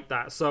not like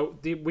that. So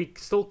we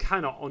still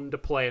cannot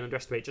underplay and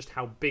underestimate just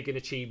how big an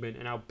achievement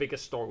and how big a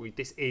story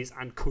this is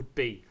and could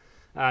be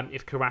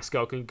if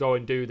Carrasco can go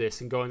and do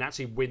this and go and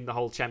actually win the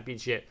whole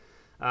championship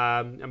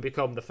and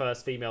become the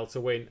first female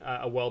to win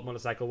a World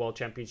Motorcycle World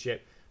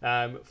Championship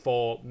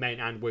for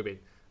men and women.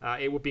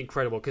 It would be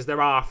incredible because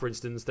there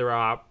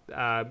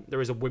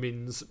is a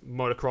women's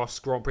motocross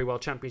Grand Prix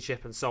World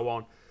Championship and so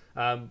on.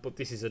 But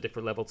this is a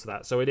different level to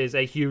that. So it is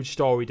a huge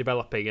story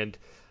developing, and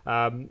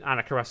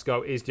Ana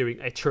Carrasco is doing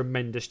a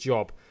tremendous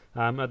job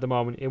at the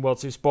moment in World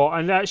Supersport.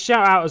 And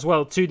shout out as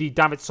well to the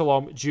David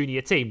Salom Jr.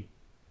 team,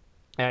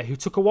 who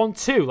took a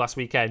 1-2 last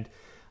weekend.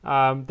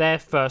 Their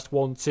first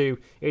 1-2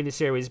 in the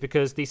series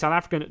because the South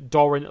African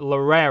Doran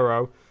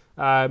Loureiro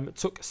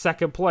took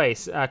second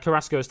place,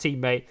 Carrasco's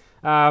teammate,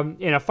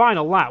 in a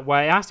final lap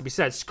where, it has to be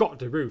said, Scott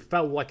Derue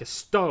fell like a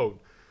stone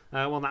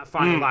on that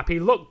final lap.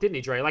 He looked, didn't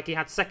he, Dre, like he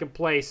had second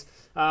place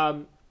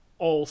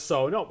all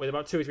sewn up with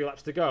about 2 or 3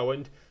 laps to go,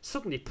 and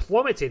suddenly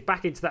plummeted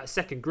back into that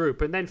second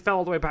group and then fell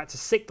all the way back to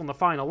 6th on the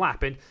final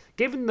lap. And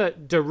given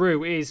that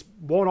Derue is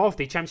one of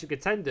the championship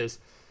contenders,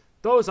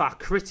 those are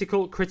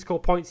critical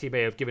points he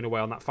may have given away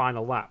on that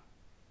final lap.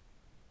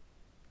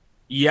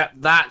 Yeah,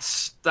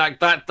 that's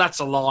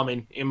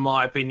alarming in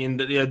my opinion.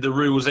 That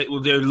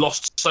Derue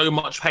lost so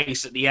much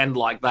pace at the end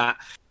like that.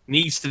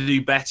 Needs to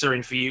do better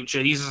in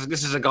future.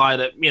 This is a guy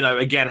that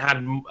again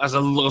has a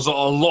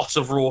lot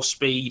of raw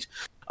speed.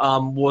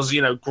 Was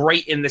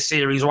great in the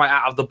series right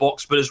out of the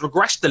box, but has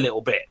regressed a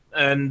little bit.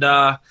 And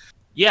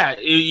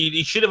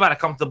he should have had a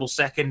comfortable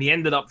second. He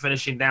ended up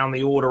finishing down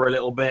the order a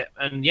little bit,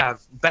 and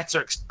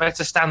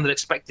better standard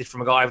expected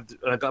from a guy of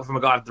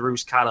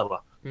Derue's caliber.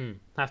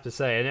 Have to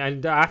say,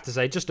 and I have to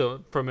say, just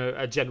from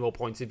a general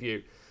point of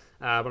view,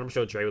 but I'm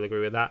sure Dre will agree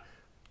with that.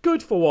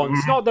 Good for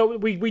once. Not that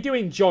we do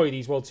enjoy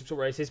these World Supersport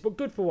races, but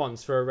good for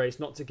once for a race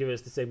not to give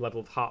us the same level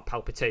of heart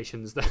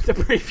palpitations that the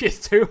previous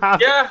two have.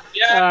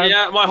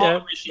 My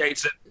heart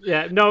appreciates it.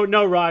 Yeah,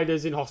 no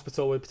riders in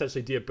hospital with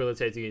potentially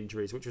debilitating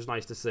injuries, which was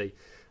nice to see.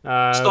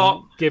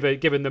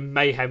 Given the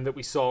mayhem that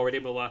we saw at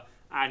Imola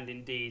and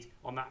indeed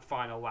on that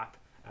final lap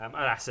at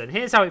Assen.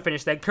 Here's how it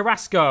finished then.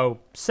 Carrasco,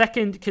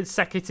 second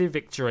consecutive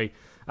victory,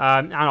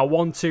 and a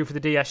 1-2 for the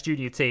DS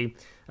Junior team.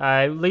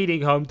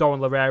 Leading home Doran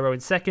Loureiro in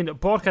second,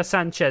 Borja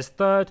Sanchez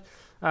third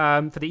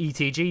for the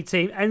ETG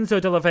team,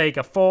 Enzo de la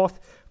Vega fourth,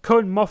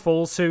 Kun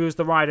Muffles, who's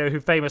the rider who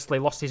famously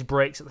lost his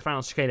brakes at the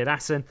final chicane at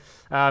Assen,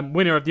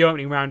 winner of the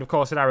opening round, of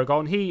course, at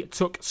Aragon. He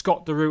took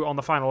Scott Derue on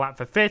the final lap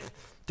for fifth.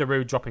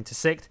 Daru dropping to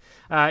 6th.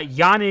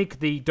 Yannick,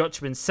 the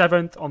Dutchman,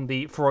 7th on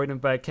the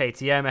Freudenberg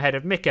KTM, ahead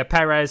of Mika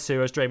Perez,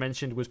 who, as Dre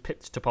mentioned, was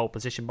pipped to pole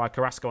position by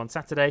Carrasco on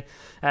Saturday.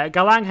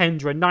 Galang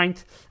Hendra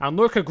 9th, and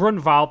Luca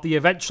Grunwald, the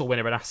eventual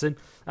winner at Assen,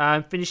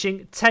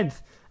 finishing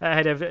 10th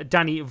ahead of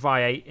Danny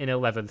Valle in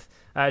 11th.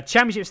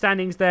 Championship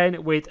standings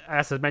then, with,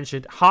 as I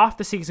mentioned, half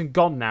the season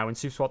gone now in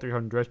Supersport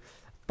 300.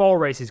 4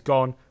 races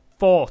gone,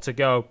 4 to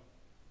go.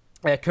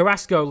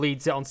 Carrasco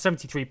leads it on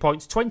 73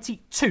 points,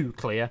 22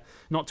 clear,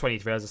 not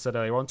 23 as I said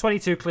earlier on,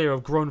 22 clear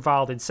of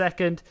Grunwald in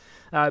second.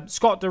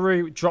 Scott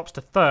Daru drops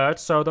to third,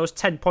 so those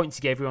 10 points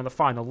he gave you on the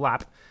final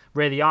lap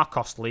really are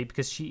costly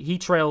because he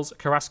trails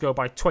Carrasco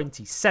by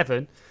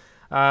 27.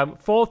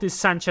 Fourth is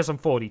Sanchez on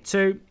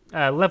 42,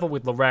 level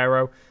with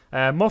Loureiro.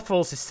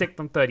 Muffles is 6th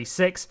on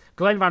 36.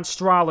 Glenn Van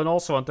Stralen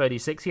also on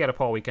 36. He had a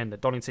poor weekend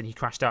at Donington. He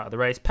crashed out of the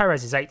race.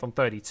 Perez is 8th on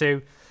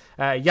 32.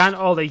 Jan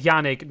Ole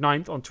Yannick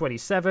 9th on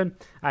 27.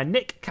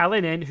 Nick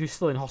Kalinin, who's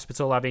still in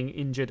hospital having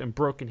injured and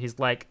broken his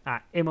leg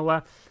at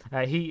Imola,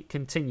 he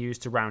continues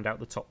to round out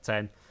the top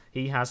 10.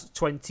 He has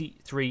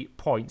 23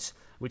 points,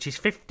 which is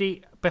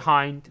 50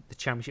 behind the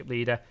championship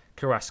leader,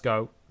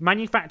 Carrasco.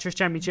 Manufacturers'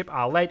 Championship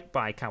are led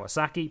by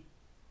Kawasaki.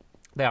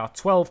 They are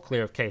 12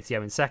 clear of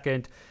KTM in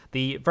second.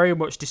 The very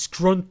much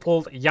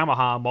disgruntled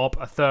Yamaha mob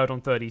are third on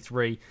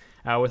 33,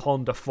 with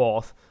Honda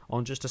fourth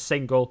on just a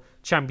single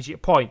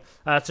championship point.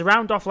 To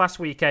round off last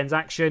weekend's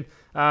action,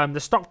 the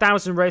Stock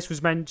 1000 race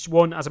was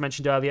won, as I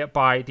mentioned earlier,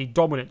 by the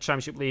dominant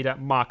championship leader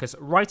Markus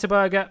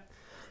Reiterberger.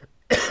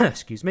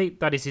 Excuse me.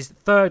 That is his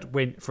third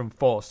win from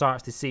 4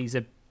 starts this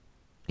season.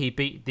 He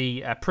beat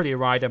the prettier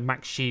rider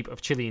Max Scheib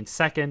of Chile in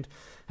second,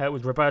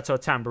 with Roberto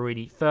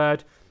Tamburini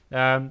third.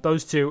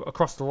 Those two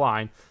across the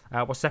line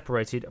were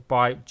separated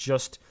by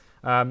just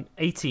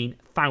 18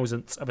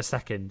 thousandths of a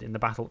second in the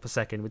battle for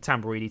second, with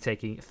Tamburini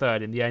taking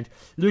third in the end.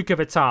 Luca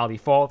Vitali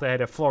fourth,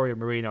 ahead of Florio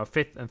Marino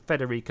fifth, and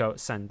Federico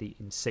Sandi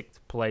in 6th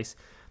place.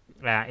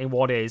 In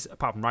what is,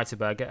 apart from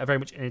Reiterberger, a very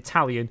much an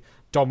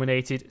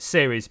Italian-dominated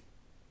series.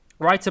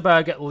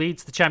 Reiterberger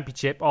leads the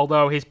championship,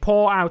 although his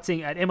poor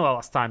outing at Imola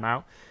last time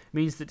out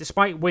means that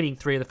despite winning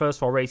 3 of the first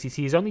 4 races,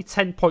 he is only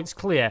 10 points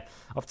clear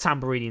of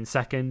Tamburini in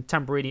second.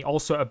 Tamburini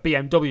also a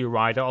BMW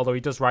rider, although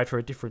he does ride for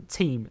a different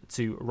team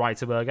to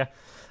Reiterberger.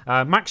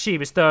 Max Scheib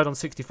is third on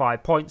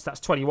 65 points. That's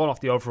 21 off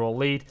the overall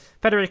lead.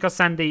 Federico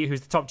Sandi,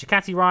 who's the top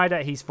Ducati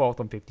rider, he's fourth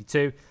on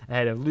 52,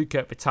 ahead of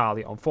Luca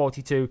Vitali on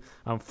 42,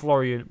 and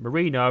Florian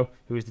Marino,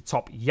 who is the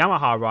top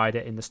Yamaha rider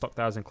in the Stock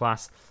 1000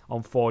 class,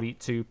 on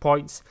 42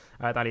 points.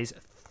 That is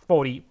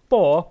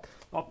 44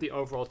 of the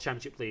overall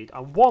championship lead.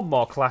 And one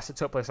more class that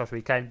took place last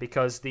weekend,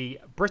 because the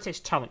British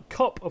Talent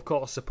Cup, of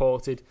course,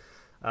 supported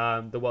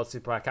the World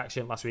Superbike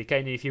action last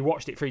weekend. And if you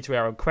watched it free to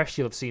air on Quest,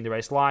 you'll have seen the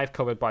race live,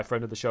 covered by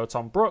friend of the show,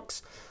 Tom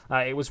Brooks.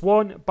 It was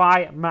won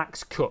by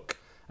Max Cook.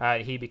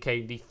 He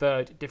became the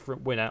third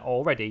different winner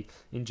already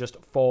in just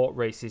 4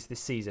 races this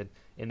season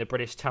in the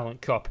British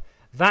Talent Cup.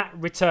 That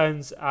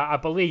returns, I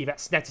believe, at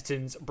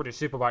Snetterton's British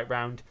Superbike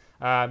round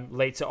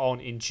later on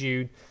in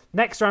June.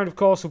 Next round, of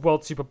course, of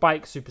World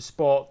Superbike, Super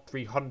Sport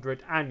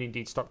 300, and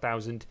indeed Stock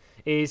 1000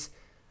 is,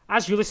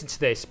 as you listen to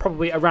this,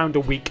 probably around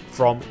a week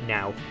from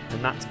now.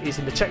 And that is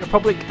in the Czech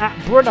Republic at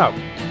Brno.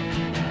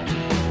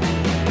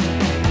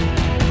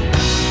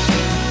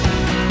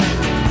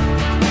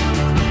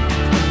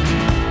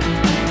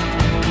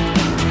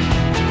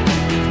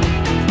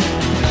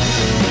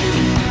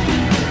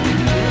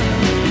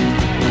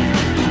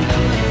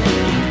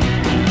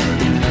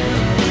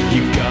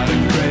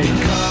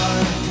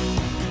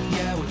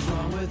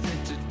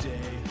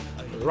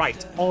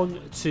 Right,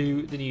 on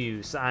to the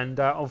news, and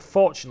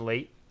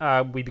unfortunately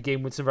we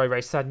begin with some very,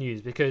 very sad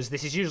news, because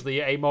this is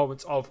usually a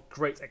moment of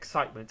great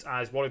excitement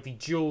as one of the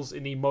jewels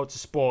in the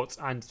motorsport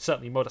and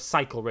certainly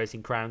motorcycle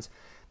racing crowns,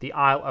 the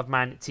Isle of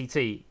Man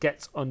TT,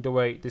 gets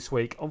underway this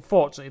week.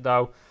 Unfortunately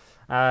though,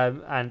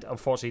 and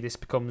unfortunately this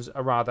becomes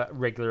a rather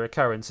regular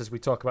occurrence as we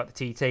talk about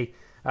the TT,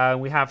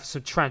 we have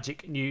some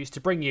tragic news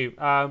to bring you,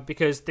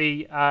 because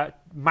the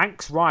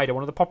Manx rider,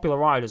 one of the popular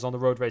riders on the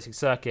road racing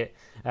circuit,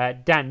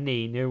 Dan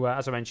Neen, who,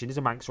 as I mentioned, is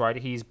a Manx rider.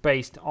 He's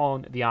based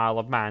on the Isle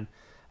of Man.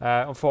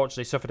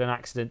 Unfortunately, suffered an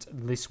accident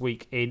this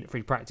week in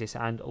free practice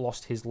and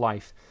lost his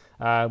life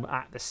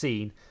at the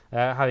scene,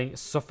 having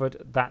suffered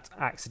that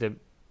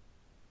accident.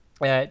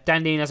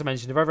 Dan Neen, as I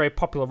mentioned, a very, very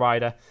popular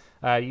rider.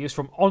 He was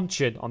from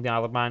Onchen on the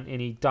Isle of Man, and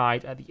he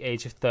died at the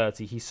age of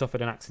 30. He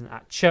suffered an accident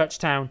at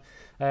Churchtown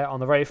on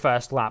the very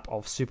first lap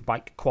of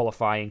Superbike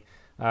qualifying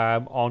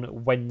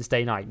on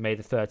Wednesday night, May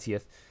the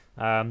 30th.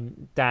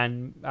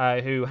 Dan,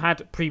 who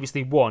had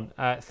previously won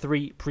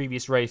 3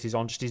 previous races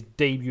on just his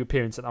debut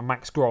appearance at the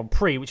Max Grand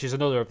Prix, which is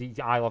another of the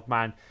Isle of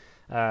Man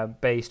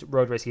based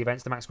road racing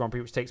events, the Max Grand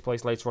Prix, which takes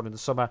place later on in the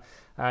summer.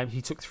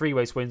 He took 3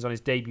 race wins on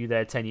his debut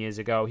there 10 years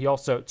ago. He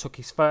also took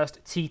his first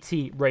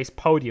TT race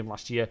podium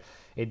last year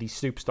in the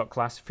Superstock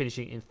class,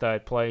 finishing in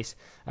 3rd place.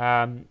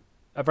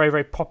 A very,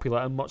 very popular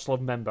and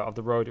much-loved member of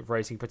the road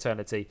racing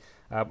fraternity.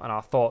 And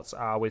our thoughts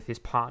are with his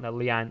partner,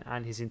 Leanne,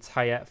 and his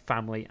entire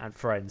family and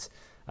friends.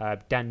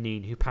 Dan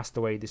Neen, who passed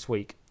away this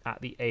week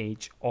at the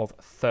age of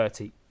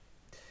 30.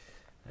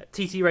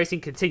 TT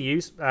racing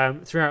continues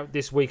throughout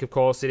this week. Of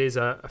course, it is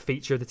a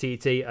feature of the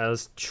TT,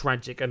 as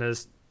tragic and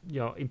as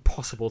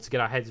impossible to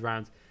get our heads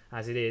around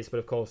as it is. But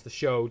of course, the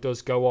show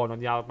does go on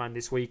the Isle of Man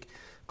this week.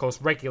 Of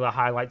course, regular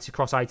highlights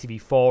across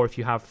ITV4. If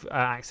you have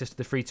access to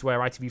the free-to-air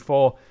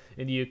ITV4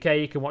 in the UK,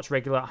 you can watch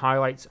regular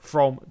highlights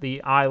from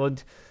the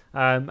island.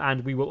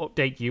 And we will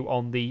update you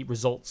on the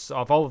results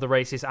of all of the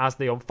races as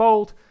they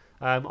unfold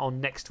on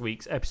next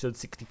week's episode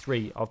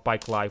 63 of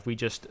Bike Live. We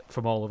just,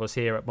 from all of us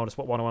here at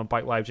Motorsport 101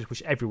 Bike Live, just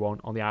wish everyone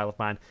on the Isle of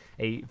Man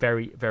a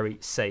very, very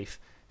safe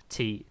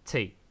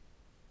TT.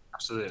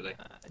 Absolutely.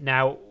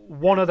 Now,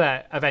 one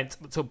other event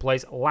that took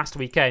place last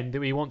weekend that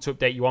we want to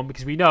update you on,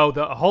 because we know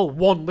that a whole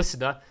one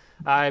listener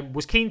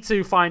was keen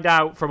to find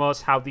out from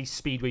us how the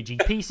Speedway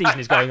GP season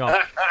is going on.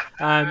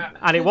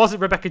 And it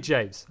wasn't Rebecca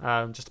James,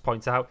 just to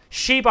point out.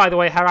 She, by the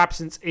way, her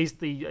absence is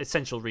the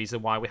essential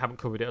reason why we haven't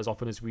covered it as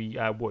often as we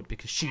would,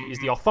 because she is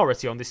the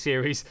authority on this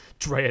series.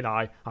 Dre and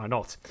I are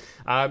not.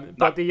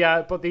 But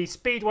the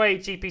Speedway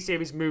GP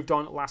series moved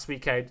on last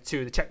weekend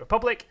to the Czech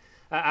Republic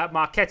at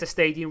Markéta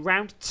Stadium,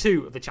 round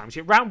 2 of the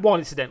championship. Round 1,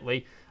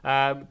 incidentally,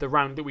 the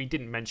round that we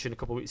didn't mention a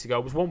couple of weeks ago,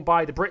 was won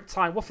by the Brit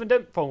Ty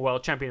Wuffenden, former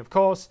world champion, of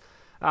course.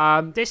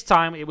 This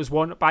time it was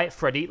won by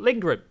Freddie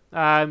Lindgren,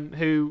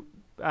 who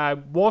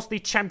was the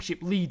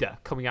championship leader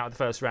coming out of the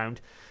first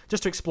round.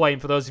 Just to explain,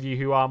 for those of you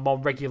who are more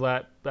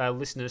regular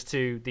listeners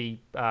to the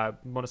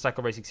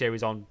motorcycle racing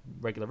series on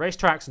regular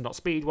racetracks and not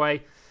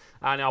Speedway,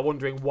 and are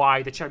wondering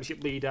why the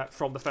championship leader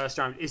from the first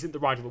round isn't the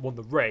rider that won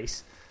the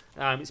race,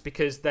 it's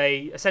because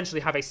they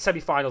essentially have a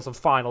semi-finals and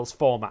finals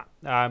format.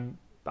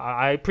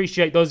 I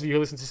appreciate those of you who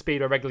listen to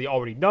Speedway regularly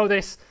already know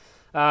this,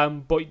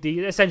 but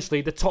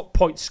essentially the top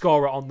point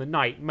scorer on the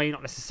night may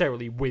not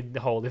necessarily win the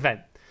whole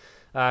event,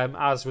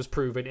 as was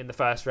proven in the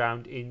first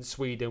round in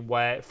Sweden,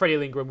 where Freddie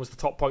Lindgren was the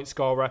top point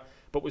scorer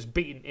but was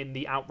beaten in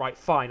the outright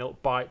final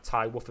by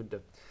Ty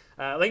Wuffenden.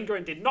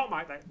 Lindgren did not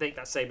make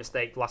that same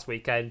mistake last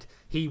weekend.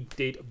 He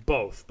did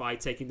both by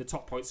taking the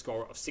top point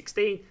scorer of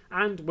 16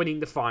 and winning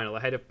the final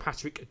ahead of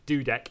Patrick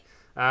Dudek,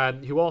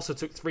 who also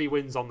took 3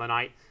 wins on the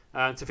night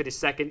to finish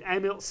second.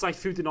 Emil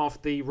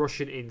Sayfutdinov, the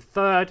Russian, in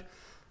third.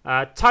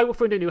 Ty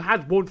Wuffenden, who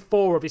had won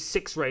 4 of his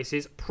 6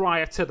 races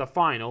prior to the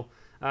final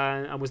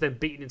and was then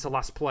beaten into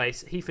last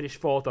place, he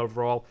finished 4th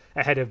overall,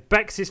 ahead of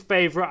Bex's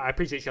favourite, I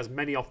appreciate she has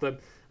many of them,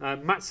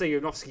 Maciej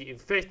Janowski in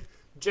 5th,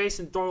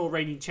 Jason Doyle,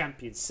 reigning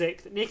champion,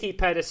 6th, Nicky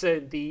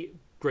Pedersen, the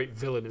great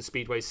villain of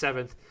Speedway,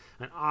 7th,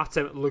 and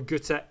Artem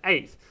Laguta,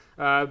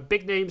 8th.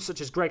 Big names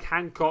such as Greg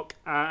Hancock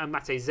and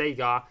Matej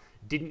Zagar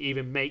didn't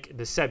even make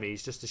the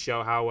semis, just to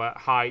show how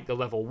high the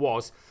level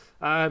was.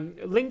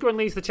 Lindgren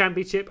leads the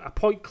championship, a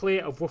point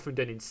clear of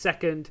Wuffenden in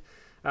second.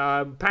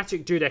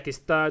 Patrick Dudek is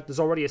third. There's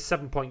already a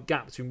 7-point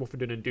gap between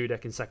Wuffenden and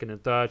Dudek in second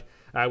and third,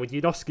 with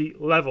Janowski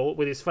level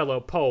with his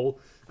fellow Pole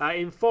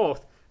in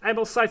fourth.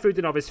 Emil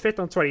Sayfutdinov is 5th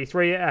on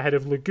 23, ahead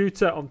of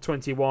Laguta on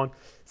 21,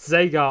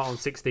 Zagar on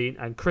 16,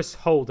 and Chris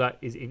Holder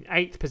is in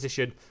 8th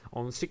position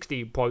on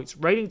 16 points.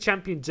 Reigning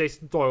champion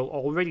Jason Doyle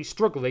already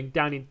struggling,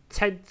 down in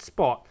 10th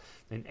spot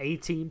and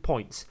 18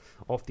 points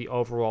off the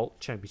overall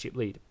championship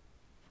lead.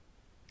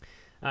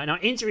 Now,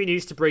 injury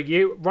news to bring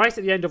you. Right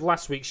at the end of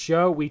last week's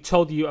show, we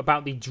told you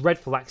about the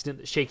dreadful accident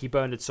that Shaky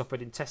Byrne had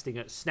suffered in testing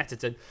at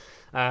Snetterton.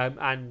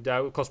 And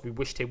of course, we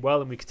wished him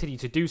well, and we continue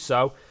to do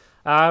so.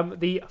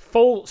 The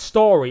full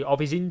story of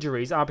his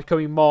injuries are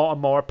becoming more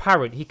and more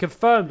apparent. He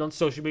confirmed on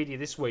social media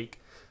this week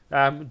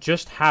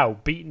just how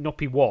beaten up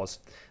he was.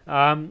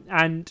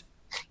 And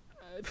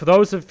for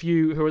those of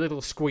you who are a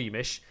little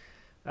squeamish,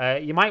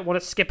 you might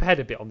want to skip ahead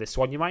a bit on this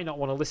one. You might not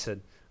want to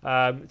listen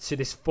to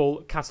this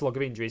full catalogue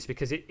of injuries,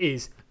 because it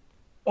is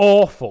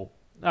awful.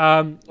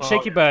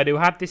 Shaky Byrne, who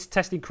had this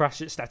testing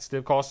crash at Snetterton,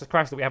 of course, a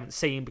crash that we haven't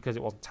seen because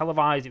it wasn't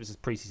televised. It was a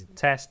pre-season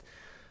test,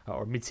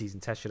 or a mid-season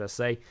test, should I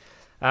say.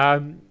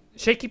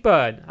 Shaky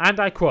Byrne,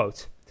 and I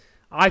quote,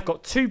 "I've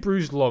got 2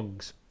 bruised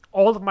lungs.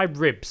 All of my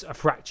ribs are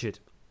fractured.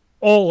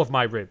 All of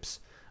my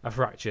ribs are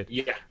fractured.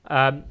 Yeah.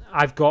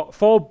 I've got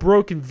 4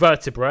 broken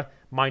vertebrae.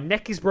 My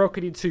neck is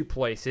broken in 2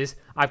 places.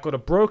 I've got a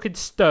broken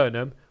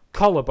sternum,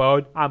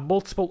 collarbone, and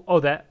multiple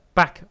other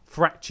back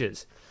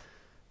fractures.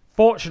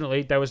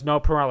 Fortunately, there was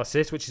no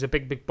paralysis, which is a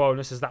big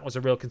bonus, as that was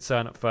a real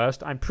concern at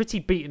first. I'm pretty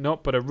beaten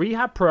up, but a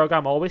rehab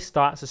program always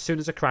starts as soon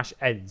as a crash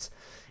ends.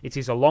 It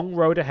is a long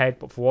road ahead,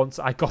 but for once,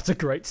 I got a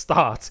great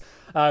start."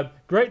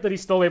 Great that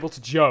he's still able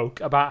to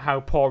joke about how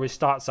poor his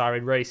starts are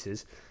in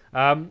races.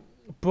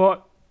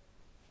 But,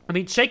 I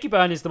mean, Shaky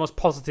Byrne is the most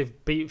positive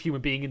human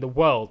being in the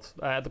world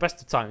at the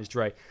best of times,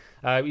 Dre.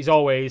 He's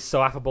always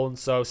so affable and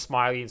so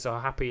smiley and so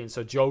happy and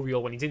so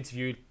jovial when he's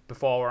interviewed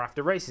before or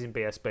after races in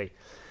BSB.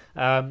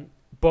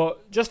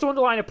 But just to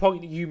underline a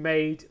point that you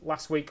made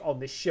last week on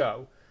this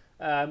show,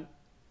 and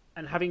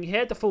having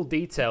heard the full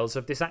details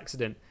of this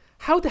accident,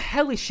 how the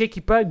hell is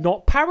Shaky Byrne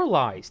not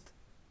paralysed?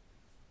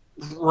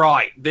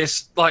 Right.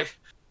 This, like,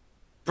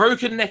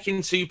 broken neck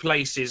in 2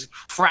 places,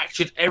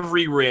 fractured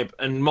every rib,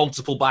 and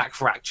multiple back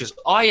fractures.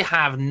 I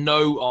have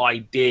no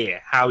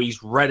idea how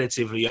he's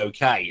relatively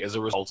okay as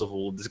a result of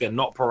all this. Again,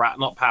 not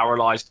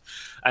paralyzed,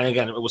 and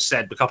again, it was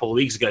said a couple of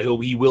weeks ago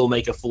he will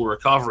make a full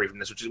recovery from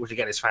this, which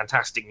again is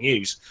fantastic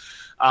news.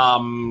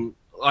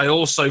 I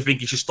also think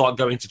he should start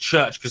going to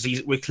church because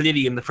we're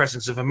clearly in the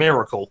presence of a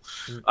miracle.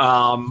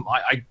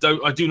 I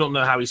do not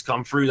know how he's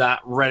come through that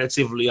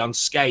relatively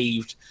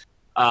unscathed.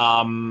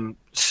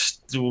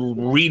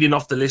 Reading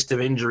off the list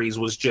of injuries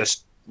was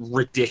just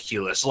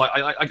ridiculous. Like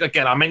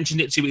I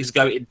mentioned it 2 weeks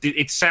ago.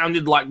 It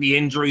sounded like the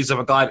injuries of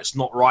a guy that's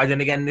not riding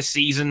again this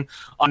season.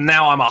 And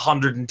now I'm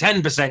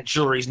 110%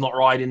 sure he's not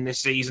riding this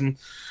season.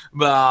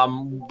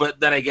 But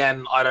then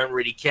again, I don't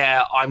really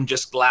care. I'm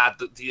just glad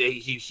that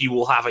he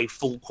will have a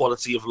full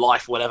quality of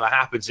life, whatever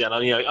happens. And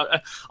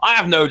I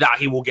have no doubt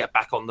he will get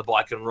back on the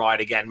bike and ride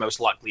again,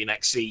 most likely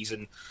next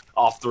season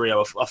after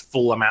a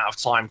full amount of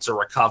time to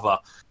recover.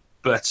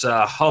 But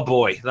oh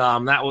boy,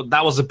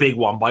 that was a big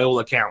one by all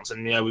accounts,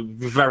 and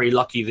we're very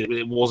lucky that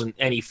it wasn't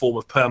any form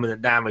of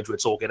permanent damage we're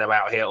talking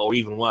about here, or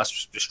even worse,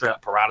 just straight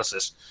up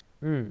paralysis.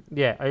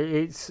 Yeah,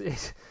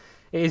 it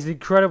is an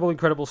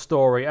incredible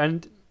story,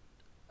 and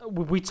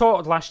we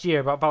talked last year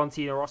about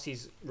Valentino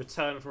Rossi's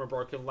return from a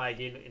broken leg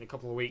in a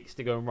couple of weeks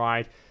to go and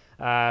ride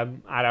at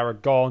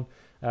Aragon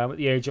at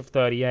the age of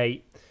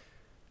 38.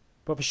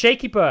 But for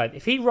Shaky Byrne,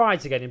 if he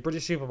rides again in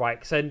British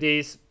Superbikes and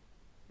is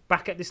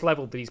back at this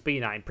level that he's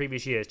been at in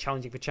previous years,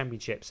 challenging for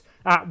championships,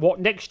 at what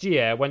next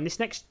year, when this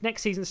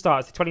next season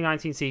starts, the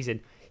 2019 season,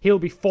 he'll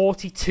be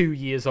 42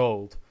 years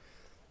old.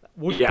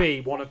 Would be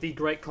one of the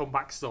great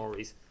comeback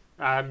stories.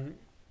 In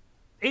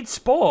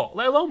sport,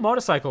 let alone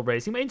motorcycle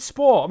racing, but in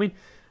sport, I mean,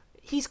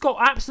 he's got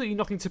absolutely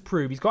nothing to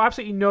prove. He's got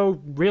absolutely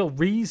no real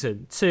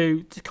reason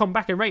to come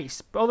back and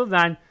race, other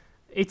than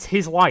it's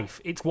his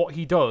life. It's what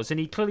he does, and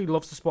he clearly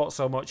loves the sport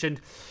so much. And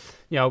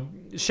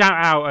shout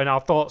out and our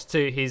thoughts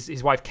to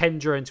his wife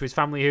Kendra and to his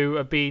family who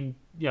have been,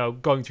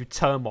 going through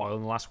turmoil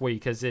in the last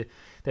week as they've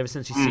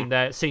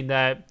essentially seen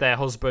their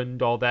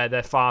husband or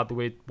their father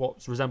with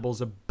what resembles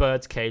a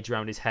bird's cage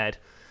around his head.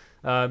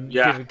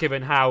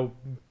 Given how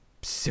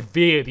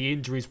severe the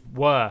injuries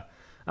were.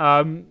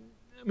 I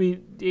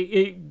mean,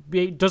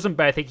 it doesn't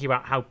bear thinking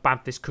about how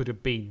bad this could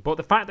have been. But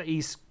the fact that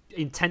he's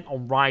intent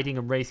on riding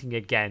and racing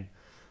again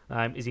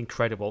is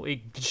incredible.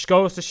 It just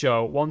goes to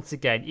show, once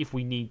again, if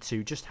we need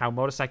to, just how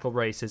motorcycle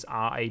racers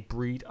are a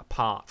breed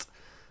apart.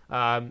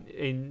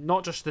 In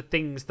not just the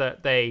things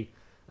that they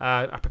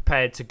are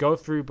prepared to go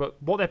through,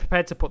 but what they're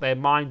prepared to put their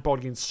mind,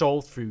 body, and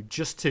soul through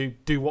just to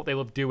do what they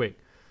love doing.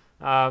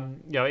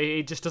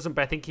 It just doesn't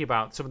bear thinking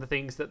about some of the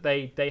things that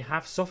they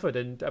have suffered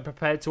and are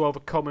prepared to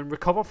overcome and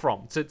recover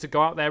from to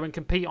go out there and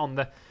compete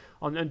on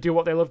and do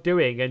what they love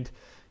doing. And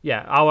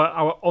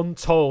our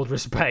untold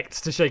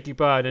respect to Shaky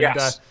Byrne and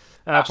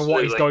for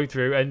what he's going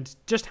through and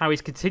just how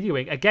he's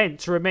continuing again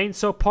to remain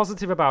so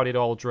positive about it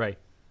all, Dre.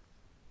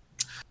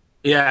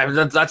 Yeah,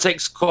 that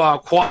takes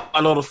quite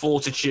a lot of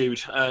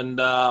fortitude, and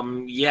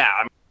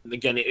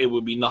again, it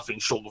would be nothing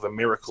short of a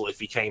miracle if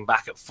he came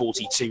back at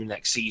 42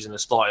 next season and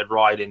started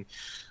riding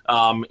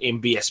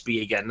in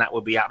BSB again. That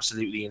would be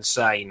absolutely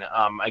insane.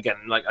 Again,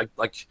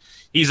 like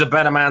he's a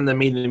better man than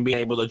me than being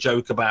able to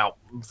joke about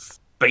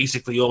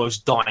basically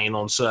almost dying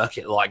on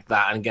circuit like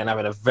that, and again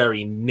having a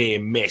very near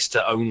miss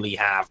to only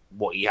have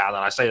what he had, and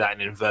I say that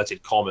in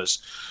inverted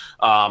commas.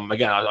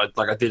 Again,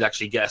 I did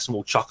actually get a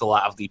small chuckle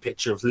out of the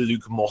picture of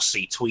Luke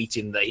Mossy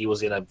tweeting that he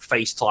was in a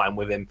FaceTime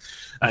with him,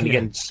 and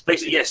again,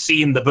 basically,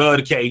 seeing the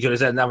bird cage on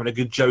his head and having a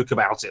good joke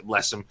about it.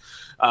 Bless him.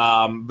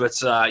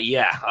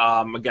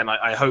 Again,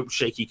 I hope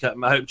Shaky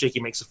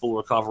makes a full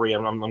recovery,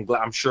 and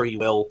I'm sure he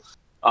will.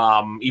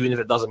 Even if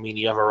it doesn't mean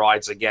he ever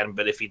rides again,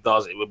 but if he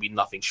does, it would be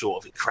nothing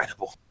short of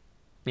incredible.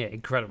 Yeah,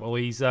 incredible.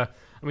 He's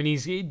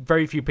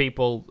very few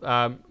people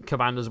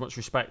command as much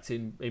respect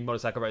in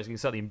motorcycle racing,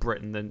 certainly in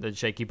Britain, than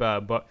Shaky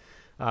Byrne. But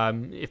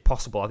if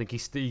possible, I think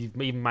he's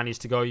even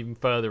managed to go even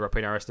further up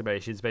in our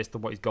estimations based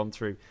on what he's gone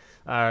through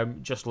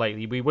just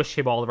lately. We wish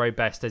him all the very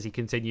best as he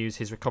continues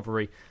his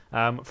recovery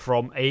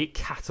from a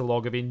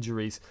catalogue of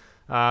injuries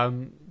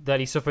that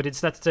he suffered in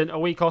Snetterton a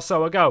week or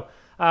so ago.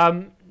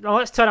 Now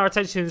let's turn our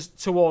attentions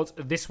towards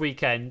this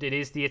weekend. It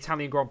is the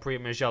Italian Grand Prix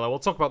at Mugello. We'll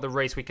talk about the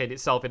race weekend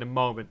itself in a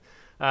moment.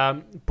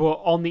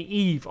 But on the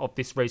eve of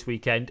this race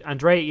weekend,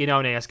 Andrea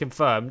Iannone has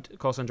confirmed, of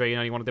course, Andrea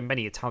Iannone, one of the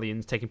many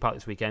Italians taking part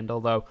this weekend,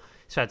 although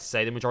it's fair to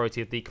say the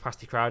majority of the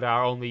capacity crowd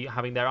are only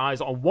having their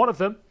eyes on one of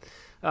them.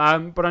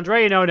 But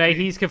Andrea Iannone,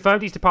 he's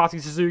confirmed he's departing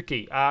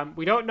Suzuki.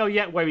 We don't know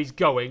yet where he's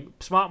going.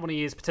 Smart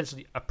money is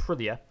potentially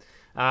Aprilia,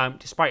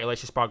 despite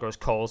Aleix Espargaro's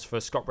calls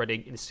for Scott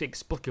Redding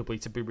inexplicably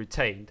to be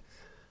retained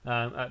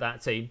at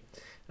that team.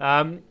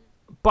 But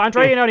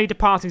Andrea Iannone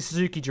departing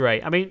Suzuki, Dre.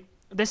 I mean,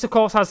 this, of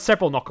course, has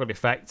several knock-on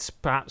effects,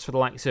 perhaps for the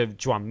likes of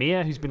Joan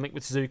Mir, who's been linked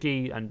with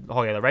Suzuki, and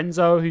Jorge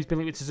Lorenzo, who's been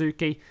linked with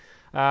Suzuki,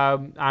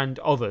 and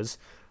others.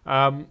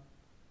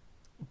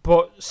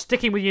 But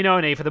sticking with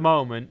Iannone for the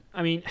moment,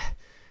 I mean,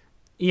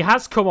 he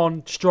has come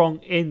on strong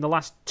in the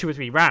last 2 or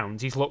 3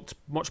 rounds. He's looked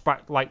much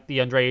back like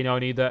the Andrea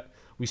Iannone that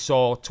we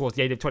saw towards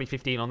the end of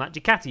 2015 on that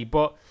Ducati.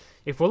 But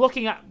if we're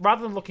looking at,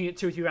 rather than looking at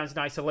 2 or 3 rounds in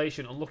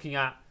isolation and looking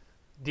at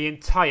the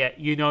entire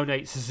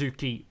Iannone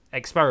Suzuki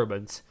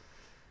experiment,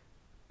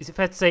 is it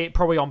fair to say it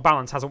probably on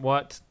balance hasn't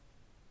worked?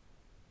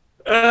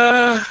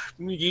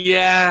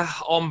 Yeah,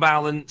 on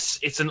balance,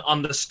 it's an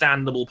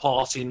understandable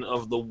parting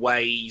of the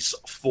ways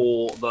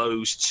for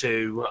those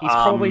two. He's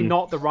probably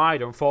not the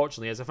rider,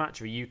 unfortunately, as a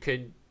factory you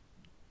can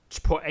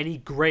put any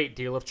great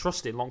deal of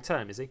trust in long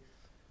term, is he?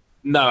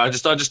 No, I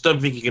just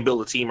don't think you can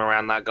build a team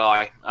around that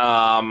guy.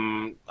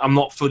 I'm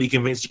not fully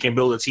convinced you can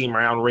build a team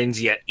around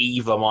Renzi yet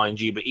either,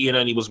 mind you, but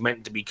Iannone was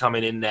meant to be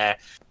coming in there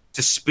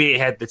to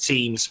spearhead the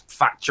team's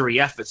factory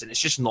efforts, and it's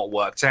just not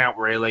worked out,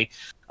 really.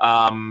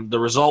 The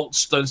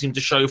results don't seem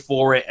to show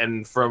for it,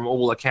 and from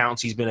all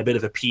accounts, he's been a bit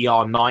of a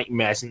PR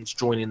nightmare since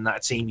joining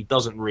that team. He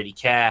doesn't really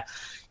care.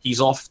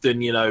 He's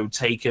often,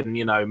 taken,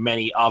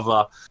 many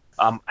other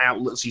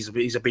outlets.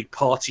 He's a big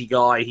party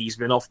guy. He's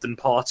been often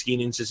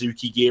partying in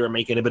Suzuki gear and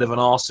making a bit of an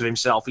arse of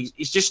himself.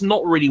 He's just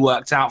not really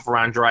worked out for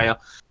Andrea.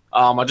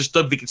 I just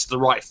don't think it's the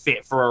right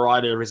fit for a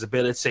rider of his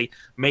ability.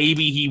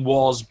 Maybe he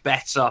was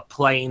better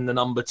playing the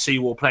number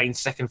 2 or playing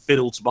second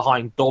fiddle to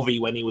behind Dovi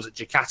when he was at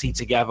Ducati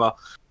together,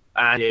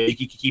 and he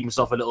could keep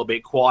himself a little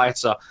bit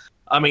quieter.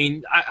 I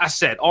mean, I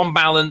said, on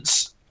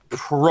balance,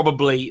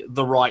 probably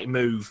the right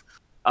move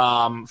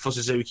for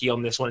Suzuki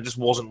on this one. It just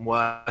wasn't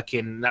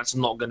working. That's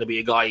not going to be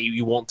a guy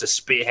you want to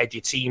spearhead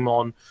your team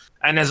on.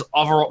 And there's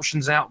other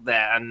options out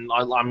there, and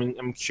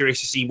I'm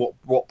curious to see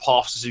what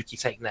path Suzuki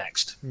take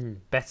next.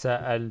 Better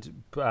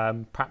and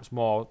perhaps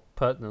more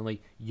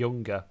pertinently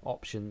younger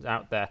options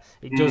out there.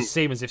 It does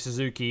seem as if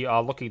Suzuki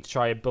are looking to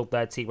try and build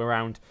their team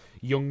around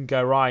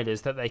younger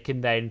riders that they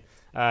can then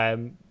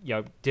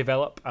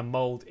develop and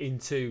mould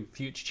into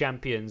future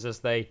champions as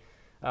they.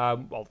 I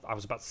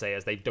was about to say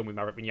as they've done with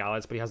Maverick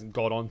Vinales, but he hasn't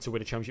gone on to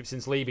win a championship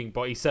since leaving.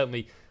 But he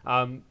certainly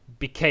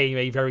became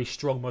a very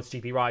strong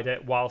MotoGP rider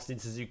whilst in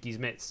Suzuki's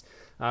midst.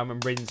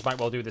 And Rins might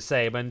well do the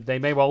same. And they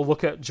may well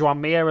look at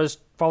Joan Mir as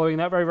following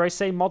that very, very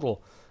same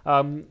model.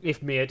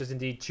 If Mir does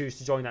indeed choose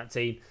to join that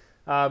team.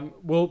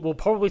 We'll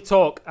probably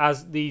talk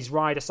as these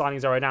rider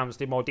signings are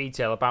announced in more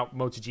detail about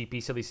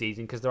MotoGP silly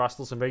season, because there are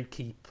still some very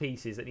key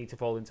pieces that need to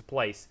fall into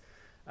place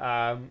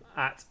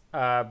at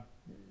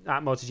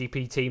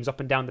MotoGP teams up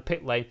and down the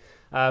pit lane.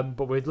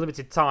 But with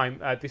limited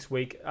time this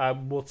week,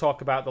 we'll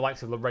talk about the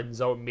likes of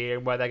Lorenzo and Mir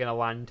and where they're going to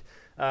land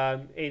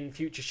in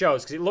future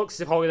shows, because it looks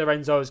as if Jorge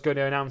Lorenzo is going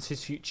to announce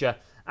his future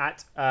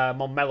at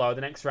Montmello,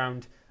 the next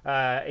round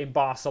in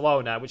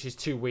Barcelona, which is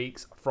 2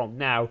 weeks from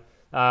now.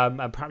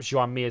 And perhaps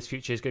Joan Mir's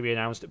future is going to be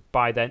announced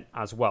by then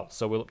as well.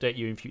 So we'll update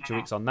you in future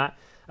weeks on that.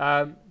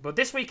 But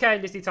this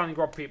weekend is the Italian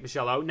Grand Prix at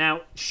Mugello.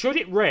 Now, should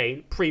it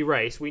rain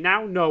pre-race, we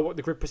now know what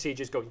the grid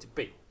procedure is going to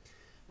be.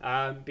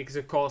 Because,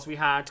 of course, we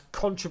had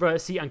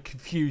controversy and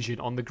confusion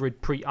on the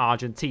grid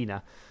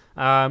pre-Argentina.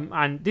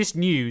 And this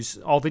news,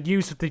 or the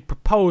news of the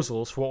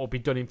proposals for what will be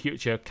done in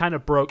future, kind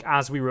of broke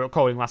as we were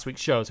recording last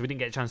week's show, so we didn't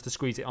get a chance to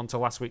squeeze it onto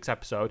last week's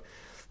episode.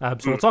 So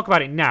we'll talk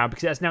about it now,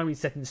 because it has now been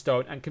set in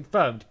stone and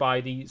confirmed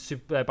by the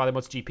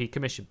MotoGP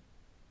Commission.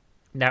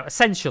 Now,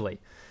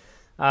 essentially,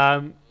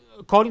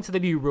 according to the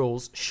new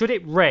rules, should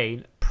it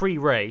rain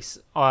pre-race,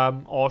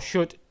 or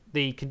should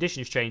the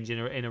conditions change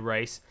in a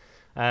race,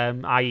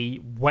 i.e.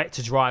 wet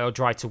to dry or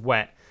dry to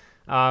wet,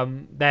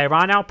 there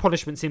are now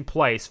punishments in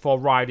place for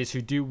riders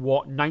who do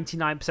what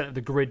 99% of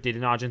the grid did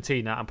in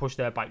Argentina and push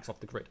their bikes off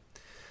the grid.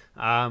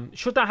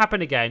 Should that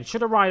happen again,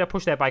 should a rider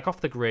push their bike off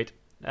the grid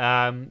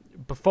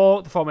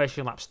before the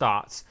formation lap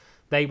starts,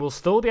 they will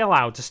still be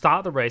allowed to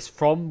start the race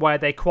from where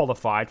they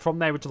qualified, from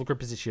their original grid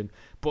position,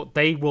 but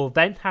they will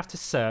then have to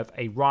serve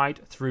a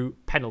ride-through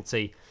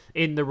penalty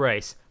in the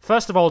race.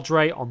 First of all,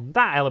 Dre, on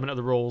that element of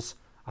the rules,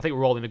 I think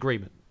we're all in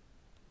agreement.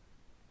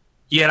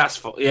 Yeah,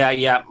 that's I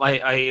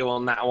hear you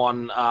on that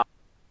one.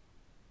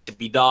 To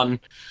be done,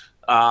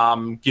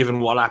 given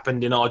what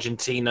happened in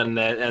Argentina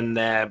and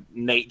their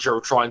nature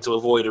of trying to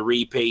avoid a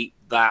repeat,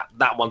 that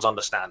one's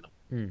understandable.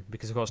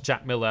 Because of course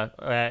Jack Miller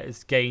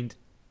has gained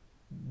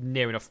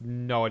near enough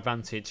no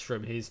advantage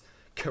from his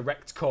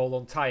correct call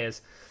on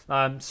tyres.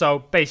 So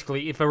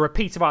basically, if a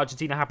repeat of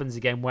Argentina happens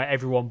again, where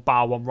everyone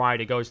bar one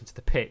rider goes into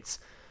the pits,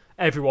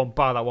 everyone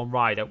bar that one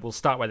rider will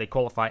start where they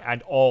qualify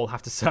and all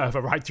have to serve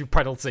a ride-through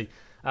penalty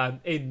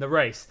in the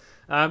race.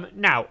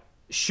 Now,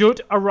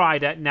 should a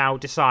rider now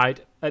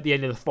decide at the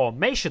end of the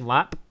formation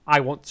lap,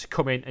 I want to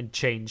come in and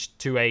change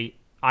to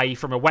i.e.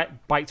 from a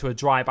wet bike to a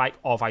dry bike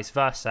or vice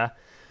versa,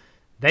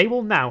 they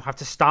will now have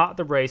to start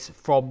the race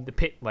from the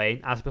pit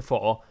lane as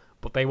before,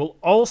 but they will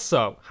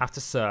also have to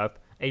serve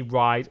a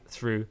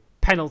ride-through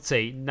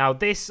penalty. Now,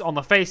 this, on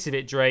the face of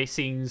it, Dre,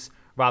 seems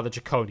rather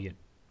draconian.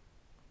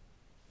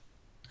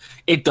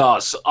 It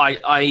does.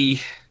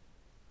 I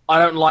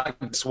don't like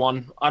this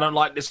one. I don't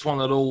like this one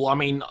at all. I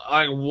mean,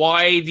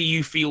 why do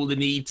you feel the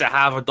need to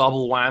have a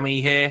double whammy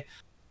here?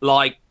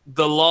 Like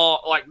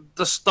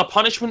the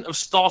punishment of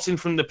starting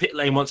from the pit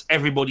lane once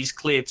everybody's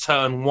cleared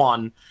turn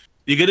one.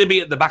 You're going to be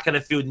at the back of the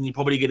field and you're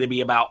probably going to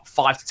be about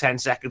 5 to 10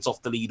 seconds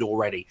off the lead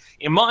already.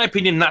 In my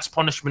opinion, that's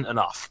punishment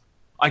enough.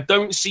 I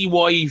don't see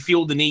why you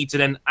feel the need to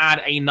then add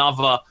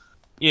another,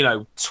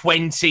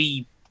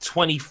 20,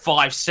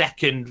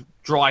 25-second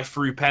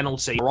drive-through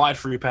penalty,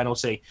 ride-through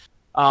penalty,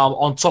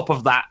 on top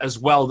of that as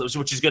well,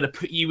 which is going to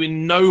put you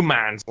in no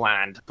man's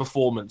land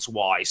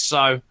performance-wise.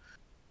 So,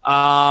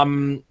 I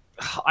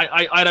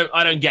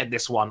don't get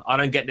this one. I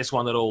don't get this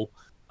one at all.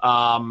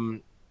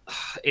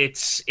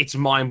 It's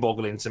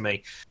mind-boggling to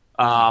me.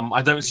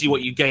 I don't see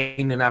what you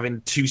gain in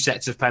having two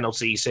sets of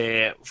penalties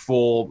here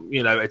for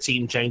a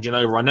team changing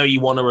over. I know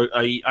you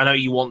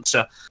want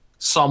to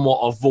somewhat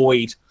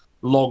avoid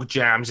log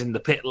jams in the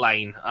pit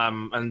lane,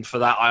 and for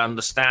that I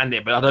understand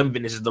it, but I don't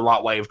think this is the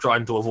right way of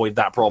trying to avoid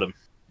that problem.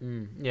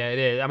 Yeah, it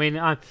is. I mean,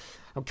 I'm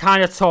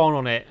kind of torn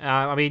on it.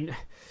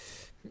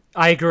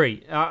 I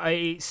agree.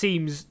 It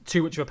seems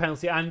too much of a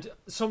penalty, and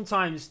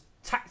sometimes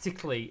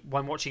tactically,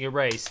 when watching a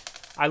race,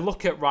 I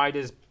look at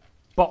riders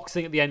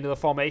boxing at the end of the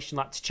formation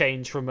lap to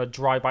change from a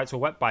dry bike to a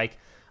wet bike,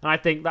 and I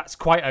think that's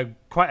quite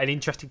an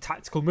interesting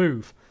tactical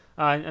move.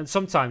 And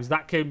sometimes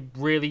that can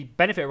really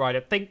benefit a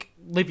rider. Think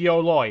Livio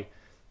Loy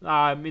in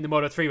the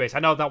Moto3 race. I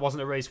know that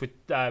wasn't a race with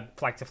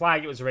flag to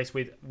flag; it was a race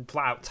with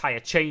flat-out tyre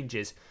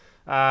changes.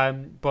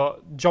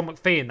 But John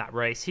McPhee in that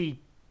race, he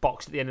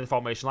boxed at the end of the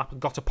formation lap and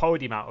got a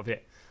podium out of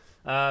it.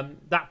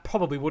 That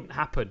probably wouldn't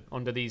happen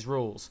under these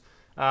rules.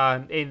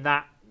 In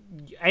that,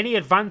 any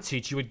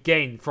advantage you would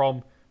gain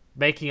from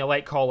making a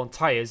late call on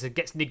tyres, it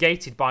gets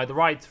negated by the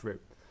ride-through.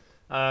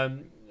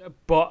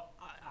 But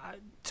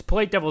to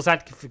play devil's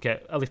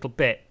advocate a little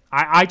bit,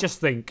 I just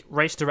think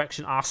Race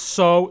Direction are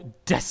so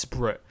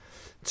desperate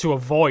to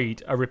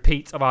avoid a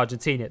repeat of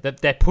Argentina that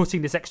they're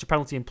putting this extra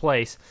penalty in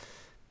place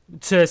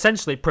to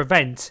essentially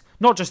prevent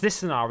not just this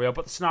scenario,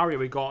 but the scenario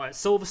we got at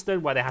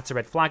Silverstone where they had to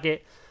red flag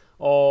it,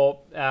 or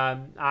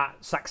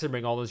at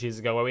Sachsenring all those years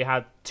ago where we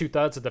had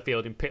 2/3 of the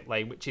field in pit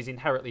lane, which is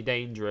inherently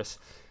dangerous.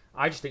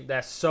 I just think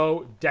they're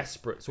so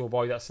desperate to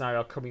avoid that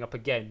scenario coming up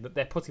again that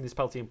they're putting this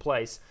penalty in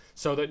place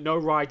so that no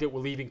rider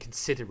will even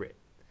consider it.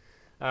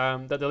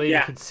 That they'll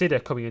even consider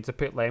coming into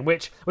pit lane,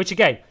 which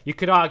again, you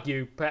could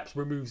argue perhaps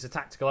removes a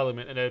tactical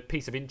element and a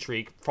piece of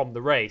intrigue from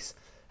the race.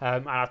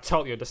 And I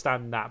totally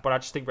understand that, but I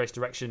just think Race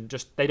Direction,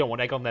 they don't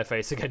want egg on their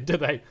face again, do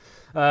they?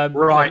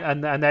 Right.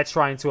 And they're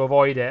trying to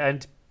avoid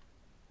it.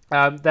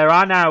 And there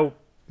are now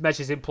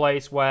measures in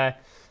place where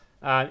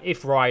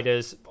if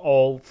riders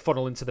all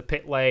funnel into the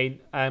pit lane,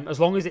 as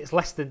long as it's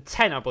less than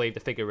 10, I believe the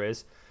figure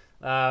is,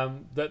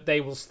 that they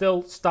will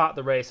still start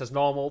the race as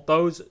normal.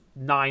 Those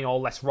 9 or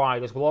less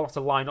riders will all have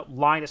to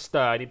line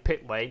astern in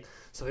pit lane,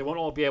 so they won't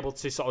all be able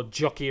to sort of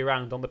jockey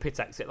around on the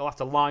pit exit. They'll have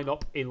to line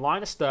up in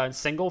line astern,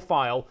 single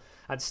file,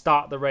 and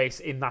start the race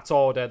in that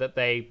order that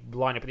they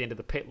line up at the end of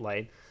the pit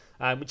lane,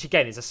 which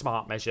again is a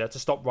smart measure to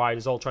stop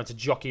riders all trying to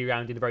jockey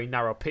around in a very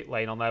narrow pit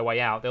lane on their way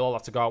out. They'll all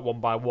have to go out one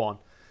by one.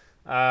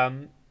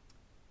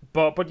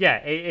 But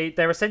yeah,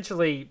 they're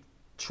essentially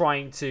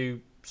trying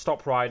to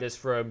stop riders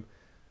from...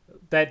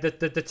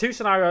 The two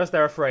scenarios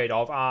they're afraid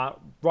of are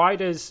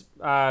riders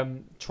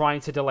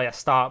trying to delay a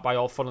start by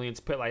all funneling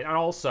into pit lane, and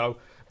also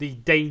the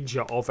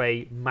danger of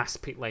a mass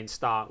pit lane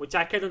start, which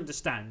I can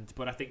understand,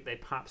 but I think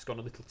they've perhaps gone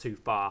a little too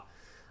far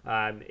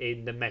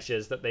in the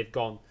measures that they've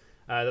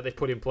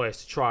put in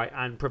place to try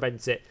and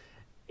prevent it.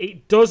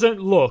 It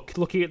doesn't look,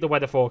 looking at the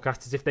weather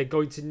forecast, as if they're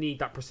going to need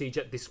that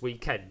procedure this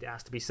mugeekend, it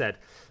has to be said.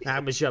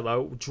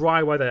 Mugello,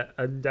 dry weather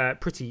and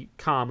pretty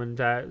calm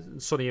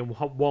and sunny and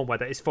warm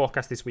weather is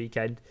forecast this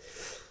weekend.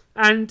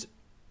 And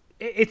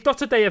it's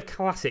not a day of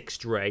classics,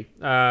 Dre,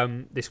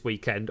 this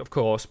weekend, of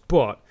course,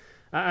 but...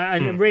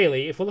 And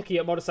really, if we're looking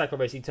at motorcycle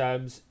racing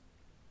terms,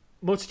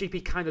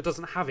 MotoGP kind of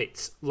doesn't have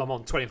its Le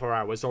Mans 24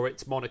 hours or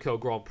its Monaco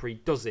Grand Prix,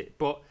 does it?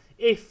 But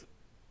if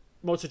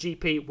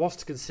MotoGP was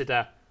to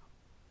consider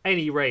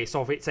any race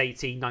of its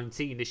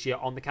 18-19 this year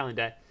on the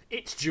calendar,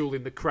 its jewel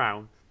in the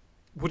crown,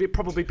 would it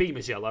probably be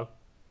Mugello?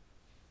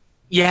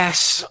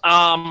 Yes,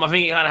 I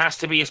think it has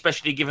to be,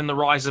 especially given the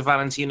rise of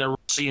Valentino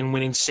Rossi and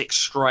winning 6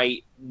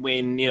 straight,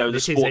 the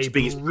sport's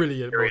biggest... It's a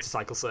brilliant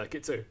motorcycle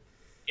circuit too.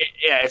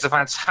 It's a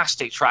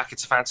fantastic track.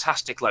 It's a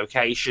fantastic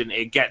location.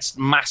 It gets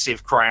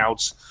massive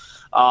crowds.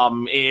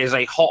 It is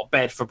a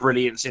hotbed for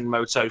brilliance in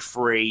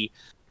Moto3.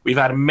 We've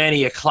had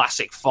many a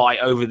classic fight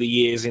over the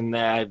years in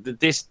there.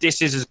 This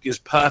is as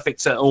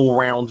perfect an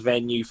all-round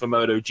venue for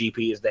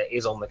MotoGP as there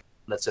is on the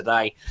calendar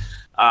today.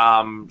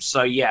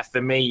 So yeah, for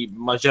me,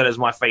 Mugello is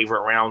my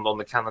favourite round on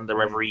the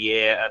calendar every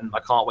year, and I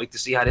can't wait to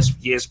see how this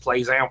year's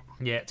plays out.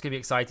 Yeah, it's going to be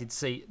exciting to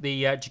see.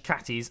 The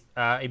Ducatis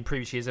in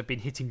previous years have been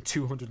hitting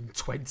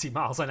 220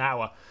 miles an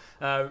hour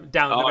down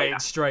the main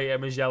straight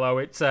at Mugello.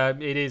 It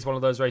is one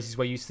of those races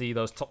where you see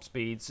those top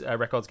speeds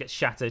records get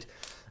shattered,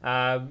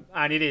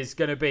 and it is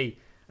going to be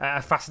a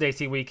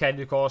fascinating weekend.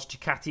 Of course,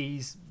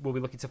 Ducatis will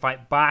be looking to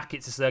fight back.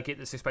 It's a circuit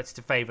that's expected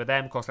to favour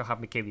them. Of course, they'll have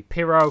Michele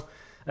Pirro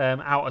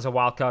out as a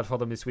wildcard for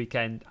them this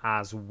weekend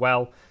as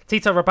well.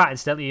 Tito Rabat,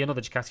 incidentally,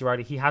 another Ducati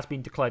rider, he has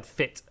been declared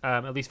fit,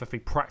 at least for free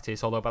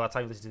practice, although by the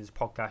time you listen to this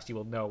podcast, you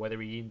will know whether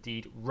he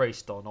indeed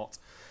raced or not,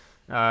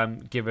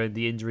 given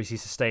the injuries he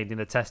sustained in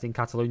the test in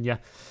Catalonia.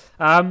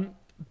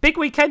 big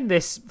weekend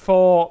this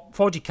for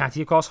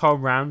Ducati, of course,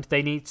 home round.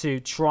 They need to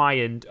try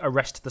and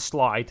arrest the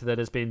slide that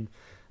has been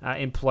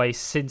in place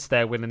since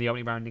their win in the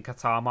opening round in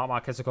Qatar. Marc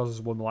Marquez, of course,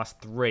 has won the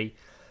last 3.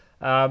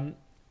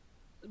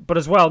 But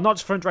as well, not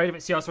just for Andrea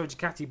Dovizioso and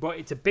Ducati, but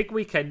it's a big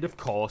weekend, of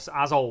course,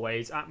 as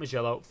always, at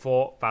Mugello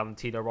for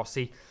Valentino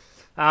Rossi.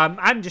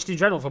 And just in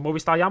general for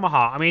Movistar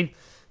Yamaha. I mean,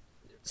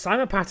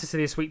 Simon Patterson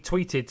this week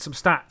tweeted some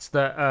stats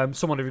that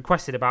someone had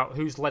requested about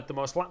who's led the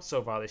most laps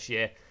so far this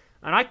year.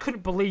 And I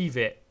couldn't believe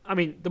it. I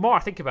mean, the more I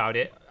think about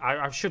it,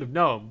 I should have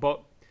known.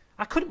 But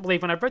I couldn't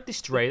believe when I read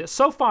this today that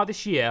so far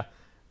this year,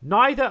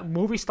 neither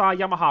Movistar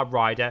Yamaha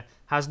rider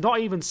has not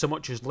even so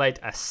much as led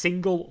a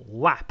single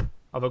lap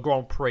of a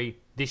Grand Prix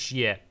this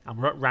year. And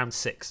we're at round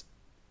 6.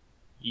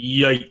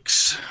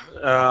 Yikes.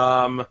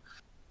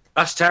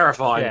 That's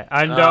terrifying. Yeah,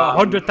 and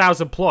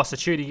 100,000 plus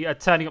are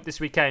turning up this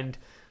weekend,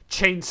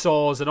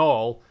 chainsaws and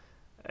all,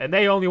 and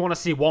they only want to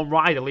see one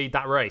rider lead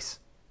that race.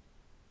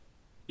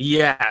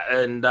 Yeah,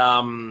 and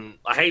I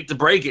hate to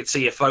break it to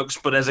you folks,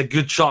 but there's a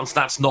good chance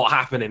that's not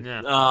happening.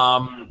 Yeah.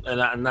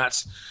 And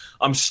that's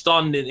I'm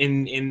stunned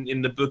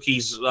in the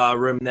bookies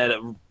room there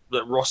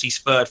that Rossi's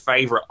third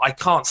favourite. I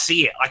can't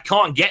see it. I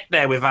can't get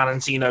there with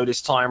Valentino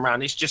this time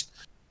round. It's just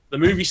the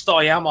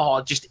Movistar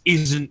Yamaha just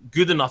isn't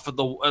good enough at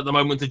the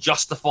moment to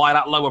justify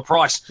that lower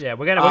price. Yeah,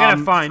 we're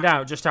gonna find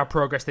out just how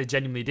progress they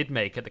genuinely did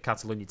make at the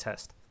Catalunya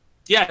test.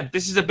 Yeah,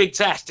 this is a big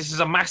test. This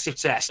is a massive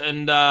test,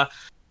 and I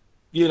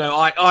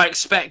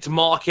expect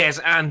Marquez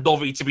and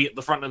Dovi to be at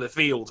the front of the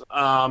field.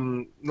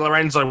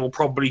 Lorenzo will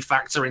probably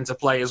factor into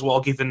play as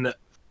well, given that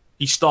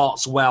he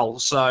starts well.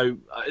 So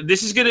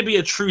this is going to be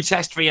a true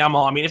test for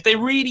Yamaha. I mean, if they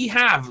really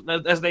have,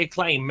 as they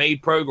claim,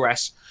 made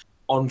progress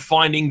on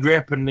finding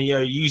grip and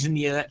using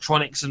the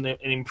electronics and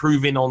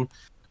improving on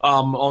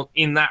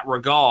in that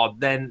regard,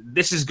 then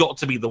this has got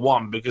to be the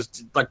one, because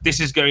this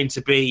is going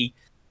to be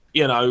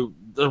the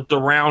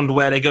round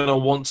where they're going to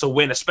want to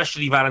win,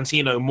 especially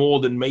Valentino, more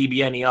than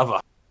maybe any other.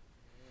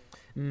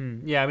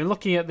 Yeah, I mean,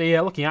 looking at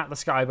the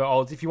Sky Bet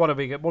odds, if you want to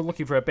be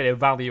looking for a bit of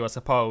value, I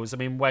suppose. I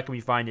mean, where can we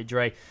find it,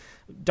 Dre?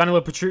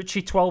 Danilo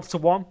Petrucci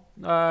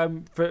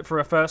 12-1 for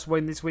a first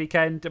win this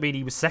weekend. I mean,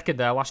 he was second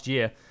there last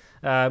year.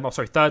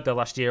 Third there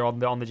last year on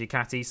the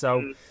Ducati.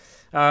 So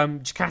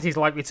Ducati's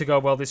likely to go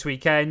well this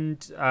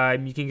weekend.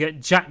 You can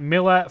get Jack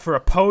Miller for a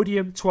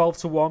podium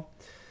 12-1.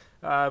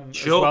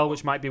 As well,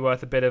 which might be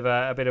worth a bit of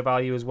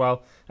value as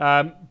well.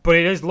 But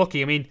it is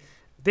lucky. I mean,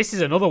 this is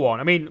another one.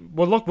 I mean,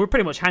 we're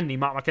pretty much handing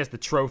Marc Marquez the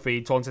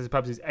trophy to all intents and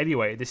purposes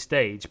anyway at this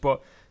stage.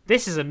 But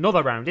this is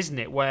another round, isn't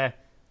it, where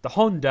the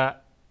Honda,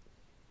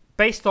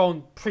 based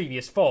on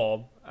previous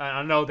form, and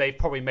I know they've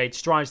probably made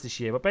strides this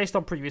year, but based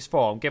on previous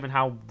form, given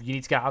how you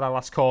need to get out of that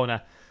last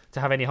corner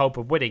to have any hope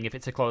of winning if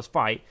it's a close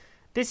fight,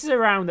 this is a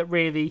round that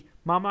really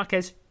Marc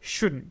Marquez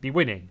shouldn't be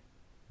winning.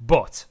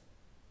 But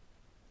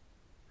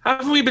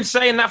haven't we been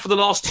saying that for the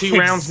last 2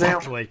 rounds now?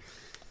 Exactly.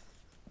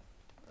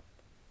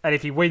 And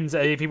if he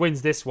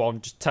wins this one,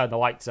 just turn the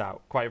lights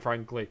out, quite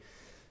frankly.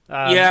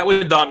 Yeah,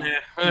 we're done here.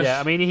 Yeah,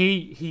 I mean,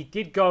 he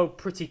did go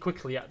pretty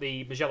quickly at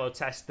the Mugello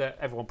test that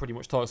everyone pretty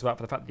much talks about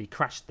for the fact that he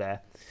crashed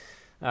there.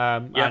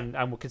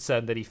 And were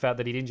concerned that he felt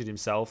that he'd injured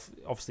himself.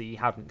 Obviously, he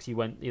hadn't, because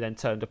he then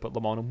turned up at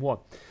Le Mans and won.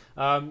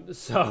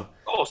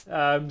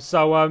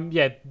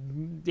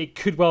 It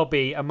could well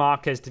be a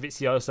Marquez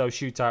Dovizioso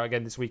shootout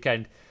again this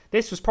weekend.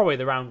 This was probably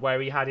the round where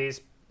he had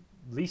his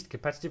least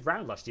competitive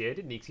round last year,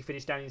 didn't he? Because he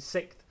finished down in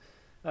 6th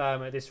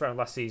at this round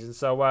last season.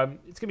 So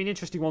it's going to be an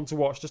interesting one to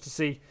watch, just to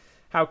see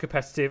how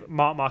competitive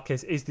Marc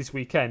Marquez is this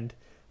weekend.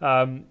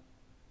 Don't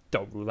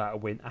rule out a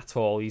win at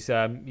all.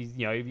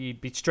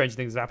 It'd be strange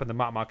things that happen than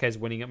Marc Marquez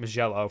winning at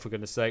Mugello, for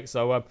goodness sake.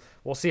 So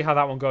we'll see how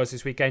that one goes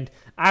this weekend.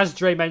 As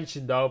Dre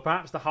mentioned, though,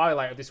 perhaps the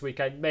highlight of this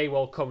weekend may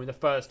well come in the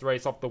first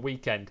race of the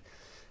weekend.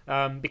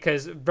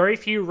 Because very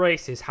few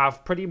races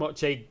have pretty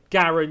much a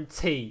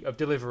guarantee of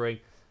delivering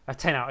a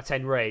 10 out of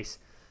 10 race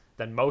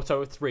than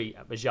Moto3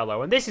 at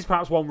Mugello. And this is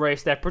perhaps one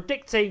race they're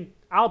predicting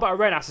Alberto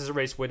Arenas as a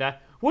race winner.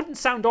 Wouldn't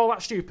sound all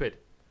that stupid.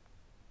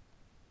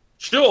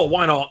 Sure,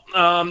 why not?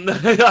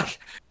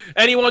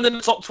 Anyone in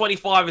the top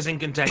 25 is in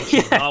contention.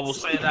 Yes. I will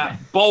say that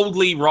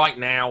boldly right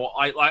now.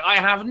 I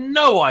have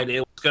no idea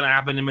what's going to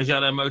happen in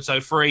Mugello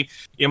Moto3.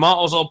 You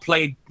might as well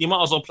play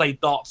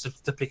darts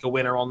to pick a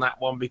winner on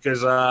that one,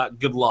 because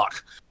good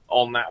luck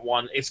on that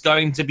one. It's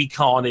going to be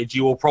carnage.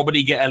 You will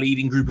probably get a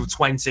leading group of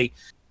 20.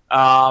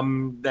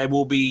 There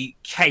will be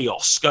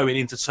chaos going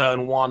into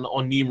turn 1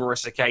 on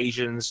numerous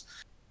occasions.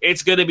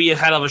 It's going to be a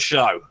hell of a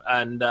show.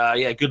 And,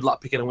 good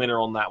luck picking a winner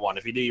on that one.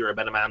 If you do, you're a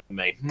better man than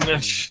me.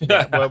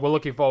 We're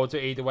looking forward to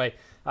it either way.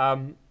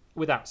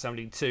 Without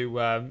sounding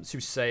too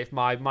safe,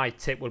 my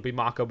tip would be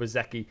Marco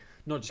Bezzecchi,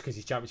 not just because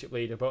he's championship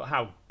leader, but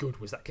how good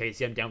was that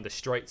KTM down the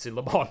straights in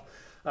Le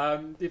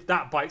Mans? If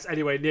that bike's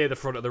anywhere near the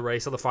front of the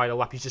race on the final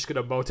lap, he's just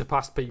going to motor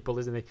past people,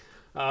 isn't he?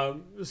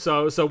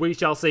 So we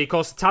shall see. Of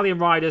course, Italian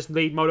riders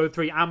lead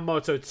Moto3 and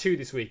Moto2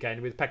 this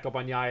weekend, with Pecco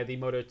Bagnaia, the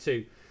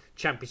Moto2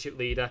 championship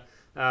leader,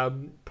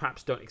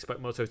 Perhaps don't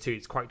expect Moto 2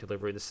 to quite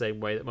deliver in the same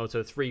way that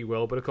Moto 3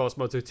 will, but of course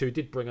Moto 2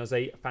 did bring us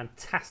a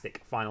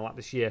fantastic final lap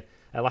last year,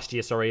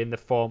 in the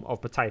form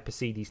of Matteo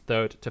Pacidi's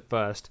third to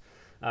first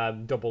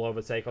double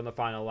overtake on the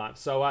final lap.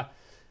 So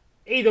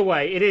either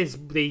way, it is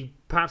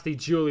perhaps the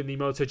jewel in the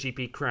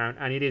MotoGP crown,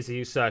 and it is a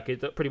new circuit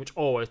that pretty much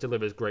always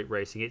delivers great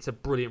racing. It's a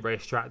brilliant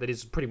racetrack that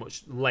is pretty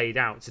much laid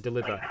out to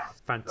deliver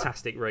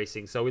fantastic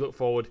racing. So we look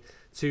forward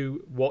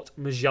to what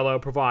Mugello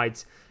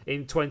provides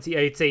in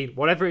 2018.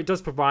 Whatever it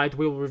does provide,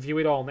 we'll review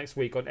it all next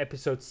week on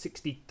episode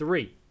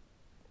 63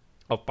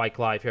 of Bike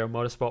Live here on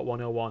Motorsport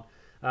 101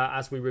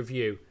 as we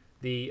review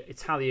the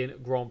Italian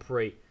Grand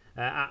Prix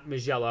at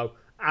Mugello.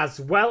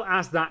 As well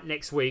as that,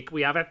 next week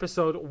we have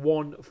episode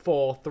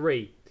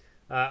 143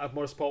 of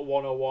Motorsport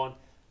 101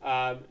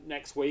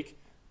 next week.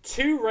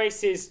 2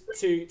 races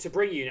to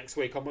bring you next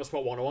week on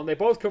Motorsport 101. They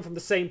both come from the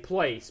same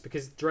place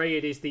because, Dre,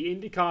 it is the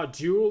IndyCar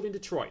Duel in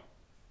Detroit.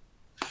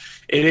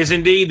 It is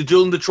indeed the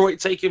Duel in Detroit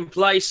taking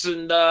place,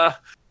 and the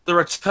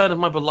return of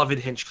my beloved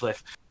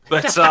Hinchcliffe.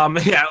 But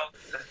yeah,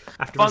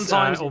 after fun his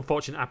times.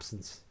 unfortunate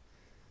absence.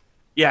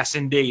 Yes,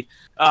 indeed.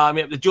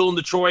 The Duel in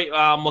Detroit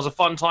was a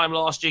fun time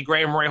last year.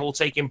 Graham Rahal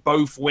taking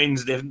both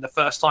wins. The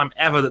first time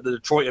ever that the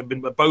Detroit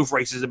both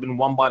races have been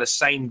won by the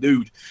same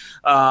dude.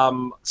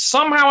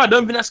 Somehow, I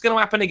don't think that's going to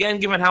happen again,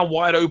 given how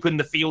wide open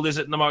the field is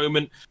at the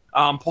moment.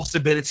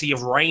 Possibility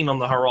of rain on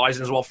the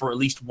horizon as well for at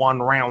least one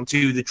round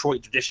too.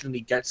 Detroit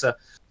traditionally gets a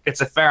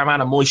fair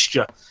amount of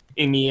moisture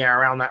in the air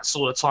around that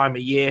sort of time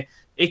of year.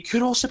 It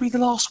could also be the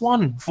last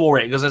one for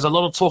it because there's a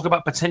lot of talk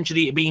about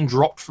potentially it being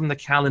dropped from the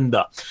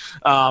calendar.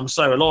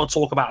 So a lot of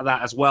talk about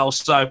that as well.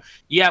 So,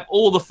 yeah,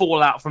 all the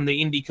fallout from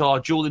the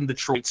IndyCar Duel in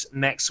Detroit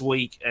next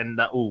week. And,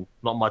 not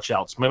much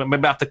else. Maybe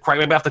I have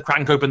to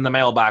crank open the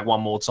mailbag one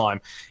more time.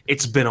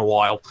 It's been a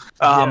while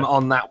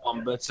on that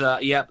one. But,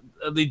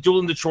 the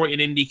Duel in Detroit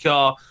and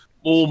IndyCar,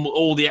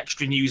 all the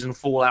extra news and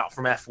fallout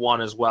from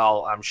F1 as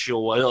well, I'm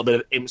sure. A little bit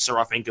of IMSA,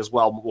 I think, as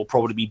well, will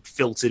probably be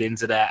filtered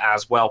into there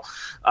as well.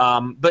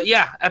 But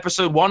yeah,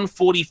 episode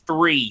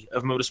 143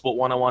 of Motorsport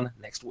 101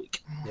 next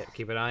week. Yeah,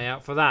 keep an eye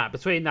out for that.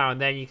 Between now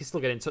and then, you can still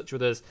get in touch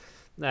with us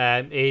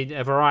in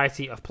a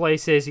variety of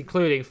places,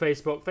 including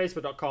Facebook,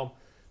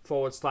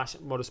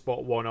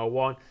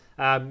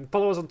 facebook.com/Motorsport101.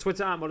 Follow us on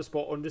Twitter at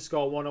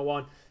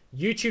Motorsport_101.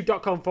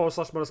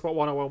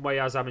 YouTube.com/Motorsport101,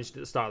 where, as I mentioned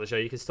at the start of the show,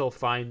 you can still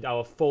find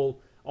our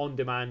full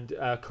on-demand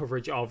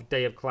coverage of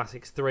Day of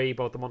Classics 3,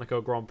 both the Monaco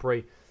Grand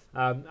Prix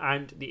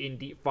and the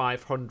Indy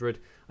 500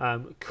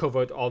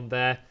 covered on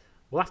there.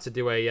 We'll have to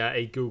do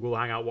a Google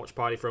Hangout watch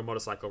party for a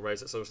motorcycle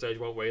race at some stage,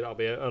 won't we? That'll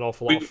be an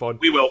awful lot of fun.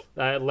 We will.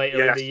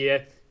 Later in the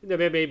year.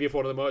 Maybe if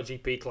one of the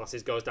MotoGP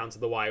classes goes down to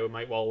the wire, we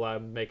might well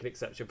make an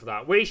exception for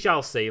that. We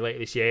shall see later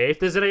this year. If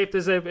there's a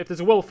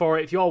will for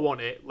it, if you all want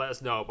it, let us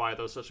know via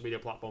those social media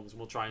platforms, and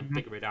we'll try and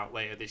figure it out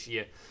later this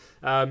year.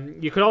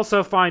 You can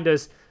also find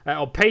us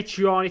on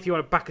Patreon if you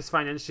want to back us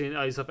financially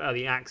and have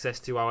early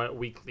access to our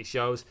weekly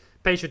shows.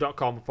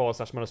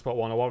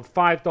 Patreon.com/Motorsport101.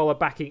 $5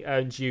 backing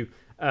earns you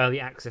early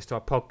access to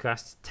our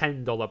podcasts.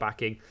 $10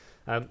 backing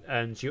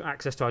earns you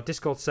access to our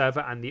Discord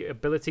server and the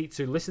ability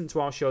to listen to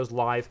our shows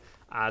live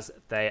as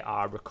they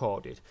are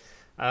recorded.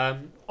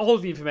 All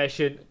of the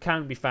information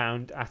can be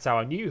found at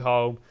our new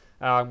home,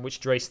 which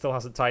Dre still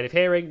hasn't tired of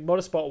hearing,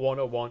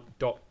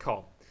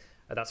 motorsport101.com.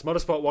 That's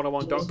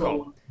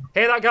motorsport101.com.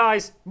 Hear that,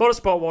 guys?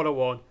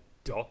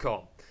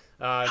 motorsport101.com. You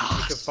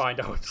can find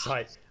our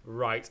website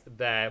right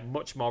there.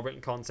 Much more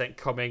written content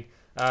coming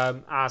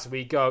as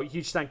we go.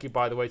 Huge thank you,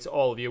 by the way, to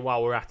all of you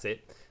while we're at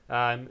it,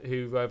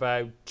 who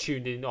have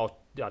tuned in, or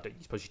I don't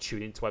suppose you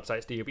tune into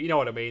websites, do you? But you know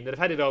what I mean. That have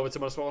headed over to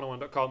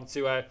motorsport101.com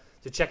to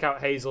check out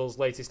Hazel's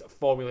latest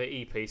Formula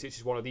E piece, which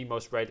is one of the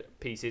most read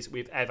pieces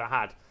we've ever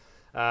had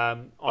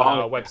on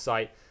our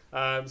website.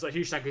 So a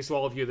huge thank you to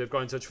all of you that have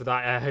got in touch for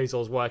that.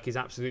 Hazel's work is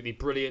absolutely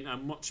brilliant,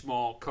 and much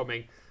more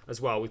coming as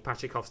well, with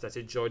Patrick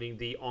Hofstetter joining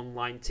the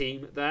online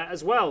team there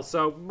as well.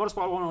 So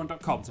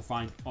motorsport101.com to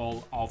find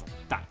all of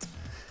that.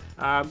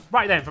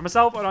 Right then, for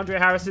myself and Andre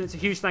Harrison, it's a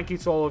huge thank you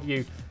to all of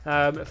you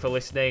for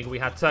listening. We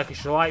had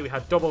Turkish Delight, we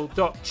had Double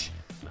Dutch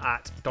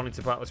at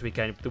Donington Park this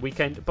weekend. The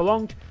weekend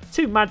belonged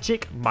to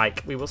Magic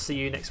Mike. We will see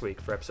you next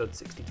week for episode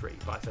 63.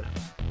 Bye for now.